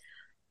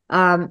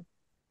 I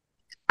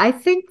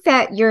think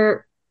that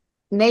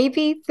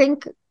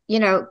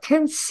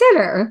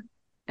consider,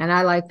 and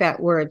I like that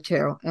word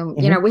too.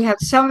 And, we have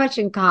so much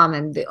in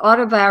common. The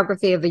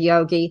Autobiography of a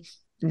Yogi,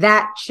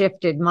 that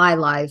shifted my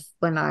life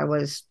when I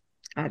was,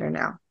 I don't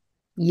know,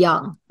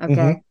 young.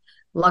 Okay.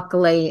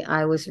 Luckily,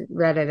 I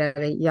read it at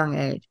a young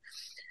age.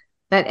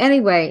 But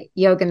anyway,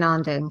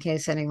 Yogananda, in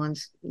case anyone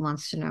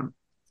wants to know.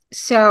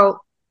 So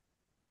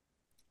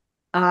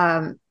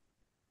I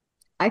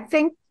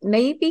think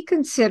maybe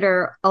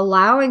consider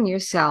allowing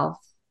yourself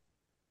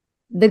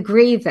the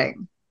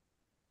grieving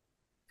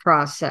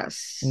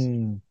process.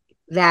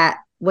 That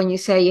when you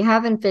say you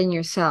haven't been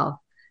yourself,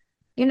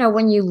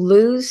 when you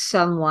lose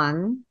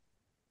someone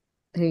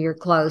who you're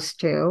close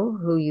to,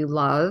 who you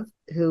love,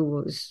 who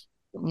was,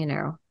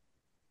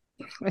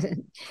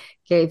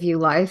 gave you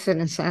life in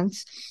a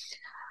sense,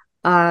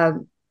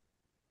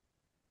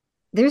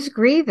 there's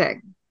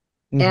grieving.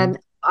 And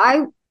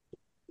I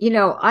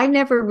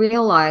never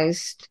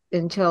realized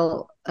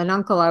until an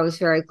uncle I was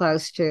very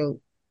close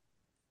to,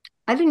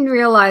 I didn't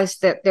realize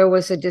that there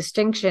was a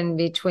distinction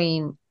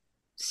between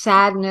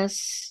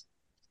sadness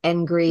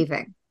and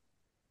grieving.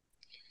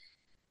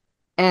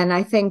 And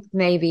I think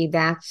maybe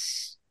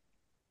that's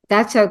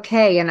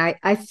okay. And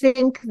I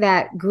think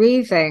that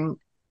grieving,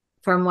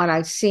 from what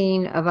I've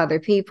seen of other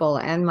people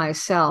and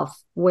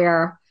myself,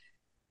 where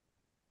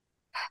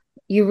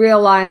you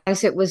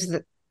realize it was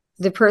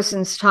the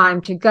person's time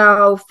to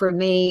go. For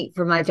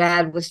my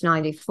dad was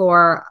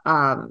 94.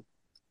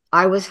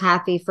 I was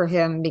happy for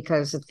him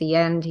because at the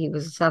end he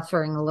was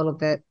suffering a little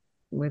bit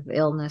with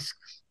illness.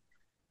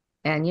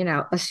 And,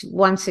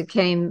 once it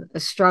came a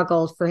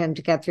struggle for him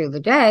to get through the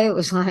day, it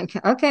was like,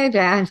 okay,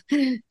 Dad,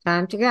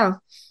 time to go.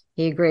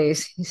 He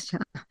agrees.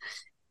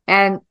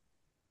 But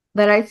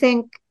I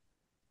think,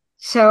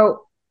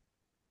 so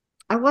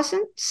I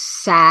wasn't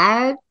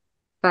sad,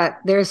 but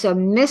there's a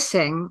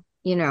missing,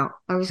 I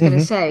was going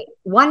to say,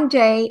 one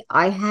day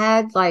I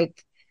had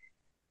like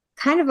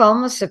kind of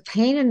almost a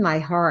pain in my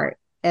heart,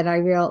 and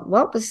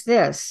what was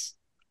this?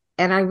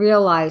 And I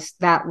realized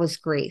that was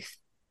grief,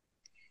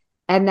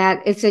 and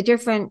that it's a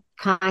different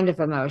kind of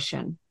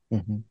emotion.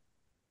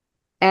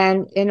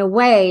 And in a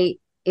way,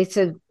 it's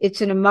an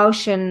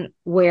emotion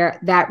where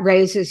that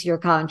raises your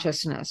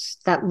consciousness,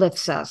 that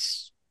lifts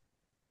us,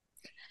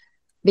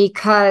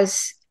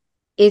 because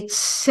it's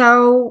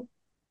so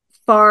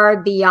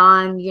far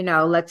beyond,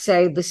 let's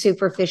say the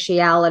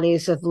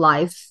superficialities of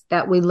life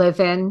that we live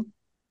in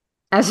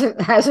as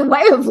a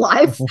way of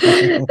life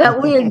that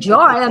we enjoy.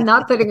 I'm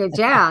not putting it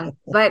down,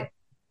 but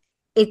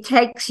it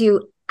takes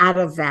you out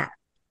of that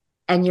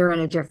and you're in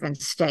a different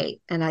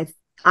state. And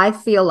I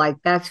feel like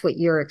that's what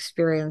you're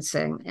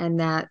experiencing, and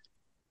that,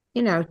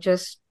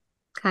 just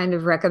kind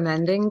of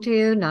recommending to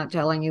you, not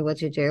telling you what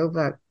to do,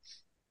 but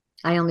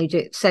I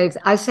only save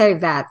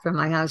that for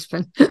my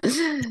husband. Telling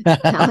me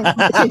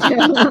what to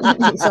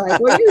do. He's like,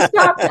 will you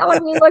stop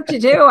telling me what to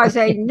do? I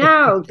say,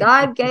 no,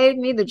 God gave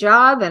me the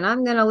job and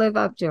I'm going to live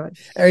up to it.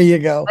 There you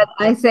go. But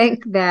I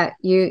think that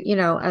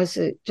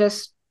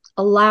just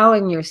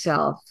allowing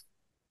yourself,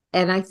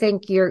 and I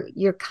think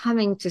you're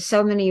coming to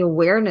so many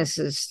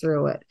awarenesses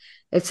through it.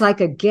 It's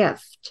like a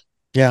gift.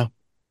 Yeah.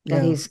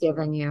 That he's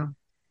given you.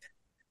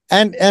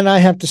 And I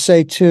have to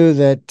say too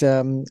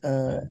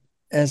that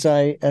as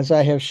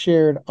I have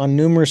shared on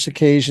numerous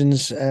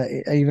occasions,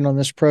 even on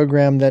this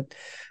program, that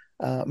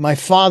my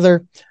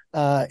father,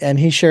 and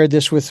he shared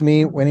this with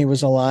me when he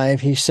was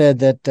alive, he said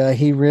that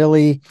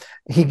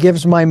he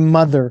gives my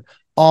mother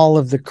all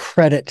of the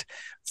credit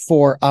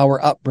for our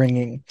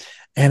upbringing.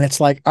 And it's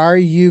like, are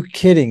you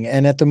kidding?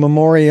 And at the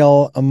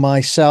memorial,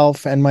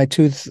 myself and my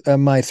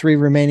three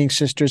remaining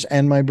sisters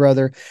and my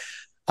brother,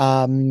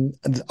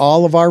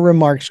 all of our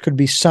remarks could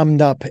be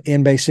summed up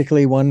in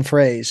basically one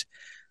phrase.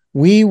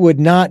 We would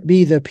not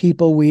be the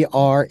people we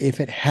are if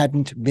it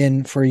hadn't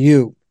been for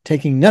you.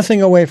 Taking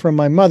nothing away from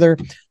my mother,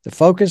 the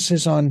focus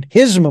is on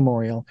his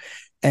memorial,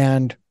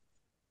 and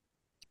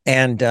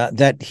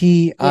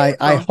that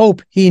I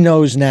hope he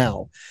knows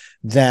now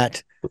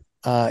that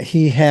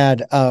he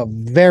had a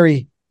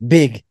very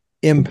big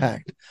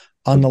impact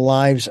on the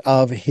lives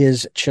of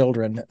his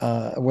children,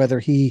 whether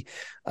he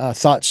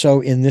thought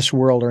so in this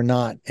world or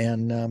not.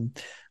 And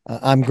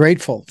I'm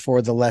grateful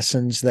for the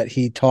lessons that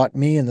he taught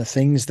me and the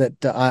things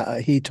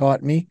that he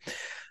taught me.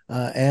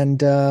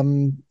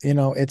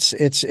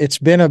 It's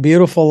been a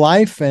beautiful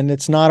life, and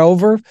it's not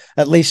over,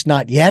 at least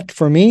not yet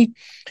for me.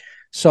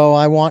 So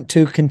I want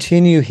to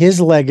continue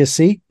his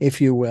legacy, if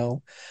you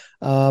will,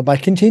 by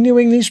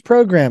continuing these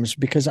programs,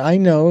 because I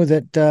know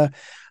that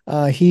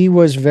he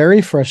was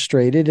very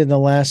frustrated in the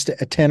last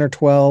 10 or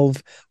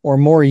 12 or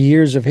more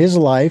years of his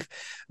life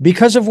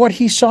because of what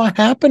he saw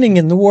happening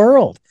in the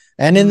world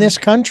and in this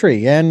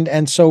country,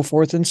 and so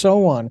forth and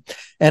so on.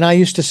 And I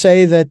used to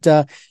say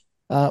that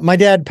my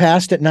dad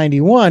passed at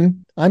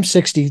 91. I'm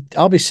 60.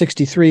 I'll be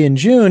 63 in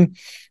June.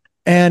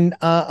 And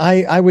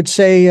I would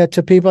say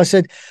to people, I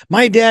said,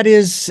 my dad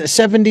is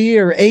 70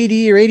 or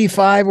 80 or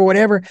 85 or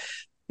whatever.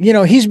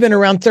 He's been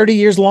around 30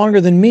 years longer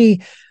than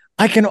me.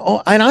 And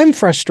I'm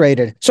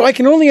frustrated. So I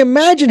can only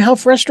imagine how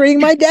frustrating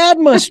my dad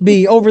must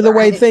be over the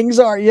way things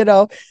are,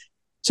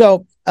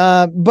 So,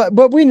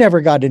 but we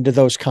never got into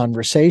those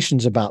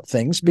conversations about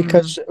things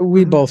because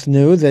we both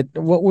knew that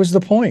what was the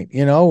point,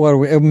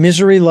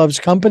 misery loves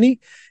company.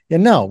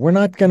 No, we're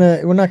not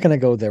gonna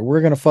go there.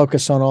 We're going to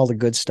focus on all the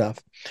good stuff.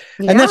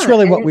 And that's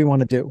really what we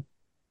want to do.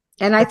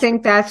 And I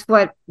think that's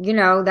what,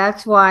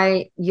 that's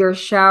why your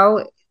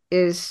show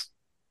is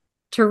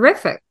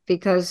terrific,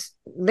 because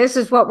this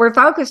is what we're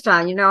focused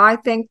on. I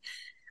think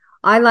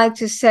I like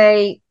to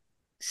say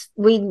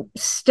we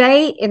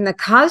stay in the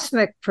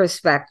cosmic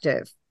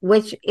perspective,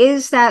 which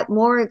is that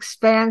more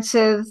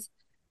expansive,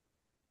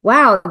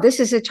 wow, this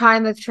is a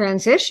time of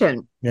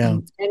transition. Yeah.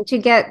 And to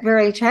get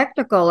very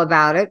technical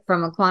about it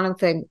from a quantum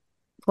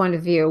point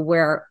of view,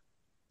 where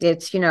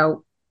it's,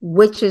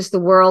 which is the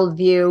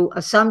worldview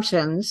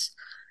assumptions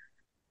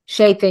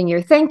shaping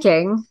your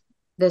thinking,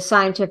 the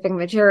scientific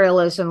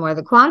materialism or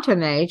the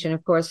quantum age. And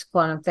of course,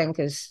 quantum think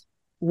is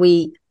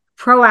we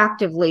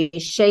proactively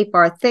shape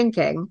our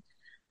thinking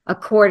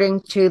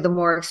according to the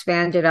more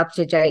expanded,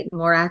 up-to-date,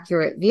 more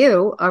accurate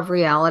view of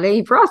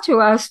reality brought to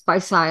us by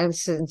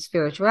science and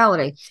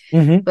spirituality.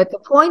 But the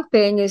point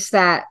being is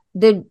that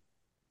the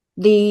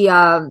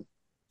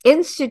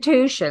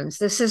institutions,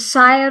 the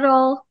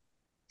societal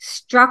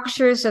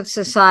structures of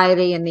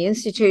society and the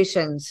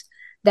institutions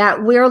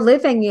that we're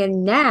living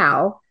in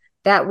now,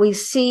 that we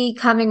see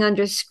coming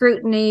under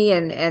scrutiny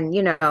and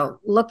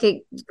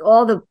looking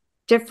all the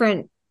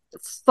different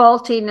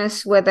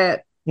faultiness with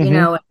it,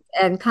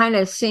 and kind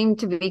of seem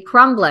to be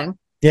crumbling.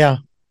 Yeah.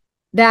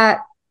 That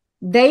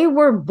they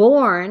were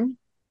born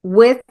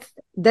with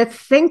the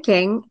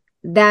thinking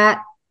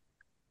that,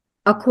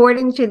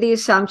 according to the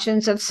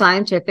assumptions of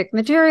scientific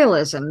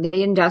materialism,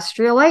 the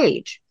industrial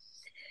age,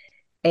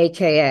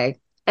 AKA.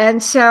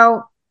 And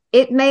so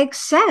it makes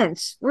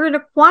sense. We're in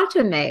a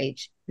quantum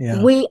age.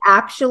 Yeah. We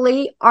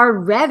actually are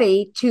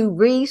ready to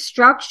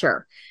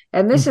restructure.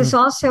 And this is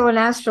also an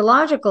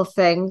astrological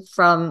thing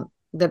from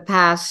the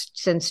past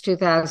since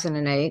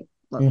 2008.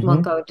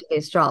 Won't go into the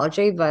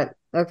astrology, but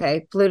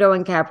okay, Pluto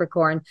and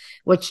Capricorn,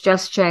 which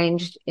just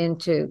changed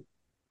into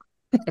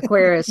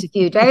Aquarius a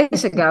few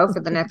days ago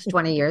for the next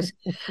 20 years,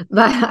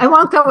 but I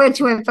won't go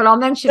into it, but I'll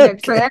mention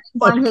it for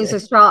anyone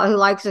who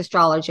likes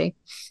astrology,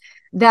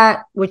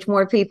 that which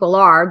more people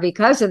are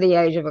because of the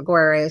age of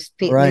Aquarius.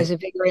 There's a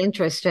bigger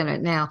interest in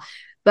it now,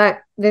 but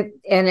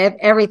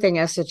everything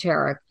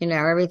esoteric,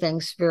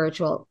 everything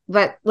spiritual.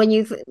 But when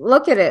you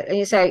look at it and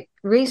you say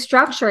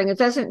restructuring, it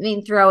doesn't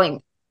mean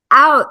throwing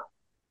out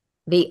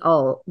the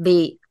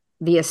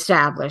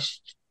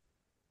established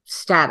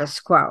status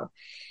quo.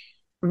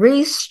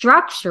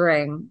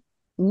 Restructuring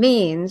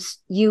means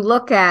you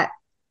look at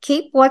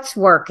keep what's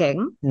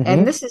working,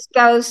 and this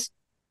goes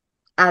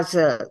as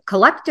a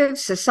collective,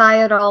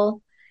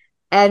 societal,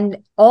 and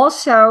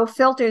also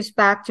filters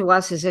back to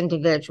us as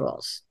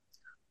individuals.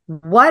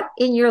 What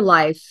in your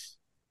life,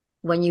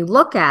 when you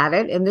look at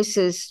it, and this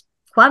is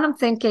quantum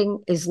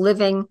thinking, is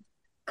living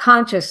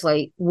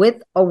consciously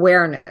with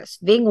awareness,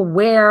 being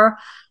aware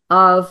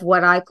of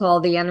what I call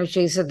the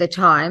energies of the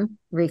time,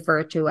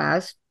 referred to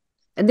as.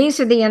 And these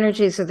are the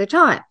energies of the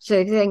time. So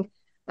you think,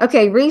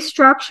 okay,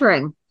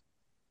 restructuring.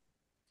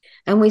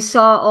 And we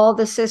saw all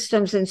the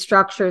systems and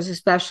structures,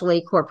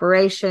 especially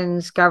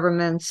corporations,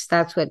 governments.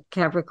 That's what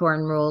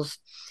Capricorn rules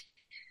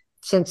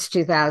since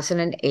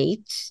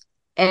 2008.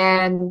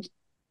 And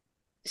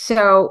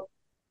so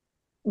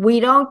we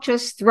don't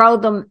just throw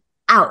them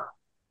out,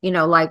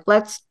 like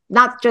let's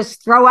not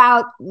just throw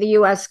out the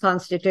U.S.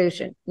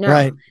 Constitution.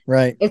 No.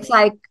 Right. It's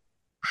like,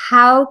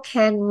 how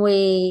can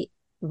we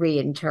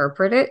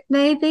reinterpret it,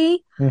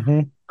 maybe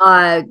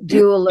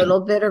do a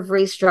little bit of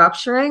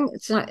restructuring.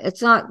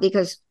 It's not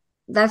because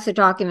that's a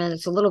document,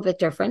 it's a little bit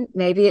different,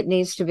 maybe it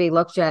needs to be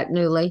looked at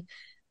newly,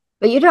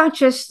 but you don't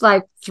just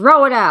like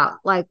throw it out,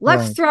 like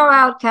let's throw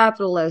out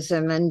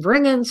capitalism and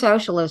bring in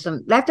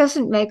socialism. That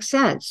doesn't make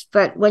sense.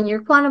 But when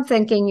you're quantum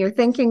thinking, you're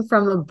thinking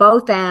from a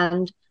both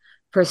and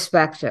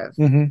perspective.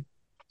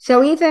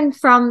 So even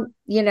from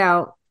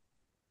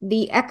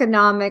the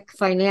economic,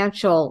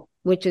 financial,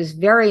 which is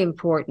very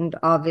important,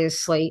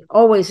 obviously,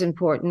 always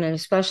important, and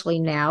especially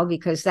now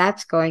because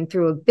that's going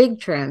through a big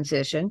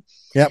transition.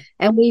 Yep.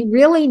 And we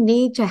really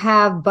need to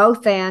have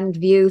both and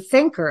view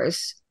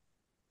thinkers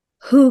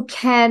who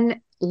can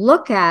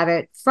look at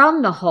it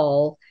from the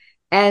whole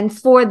and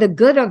for the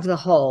good of the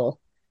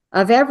whole,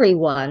 of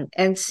everyone,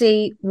 and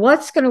see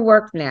what's going to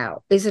work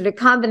now. Is it a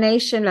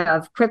combination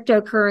of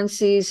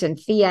cryptocurrencies and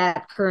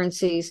fiat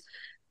currencies?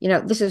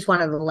 This is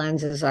one of the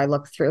lenses I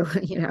look through,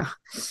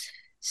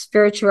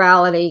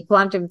 spirituality,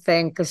 quantum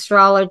think,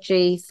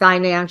 astrology,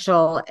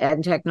 financial,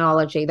 and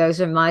technology. Those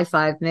are my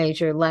 5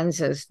 major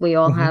lenses. We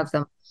all have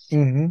them.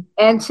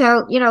 And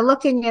so,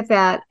 looking at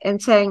that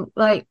and saying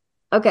like,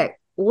 okay,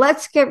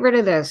 let's get rid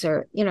of this.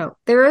 Or,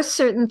 there are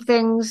certain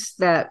things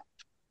that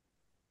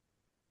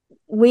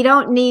we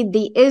don't need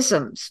the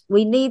isms.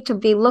 We need to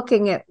be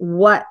looking at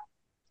what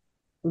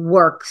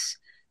works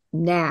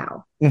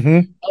now.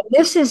 And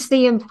this is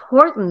the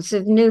importance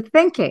of new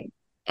thinking.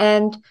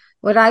 And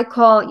what I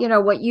call,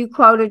 what you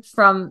quoted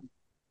from,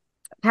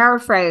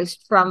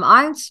 paraphrased from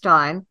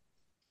Einstein,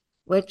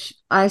 which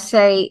I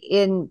say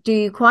in Do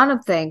You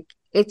QuantumThink,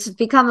 it's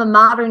become a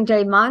modern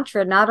day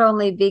mantra, not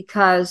only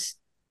because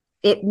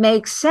it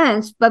makes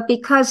sense, but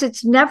because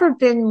it's never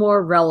been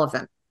more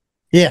relevant.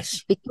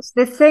 Yes. Because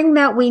the thing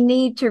that we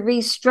need to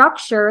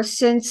restructure,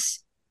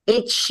 since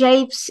it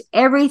shapes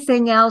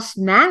everything else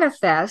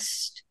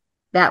manifest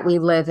that we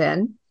live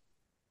in,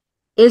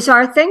 is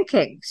our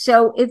thinking.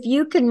 So if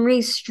you can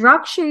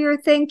restructure your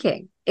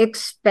thinking,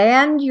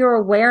 expand your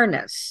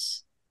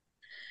awareness,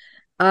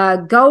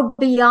 go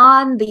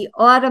beyond the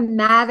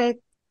automatic,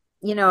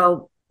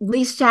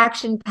 least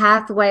action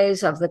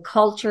pathways of the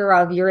culture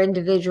of your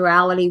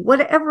individuality,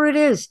 whatever it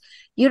is,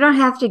 you don't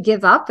have to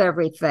give up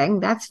everything.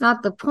 That's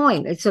not the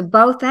point. It's a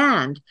both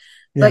and.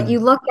 Yeah. But you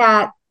look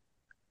at,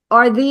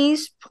 are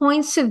these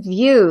points of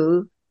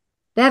view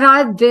that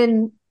I've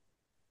been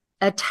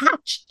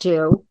attached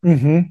to,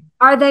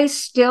 are they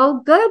still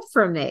good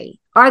for me?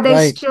 Are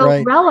they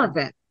still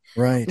relevant?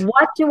 Right.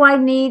 What do I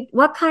need?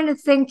 What kind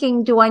of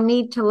thinking do I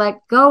need to let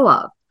go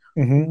of?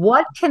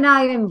 What can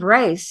I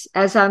embrace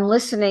as I'm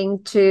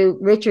listening to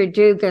Richard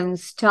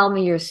Dugan's Tell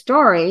Me Your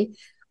Story,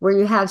 where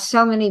you have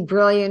so many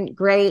brilliant,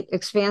 great,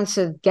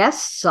 expansive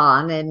guests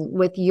on, and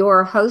with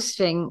your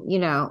hosting,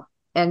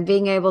 and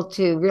being able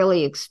to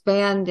really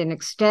expand and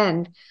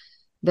extend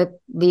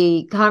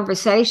the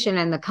conversation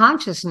and the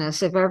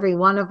consciousness of every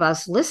one of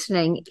us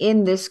listening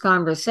in this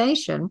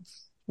conversation,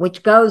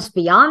 which goes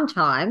beyond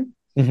time.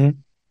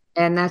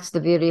 And that's the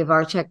beauty of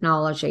our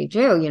technology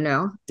too,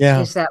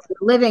 is that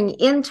we're living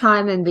in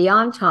time and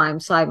beyond time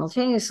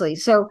simultaneously.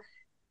 So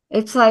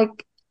it's like,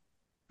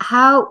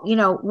 how,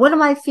 what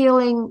am I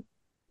feeling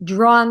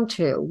drawn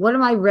to? What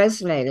am I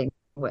resonating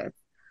with?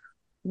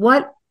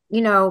 What,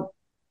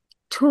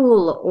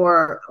 tool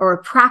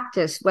or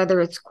practice,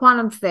 whether it's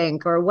quantum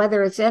think or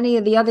whether it's any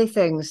of the other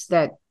things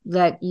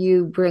that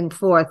you bring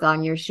forth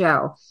on your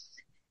show,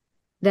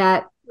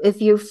 that if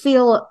you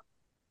feel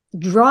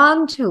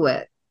drawn to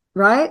it,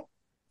 right,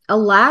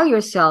 allow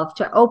yourself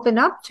to open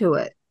up to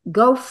it,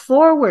 go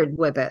forward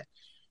with it,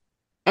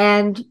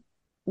 and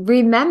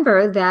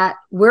remember that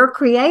we're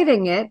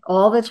creating it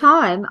all the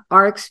time,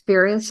 our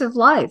experience of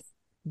life.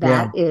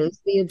 That is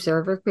the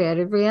observer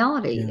created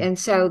reality. And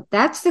so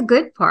that's the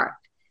good part.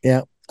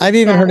 Yeah. I've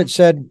even heard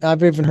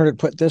it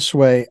put this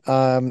way.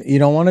 You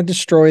don't want to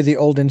destroy the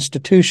old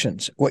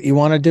institutions. What you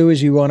want to do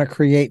is you want to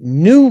create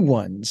new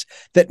ones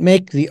that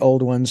make the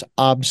old ones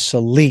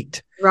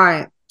obsolete.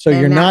 Right. So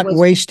you're not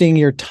wasting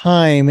your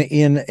time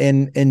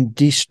in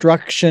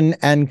destruction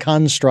and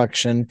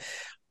construction.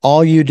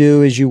 All you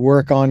do is you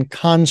work on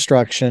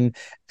construction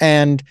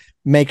and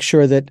make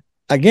sure that,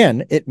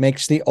 again, it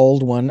makes the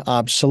old one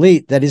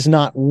obsolete, that is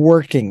not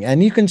working.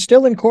 And you can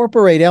still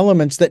incorporate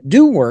elements that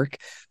do work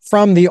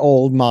from the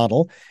old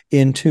model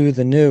into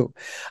the new.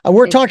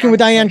 We're talking with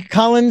Dianne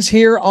Collins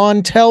here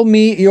on Tell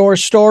Me Your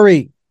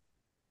Story.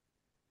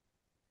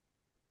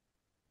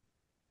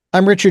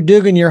 I'm Richard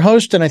Dugan, your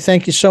host, and I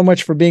thank you so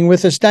much for being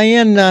with us.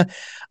 Dianne,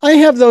 I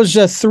have those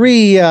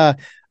three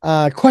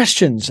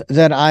questions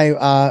that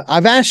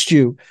I've asked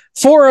you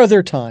 4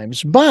 other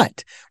times,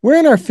 but we're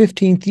in our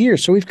 15th year,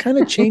 so we've kind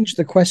of changed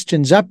the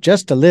questions up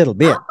just a little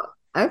bit. Oh,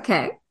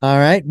 okay. All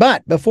right.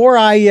 But before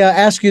I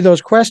ask you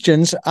those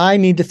questions, I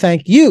need to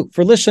thank you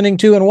for listening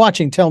to and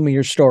watching Tell Me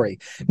Your Story.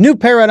 New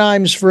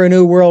paradigms for a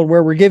new world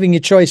where we're giving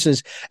you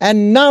choices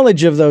and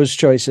knowledge of those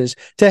choices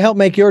to help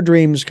make your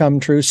dreams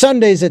come true.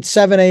 Sundays at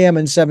 7 a.m.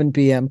 and 7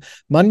 p.m.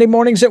 Monday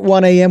mornings at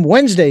 1 a.m.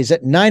 Wednesdays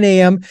at 9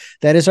 a.m.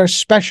 That is our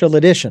special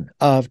edition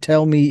of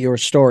Tell Me Your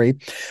Story.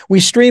 We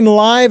stream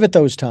live at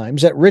those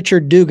times at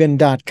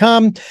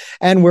richarddugan.com,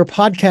 and we're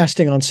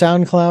podcasting on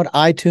SoundCloud,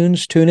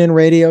 iTunes, TuneIn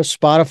Radio,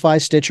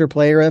 Spotify, Stitcher,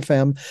 Player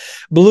FM,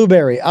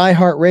 Blueberry,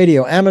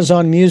 iHeartRadio,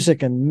 Amazon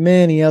Music, and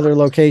many other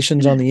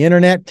locations on the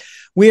internet.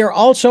 We are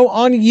also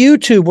on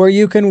YouTube, where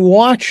you can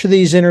watch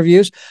these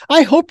interviews.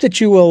 I hope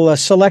that you will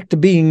select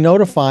being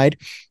notified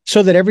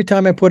so that every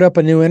time I put up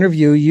a new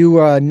interview, you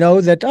know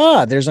that,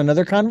 there's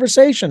another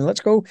conversation. Let's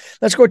go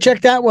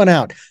check that one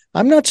out.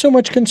 I'm not so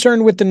much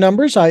concerned with the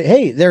numbers.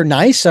 Hey, they're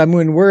nice. I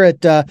mean, we're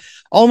at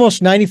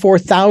almost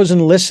 94,000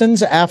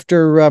 listens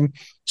after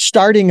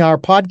starting our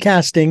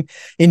podcasting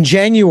in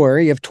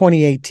January of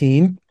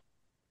 2018.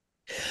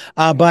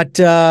 But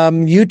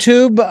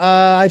YouTube,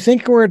 I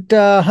think we're at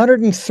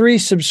 103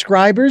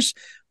 subscribers,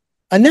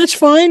 and that's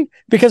fine,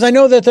 because I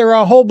know that there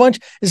are a whole bunch.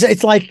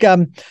 It's like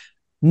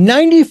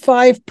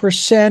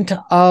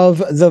 95% of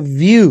the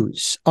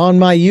views on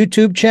my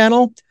YouTube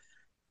channel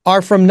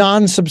are from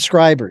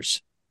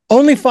non-subscribers.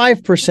 Only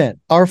 5%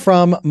 are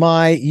from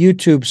my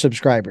YouTube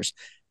subscribers.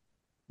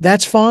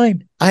 That's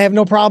fine. I have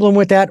no problem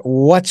with that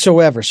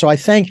whatsoever. So I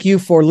thank you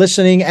for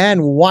listening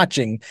and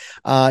watching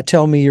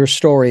Tell Me Your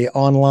Story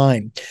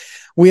online.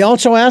 We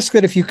also ask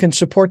that if you can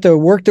support the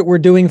work that we're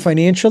doing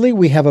financially,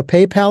 we have a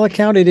PayPal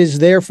account. It is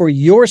there for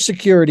your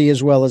security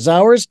as well as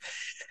ours.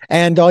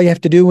 And all you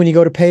have to do when you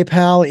go to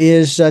PayPal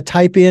is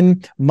type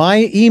in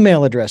my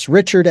email address,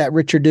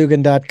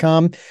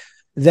 richard@richarddugan.com.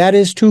 That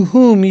is to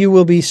whom you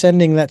will be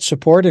sending that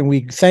support. And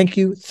we thank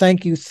you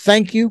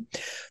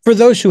for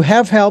those who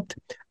have helped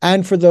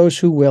and for those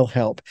who will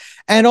help.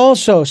 And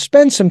also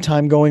spend some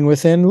time going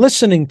within,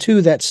 listening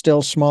to that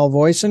still small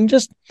voice, and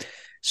just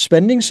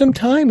spending some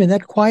time in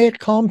that quiet,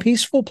 calm,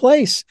 peaceful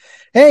place.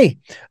 Hey,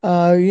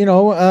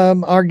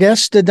 our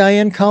guest,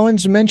 Dianne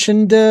Collins,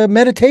 mentioned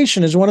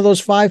meditation as one of those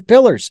 5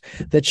 pillars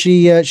that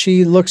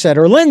she looks at,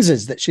 or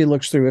lenses that she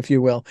looks through, if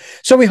you will.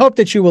 So we hope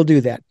that you will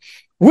do that.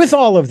 With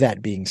all of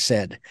that being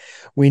said,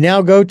 we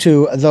now go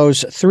to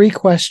those 3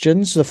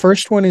 questions. The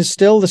first one is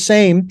still the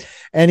same,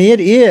 and it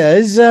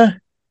is,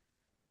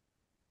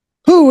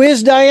 who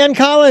is Dianne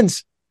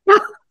Collins?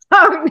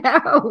 Oh,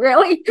 no,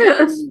 really?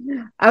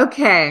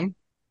 Okay.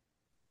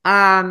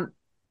 I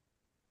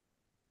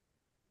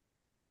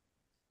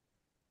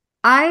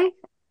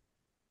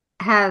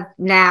have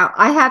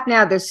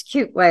now this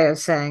cute way of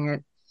saying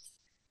it.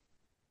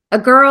 A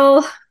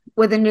girl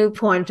with a new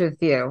point of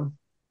view.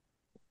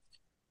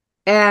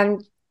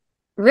 And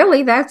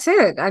really, that's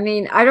it. I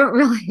mean, I don't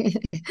really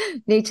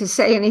need to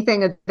say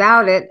anything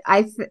about it.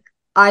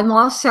 I'm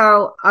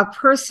also a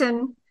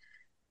person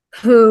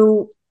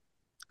who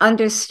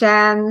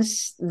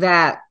understands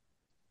that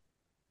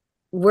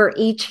we're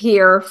each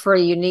here for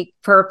a unique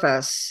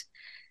purpose.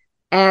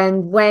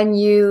 And when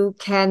you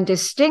can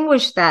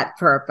distinguish that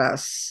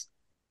purpose,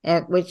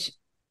 which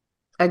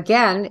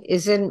again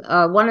is in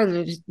one of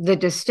the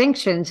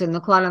distinctions in the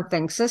quantum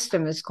think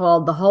system, is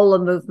called the whole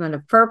of movement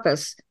of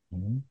purpose.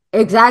 Mm-hmm.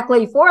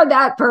 Exactly for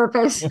that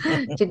purpose,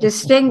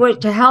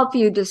 to help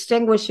you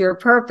distinguish your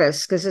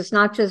purpose, because it's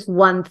not just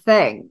one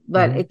thing,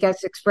 but it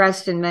gets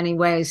expressed in many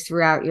ways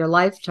throughout your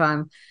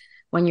lifetime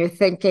when you're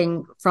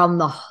thinking from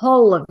the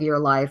whole of your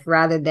life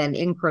rather than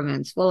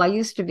increments. Well, I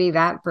used to be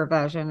that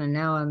profession and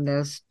now I'm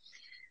this.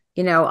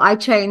 I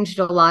changed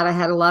a lot. I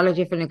had a lot of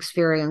different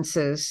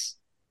experiences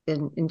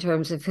in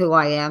terms of who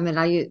I am.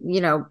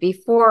 And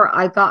before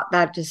I got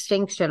that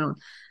distinction,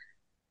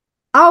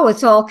 Oh,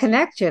 it's all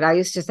connected. I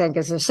used to think,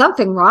 is there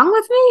something wrong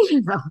with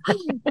me?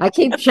 I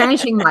keep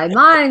changing my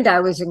mind.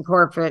 I was in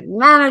corporate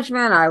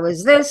management. I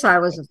was this. I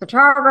was a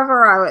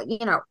photographer.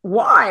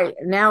 Why?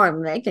 Now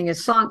I'm making a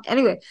song.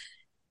 Anyway,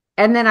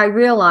 and then I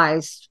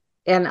realized,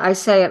 and I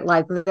say it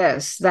like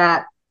this,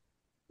 that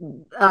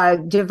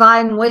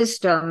divine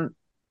wisdom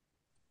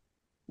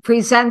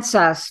presents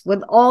us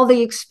with all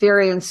the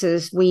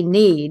experiences we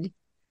need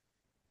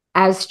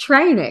as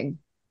training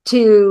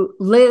to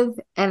live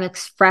and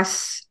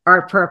express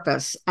our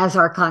purpose as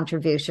our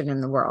contribution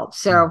in the world.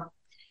 So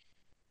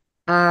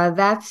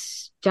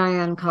that's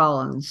Dianne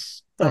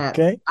Collins.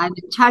 Okay. I'm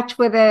in touch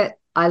with it.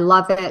 I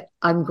love it.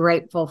 I'm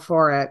grateful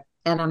for it.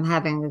 And I'm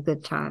having a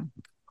good time.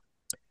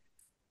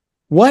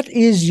 What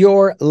is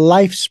your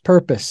life's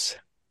purpose?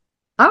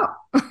 Oh,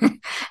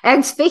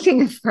 and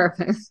speaking of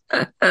purpose,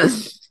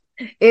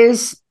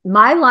 is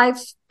my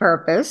life's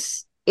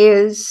purpose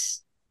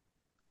is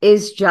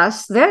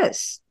just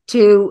this: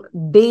 to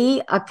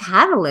be a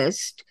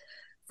catalyst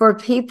for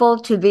people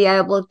to be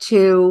able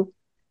to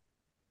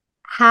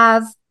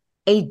have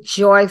a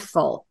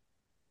joyful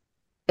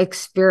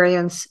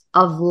experience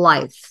of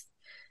life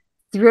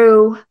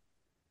through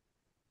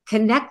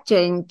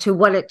connecting to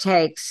what it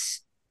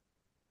takes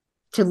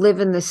to live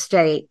in the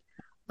state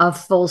of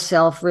full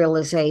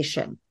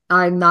self-realization.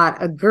 I'm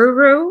not a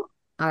guru.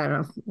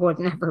 I would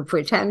never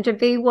pretend to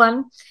be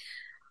one.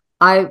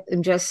 I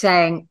am just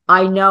saying,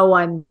 I know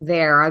I'm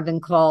there. I've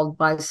been called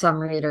by some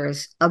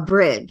readers a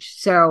bridge.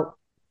 So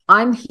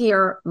I'm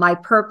here. My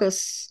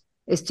purpose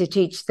is to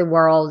teach the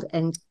world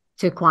and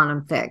to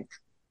quantum think,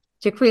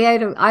 to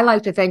create. I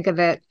like to think of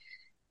it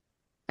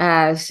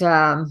as,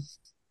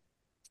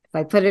 if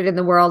I put it in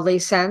the worldly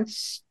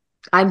sense,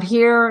 I'm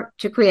here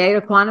to create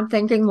a quantum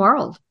thinking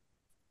world.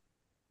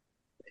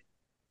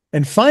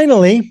 And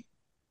finally,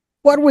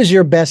 what was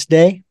your best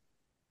day?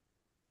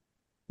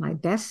 My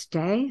best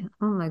day?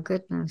 Oh my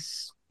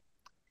goodness.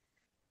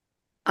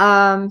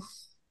 That's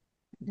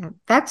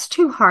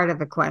too hard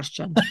of a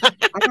question.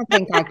 I don't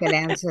think I could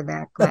answer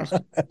that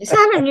question. Is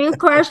that a new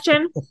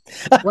question?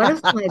 What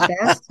is my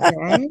best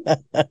day?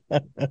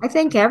 I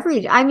think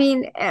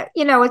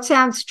it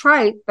sounds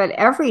trite, but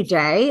every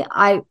day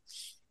I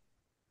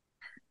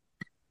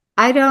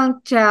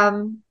don't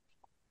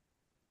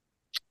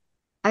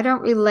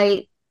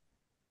relate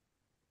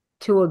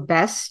to a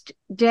best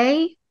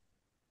day.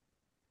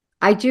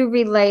 I do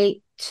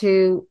relate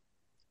to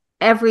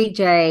every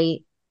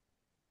day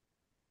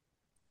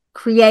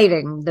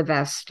creating the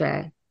best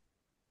day,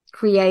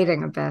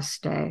 creating a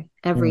best day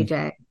every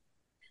day,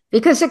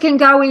 because it can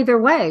go either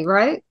way,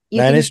 right?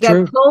 That is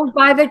true. Pulled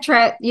by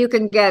you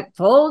can get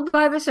pulled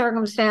by the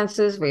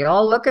circumstances. We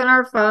all look at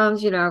our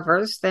phones,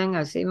 first thing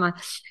I see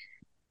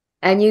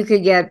and you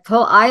could get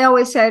pulled. I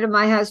always say to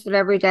my husband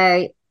every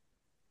day,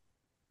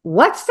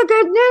 what's the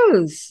good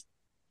news?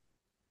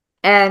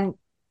 And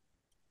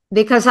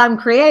because I'm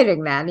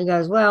creating that. And he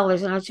goes, well,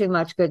 there's not too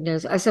much good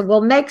news. I said,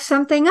 well, make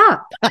something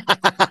up.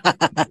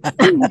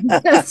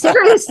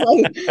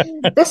 Seriously,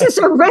 this is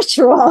a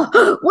ritual.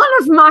 One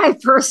of my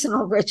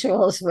personal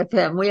rituals with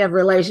him. We have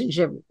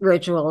relationship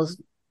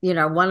rituals.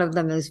 One of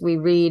them is we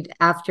read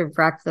after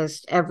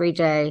breakfast every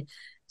day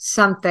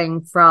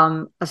something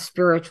from a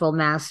spiritual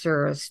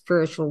master, a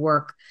spiritual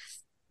work,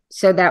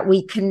 so that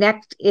we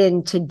connect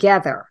in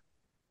together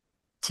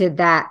to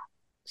that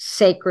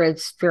sacred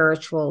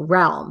spiritual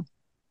realm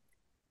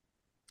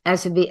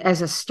as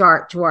a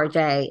start to our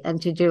day,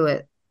 and to do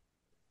it,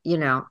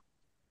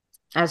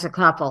 as a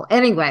couple.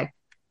 Anyway,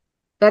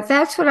 but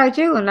that's what I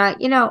do. And I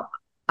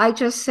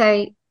just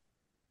say,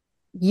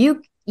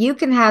 you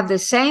can have the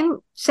same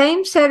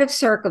set of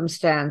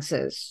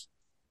circumstances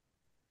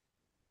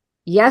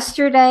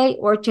yesterday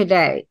or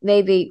today.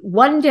 Maybe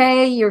one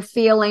day you're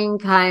feeling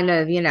kind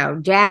of,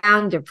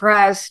 down,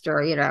 depressed,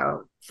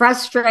 or,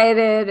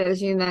 frustrated,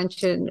 as you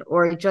mentioned,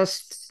 or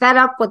just fed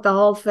up with the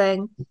whole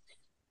thing.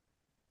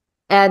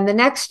 And the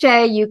next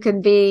day you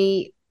can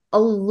be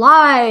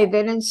alive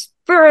and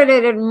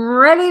inspirited and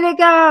ready to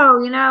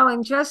go,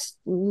 and just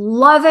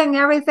loving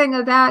everything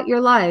about your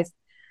life.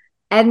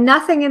 And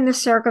nothing in the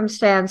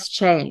circumstance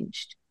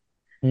changed.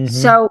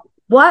 So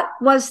what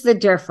was the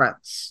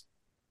difference?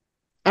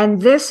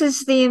 And this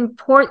is the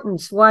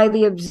importance why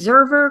the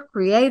observer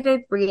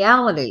created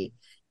reality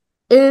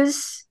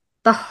is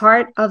the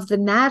heart of the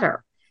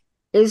matter,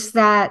 is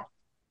that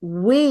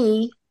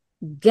we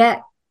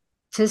get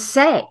to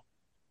say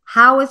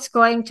how it's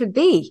going to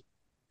be.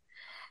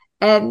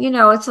 And,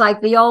 it's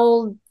like the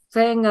old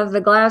thing of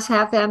the glass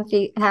half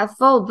empty, half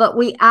full, but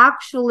we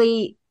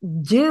actually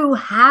do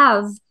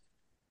have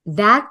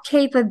that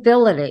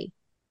capability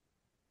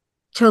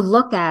to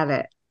look at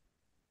it.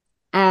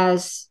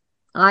 As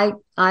I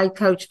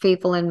coach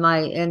people in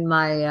my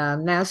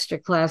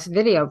masterclass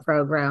video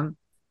program.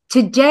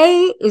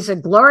 Today is a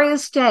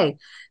glorious day,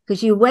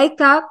 because you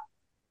wake up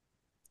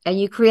and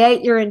you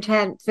create your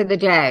intent for the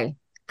day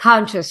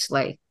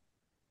consciously.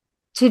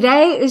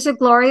 Today is a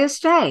glorious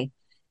day.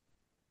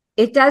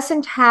 It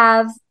doesn't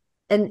have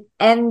an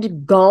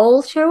end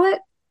goal to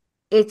it.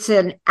 It's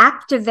an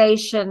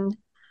activation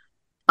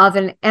of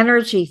an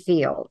energy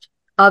field,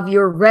 of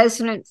your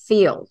resonant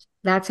field.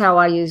 That's how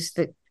I use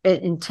the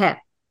intent.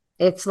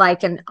 It's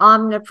like an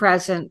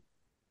omnipresent,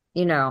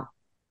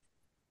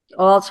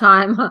 all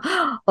time,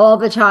 all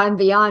the time,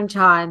 beyond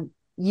time.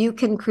 You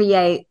can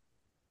create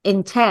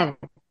intent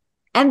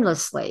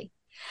endlessly.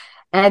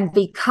 And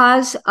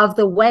because of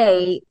the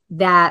way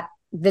that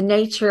the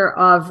nature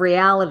of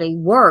reality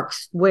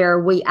works, where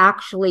we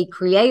actually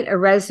create a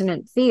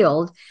resonant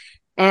field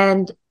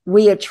and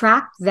we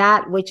attract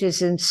that which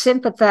is in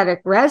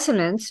sympathetic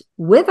resonance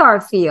with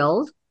our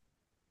field,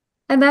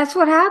 and that's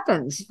what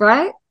happens,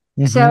 right?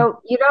 Mm-hmm.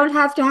 So you don't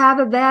have to have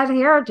a bad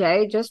hair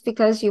day just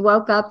because you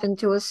woke up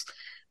into a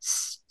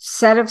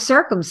set of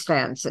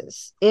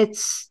circumstances.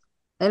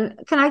 And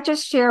can I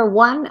just share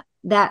one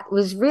that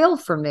was real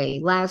for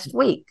me last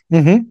week?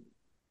 Mm-hmm.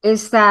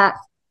 Is that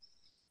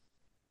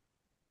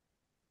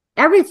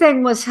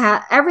everything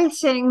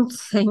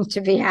seemed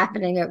to be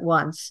happening at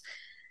once.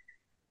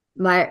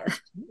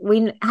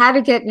 We had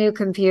to get new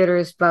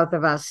computers. Both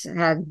of us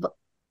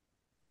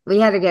we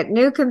had to get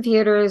new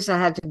computers. I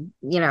had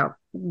to,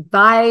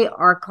 buy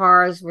our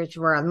cars, which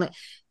were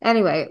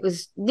anyway, it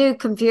was new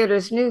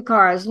computers, new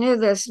cars, new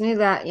this, new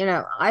that,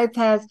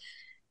 iPads.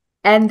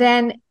 And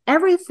then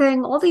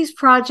everything, all these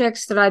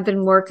projects that I've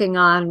been working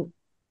on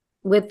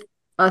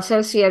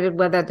associated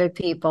with other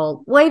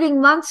people, waiting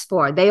months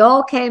for, they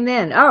all came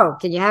in. Oh,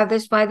 can you have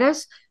this by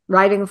this?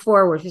 Writing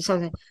forward for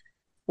something,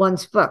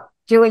 one's book,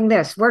 doing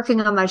this,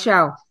 working on my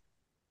show.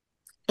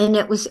 And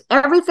it was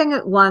everything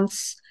at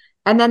once.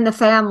 And then the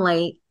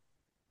family,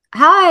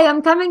 hi,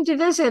 I'm coming to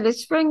visit.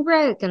 It's spring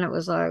break. And it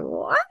was like,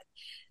 what?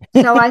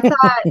 So I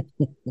thought,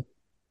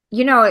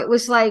 it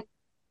was like,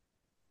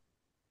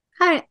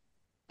 hi.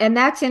 And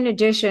that's in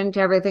addition to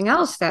everything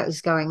else that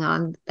was going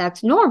on.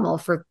 That's normal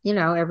for,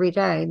 every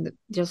day,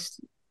 just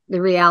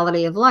the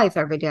reality of life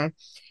every day.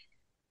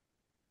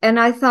 And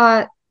I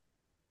thought,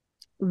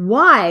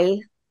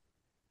 why?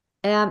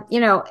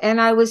 And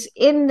I was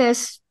in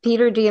this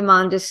Peter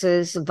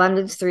Diamandis's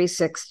Abundance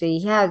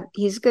 360.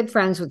 He's good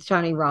friends with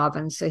Tony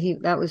Robbins. So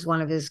that was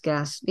one of his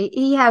guests.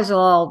 He has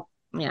all,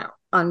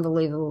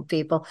 unbelievable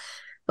people.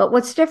 But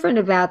what's different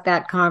about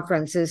that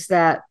conference is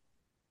that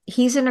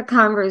he's in a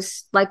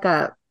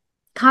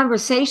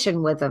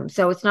conversation with them.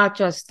 So it's not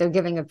just they're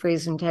giving a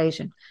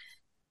presentation.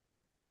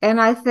 And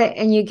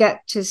and you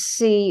get to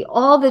see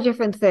all the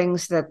different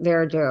things that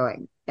they're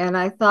doing. And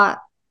I thought,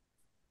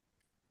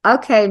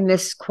 okay,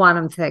 Miss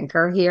Quantum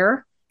Thinker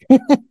here,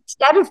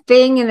 instead of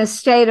being in a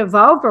state of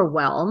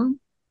overwhelm,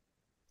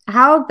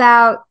 how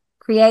about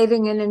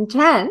creating an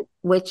intent,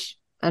 which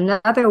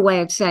another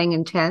way of saying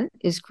intent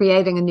is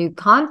creating a new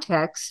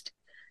context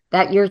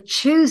that you're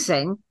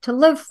choosing to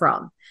live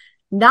from.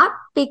 Not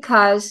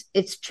because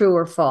it's true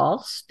or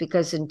false,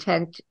 because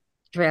intent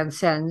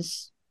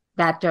transcends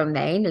that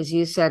domain, as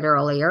you said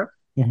earlier.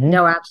 Mm-hmm.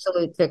 No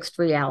absolute fixed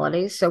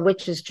reality. So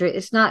which is true?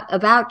 It's not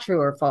about true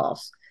or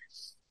false.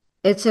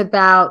 It's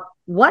about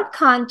what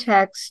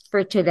context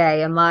for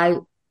today am I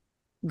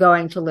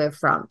going to live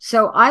from?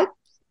 So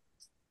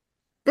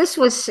this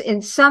was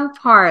in some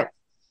part,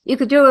 you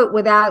could do it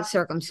without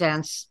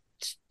circumstances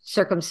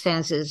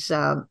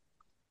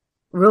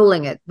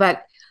ruling it.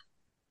 But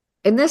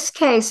in this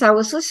case, I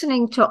was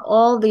listening to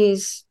all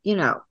these,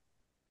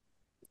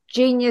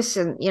 genius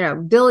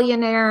and,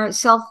 billionaire,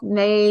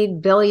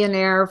 self-made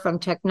billionaire from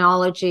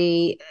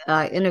technology,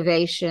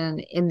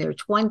 innovation in their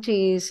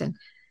 20s, and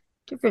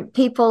different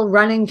people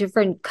running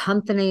different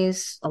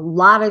companies, a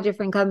lot of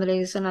different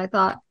companies. And I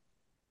thought,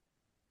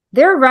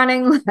 they're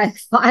running like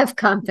 5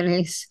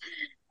 companies.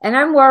 And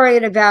I'm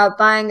worried about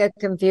buying a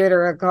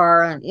computer, a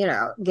car, and,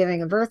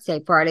 giving a birthday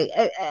party.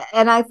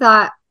 And I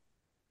thought,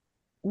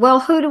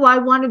 well, who do I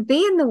want to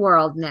be in the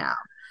world now?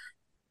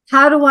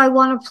 How do I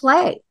want to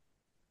play?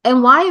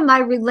 And why am I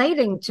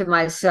relating to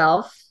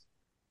myself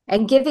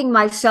and giving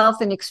myself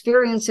an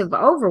experience of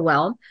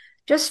overwhelm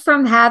just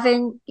from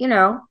having,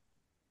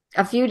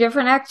 a few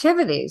different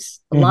activities,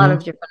 a lot of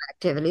different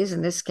activities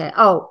in this case.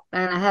 Oh,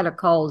 and I had a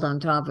cold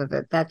on top of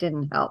it. That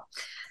didn't help.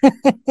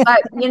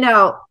 But,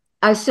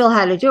 I still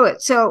had to do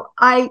it. So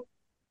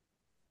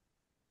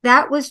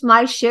that was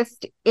my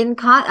shift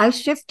I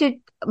shifted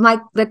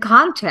the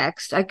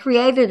context. I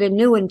created a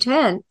new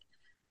intent.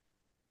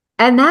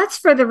 And that's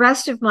for the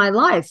rest of my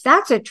life.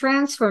 That's a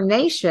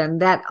transformation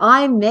that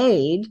I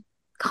made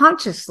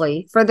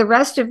consciously for the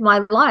rest of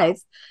my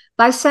life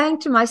by saying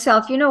to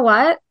myself, you know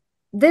what?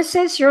 This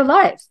is your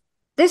life.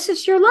 This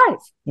is your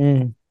life.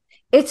 Mm.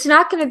 It's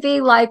not going to be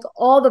like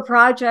all the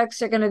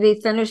projects are going to be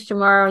finished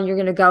tomorrow and you're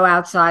going to go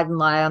outside and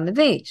lie on the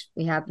beach.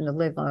 We happen to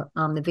live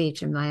on the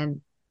beach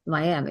in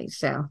Miami,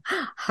 so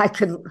I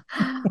could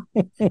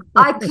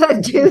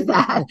do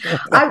that.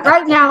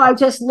 Right now, I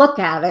just look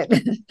at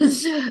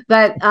it,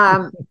 but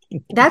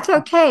that's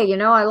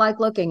okay. I like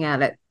looking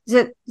at it.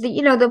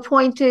 The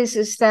point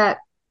is that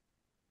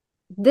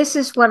this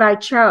is what I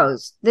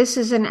chose. This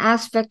is an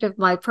aspect of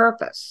my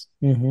purpose,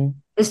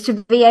 is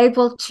to be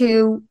able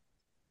to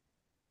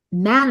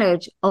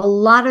manage a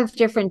lot of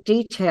different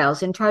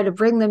details and try to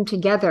bring them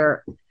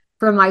together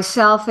for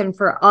myself and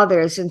for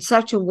others in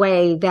such a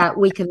way that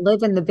we can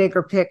live in the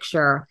bigger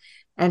picture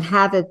and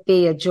have it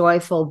be a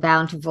joyful,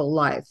 bountiful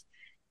life.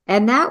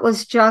 And that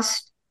was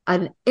just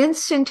an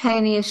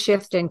instantaneous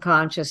shift in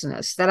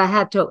consciousness that I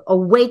had to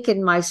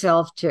awaken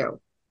myself to.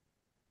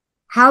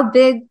 How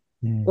big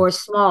or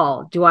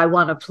small do I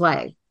want to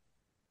play?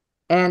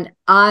 And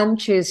I'm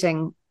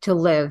choosing to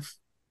live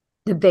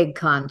the big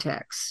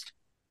context.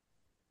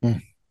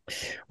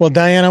 Well,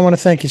 Dianne, I want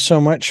to thank you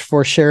so much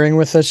for sharing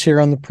with us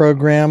here on the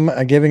program,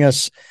 giving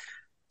us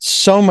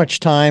so much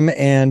time,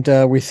 and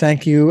we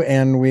thank you,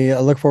 and we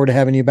look forward to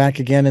having you back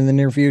again in the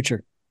near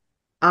future.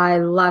 I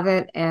love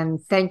it, and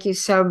thank you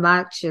so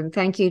much, and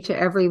thank you to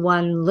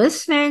everyone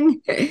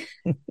listening,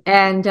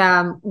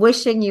 and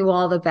wishing you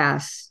all the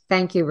best.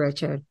 Thank you,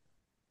 Richard.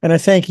 And I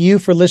thank you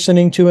for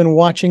listening to and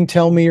watching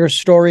Tell Me Your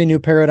Story, New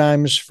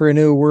Paradigms for a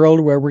New World,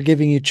 where we're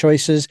giving you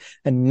choices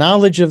and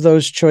knowledge of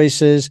those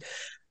choices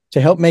to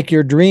help make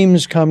your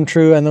dreams come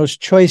true. And those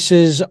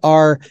choices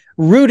are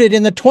rooted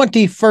in the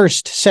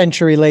 21st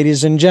century,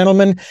 ladies and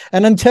gentlemen.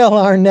 And until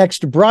our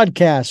next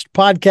podcast,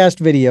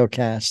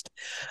 videocast,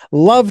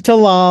 love to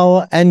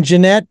Lal and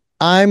Jeanette,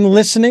 I'm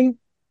listening.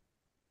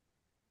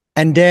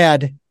 And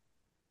Dad,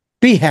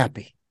 be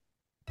happy.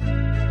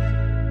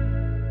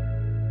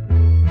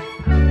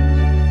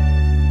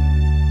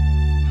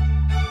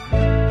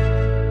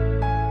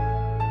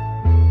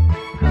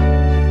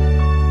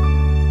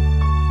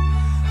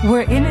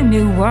 We're in a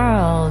new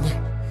world.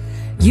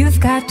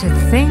 You've got to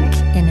think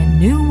in a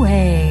new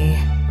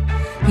way.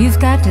 You've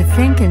got to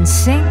think in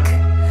sync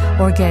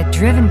or get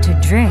driven to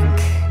drink.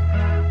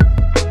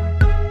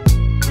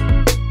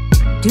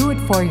 Do it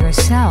for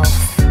yourself.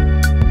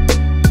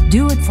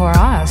 Do it for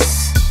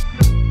us.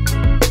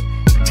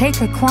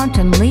 Take a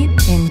quantum leap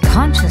in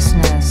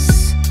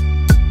consciousness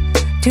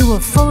to a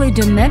fully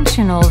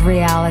dimensional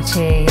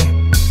reality,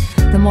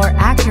 the more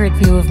accurate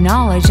view of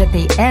knowledge at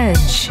the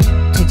edge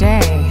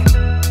today.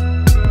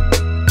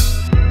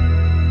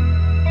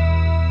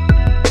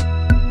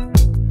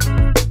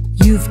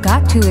 You've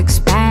got to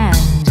expand.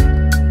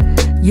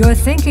 Your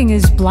thinking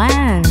is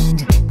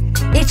bland.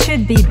 It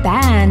should be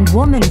banned,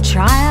 woman,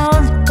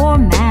 child, or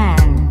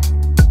man.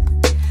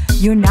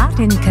 You're not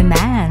in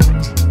command.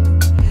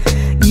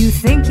 You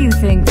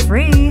think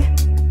free,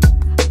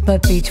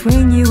 but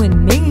between you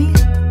and me,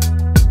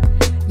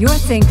 your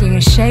thinking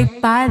is shaped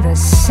by the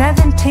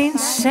 17th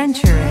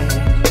century.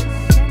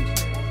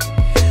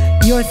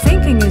 Your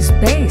thinking is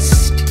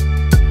based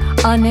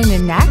on an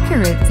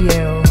inaccurate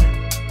view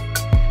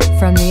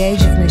from the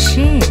age of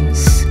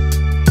machines,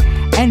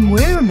 and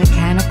we're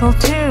mechanical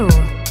too.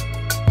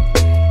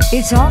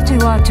 It's all too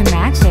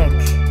automatic.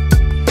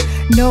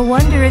 No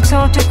wonder it's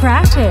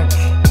autocratic.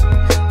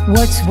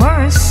 What's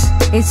worse,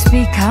 it's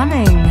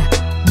becoming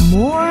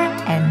more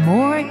and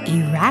more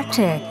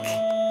erratic.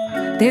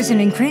 There's an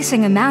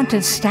increasing amount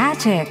of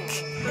static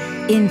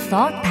in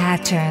thought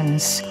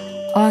patterns,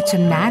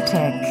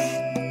 automatic.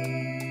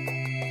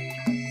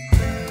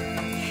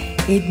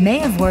 It may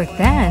have worked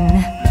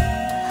then,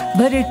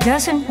 but it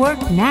doesn't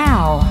work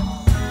now.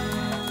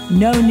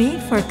 No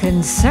need for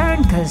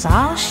concern, 'cause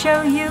I'll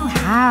show you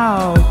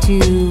how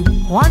to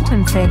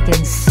quantum think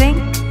in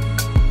sync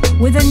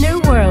with a new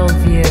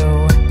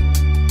worldview,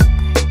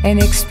 an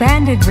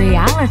expanded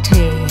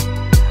reality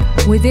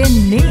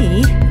within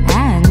me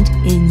and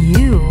in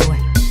you.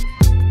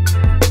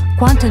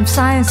 Quantum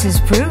science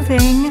is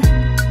proving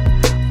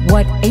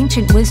what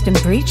ancient wisdom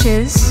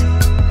preaches.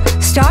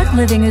 Start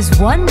living as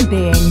one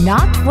being,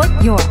 not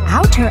what your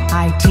outer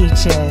eye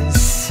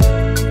teaches.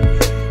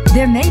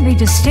 There may be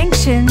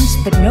distinctions,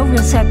 but no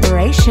real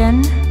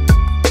separation.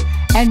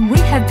 And we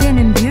have been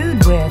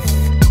imbued with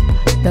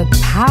the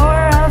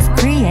power of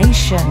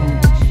creation.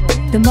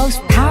 The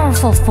most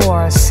powerful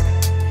force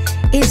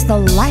is the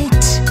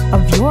light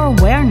of your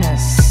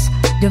awareness.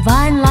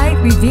 Divine light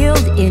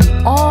revealed in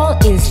all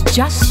is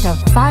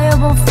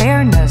justifiable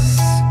fairness.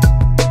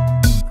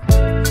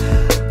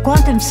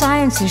 Quantum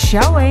science is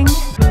showing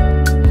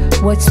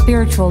what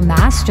spiritual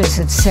masters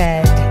have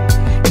said.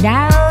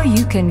 Now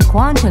you can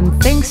quantum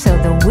think so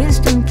the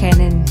wisdom can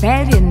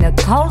embed in the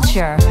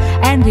culture,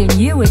 and in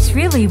you it's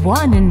really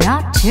one and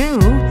not two.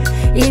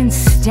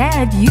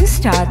 Instead, you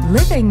start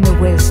living the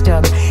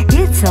wisdom.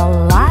 It's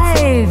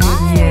alive in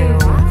you.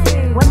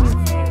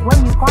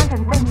 When you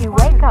quantum think, you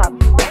wake up.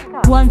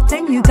 One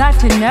thing you got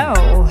to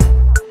know,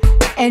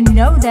 and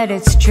know that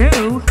it's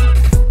true.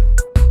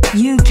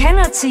 You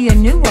cannot see a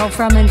new world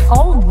from an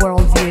old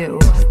worldview.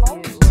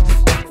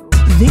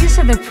 These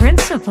are the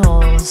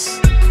principles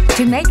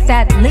to make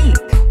that leap.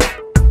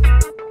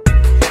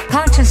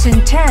 Conscious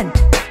intent,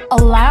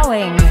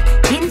 allowing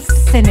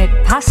infinite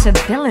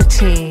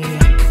possibility.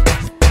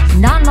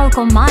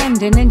 Non-local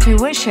mind and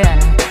intuition,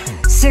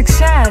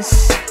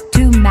 success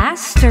to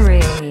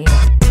mastery.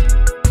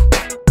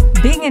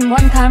 Being in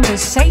one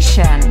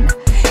conversation,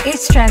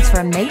 it's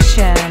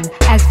transformation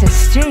as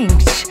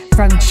distinct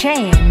from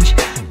change.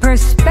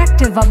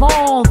 Perspective of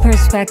all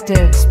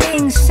perspectives,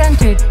 being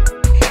centered,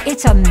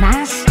 it's a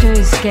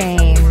master's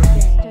game.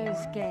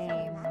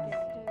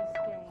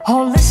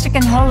 holistic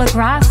and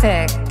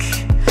holographic,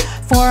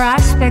 4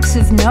 aspects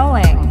of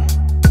knowing.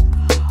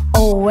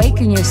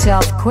 Awaken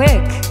yourself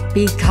quick,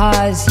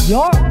 because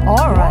your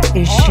aura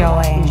is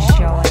showing.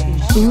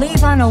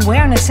 Leave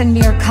unawareness and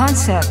mere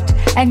concept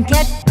and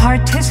get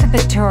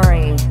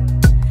participatory.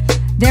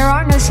 There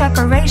are no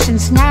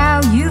separations now,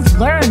 you've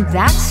learned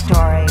that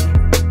story.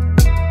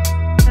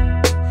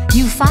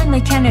 You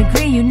finally can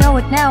agree, you know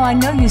it now, I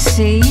know you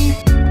see.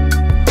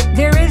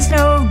 There is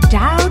no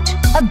doubt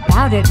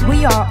about it,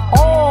 we are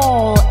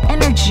all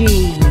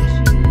energy.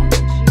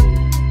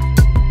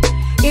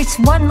 It's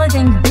one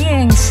living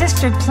being,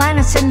 sister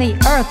planets in the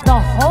earth, the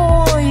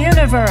whole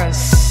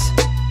universe.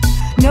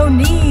 No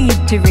need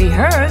to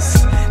rehearse,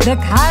 the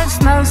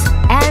cosmos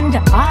and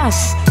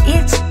us,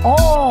 it's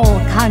all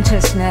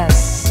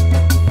consciousness.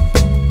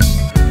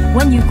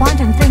 When you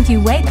quantum think,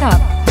 you wake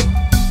up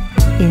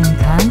in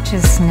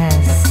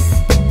consciousness.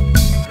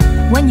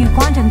 When you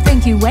quantum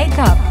think, you wake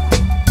up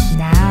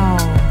now.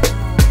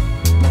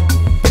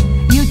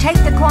 You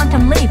take the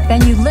quantum leap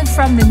and you live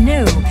from the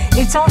new.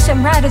 It's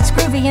awesome, rad, it's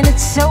groovy, and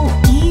it's so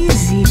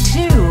easy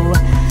too.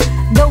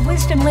 The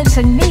wisdom lives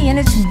in me and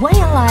it's way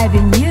alive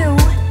in you.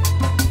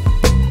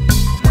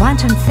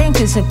 Quantum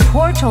think is a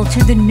portal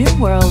to the new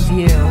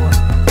worldview.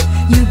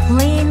 You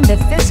glean the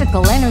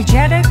physical,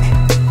 energetic,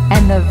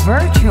 and the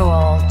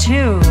virtual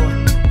too.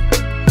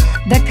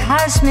 The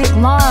cosmic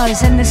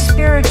laws and the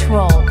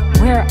spiritual,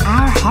 where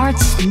our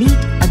hearts meet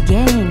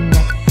again.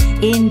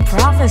 In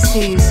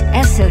prophecies,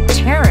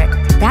 esoteric,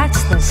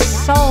 that's the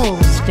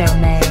soul's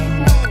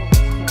domain.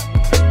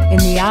 In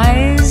the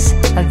eyes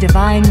of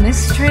divine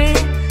mystery,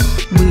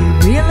 we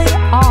really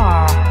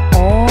are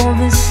all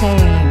the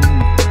same.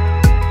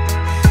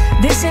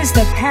 This is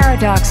the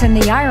paradox and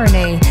the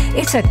irony.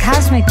 It's a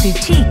cosmic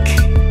boutique.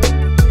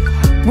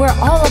 We're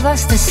all of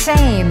us the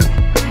same,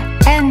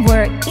 and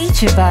we're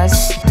each of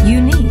us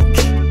unique.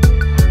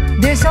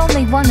 There's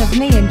only one of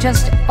me and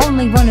just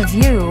only one of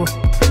you.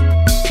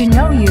 To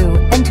know you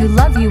and to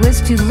love you is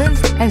to live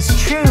as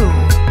true.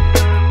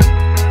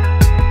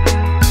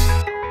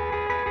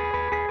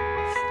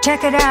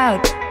 Check it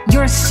out,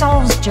 your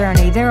soul's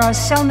journey. There are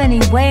so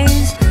many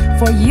ways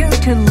for you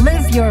to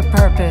live your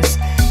purpose.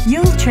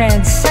 You'll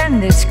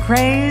transcend this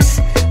craze.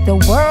 The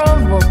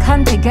world will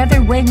come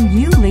together when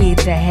you leave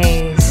the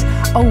haze.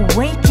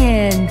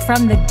 Awaken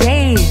from the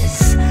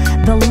days,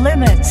 the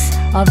limits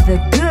of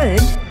the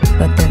good,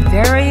 but the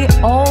very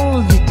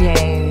old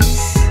days.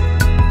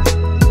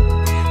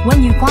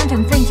 When you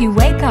quantum think, you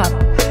wake up,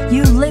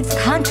 you live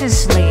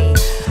consciously,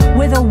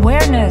 with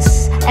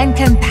awareness and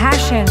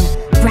compassion,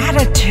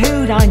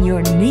 gratitude on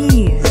your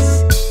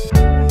knees.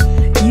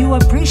 You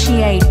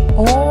appreciate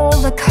all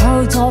the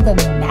codes, all the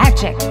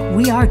magic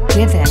we are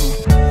given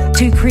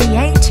to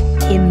create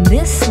in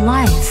this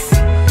life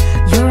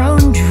your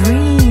own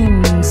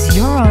dreams,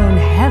 your own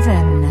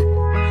heaven.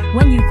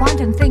 When you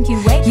quantum think, you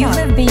wake up, you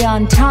live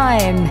beyond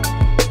time,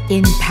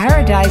 in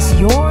paradise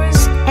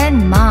yours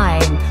and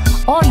mine.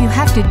 All you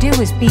have to do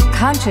is be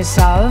conscious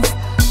of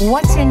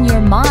what's in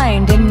your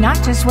mind, and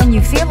not just when you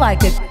feel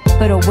like it,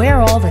 but aware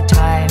all the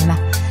time.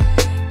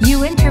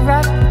 You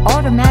interrupt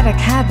automatic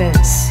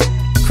habits,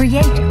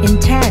 create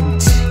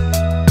intent.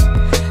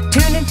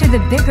 Tune into the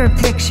bigger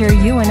picture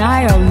you and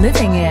I are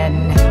living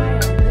in.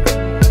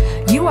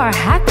 You are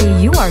happy,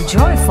 you are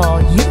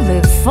joyful, you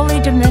live fully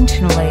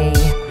dimensionally.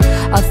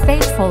 A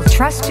faithful,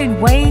 trusted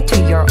way to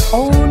your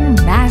own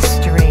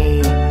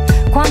mastery.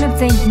 Quantum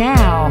think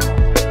now.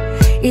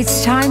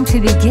 It's time to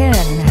begin.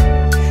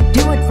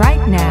 Do it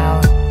right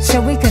now, so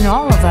we can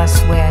all of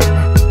us win.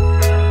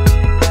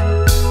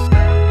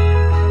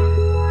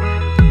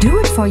 Do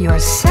it for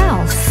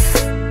yourself.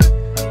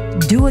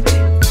 Do it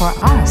for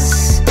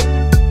us.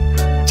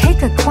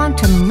 Take a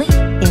quantum leap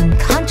in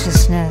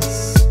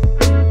consciousness.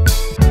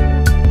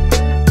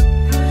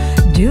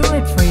 Do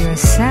it for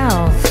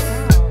yourself,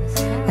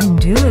 and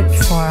do it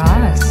for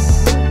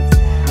us.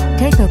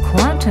 Take a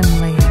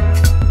quantum leap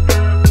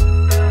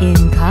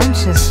in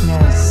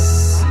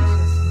consciousness.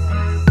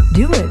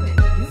 Do it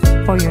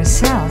for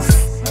yourself.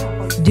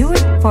 Do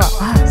it for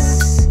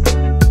us.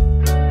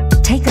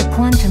 Take a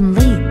quantum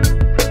leap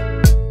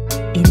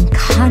in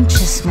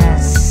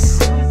consciousness.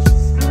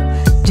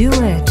 Do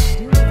it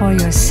for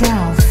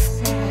yourself.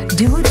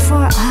 Do it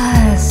for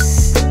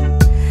us.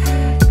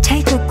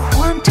 Take a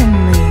quantum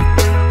leap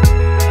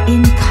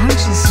in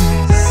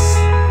consciousness.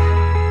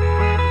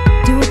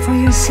 Do it for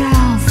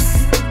yourself.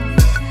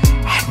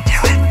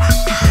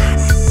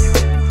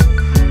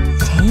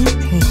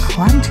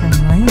 Quantum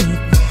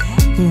leap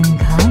in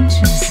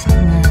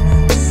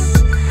consciousness.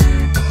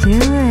 Do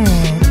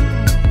it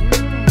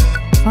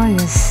for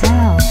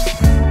yourself.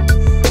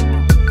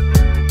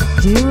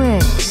 Do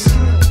it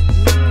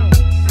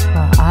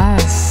for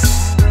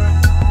us.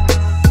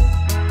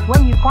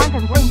 When you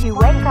quantum think, you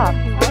wake up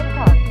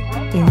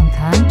in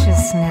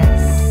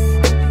consciousness.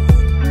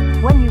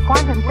 When you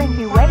quantum think,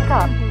 you wake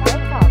up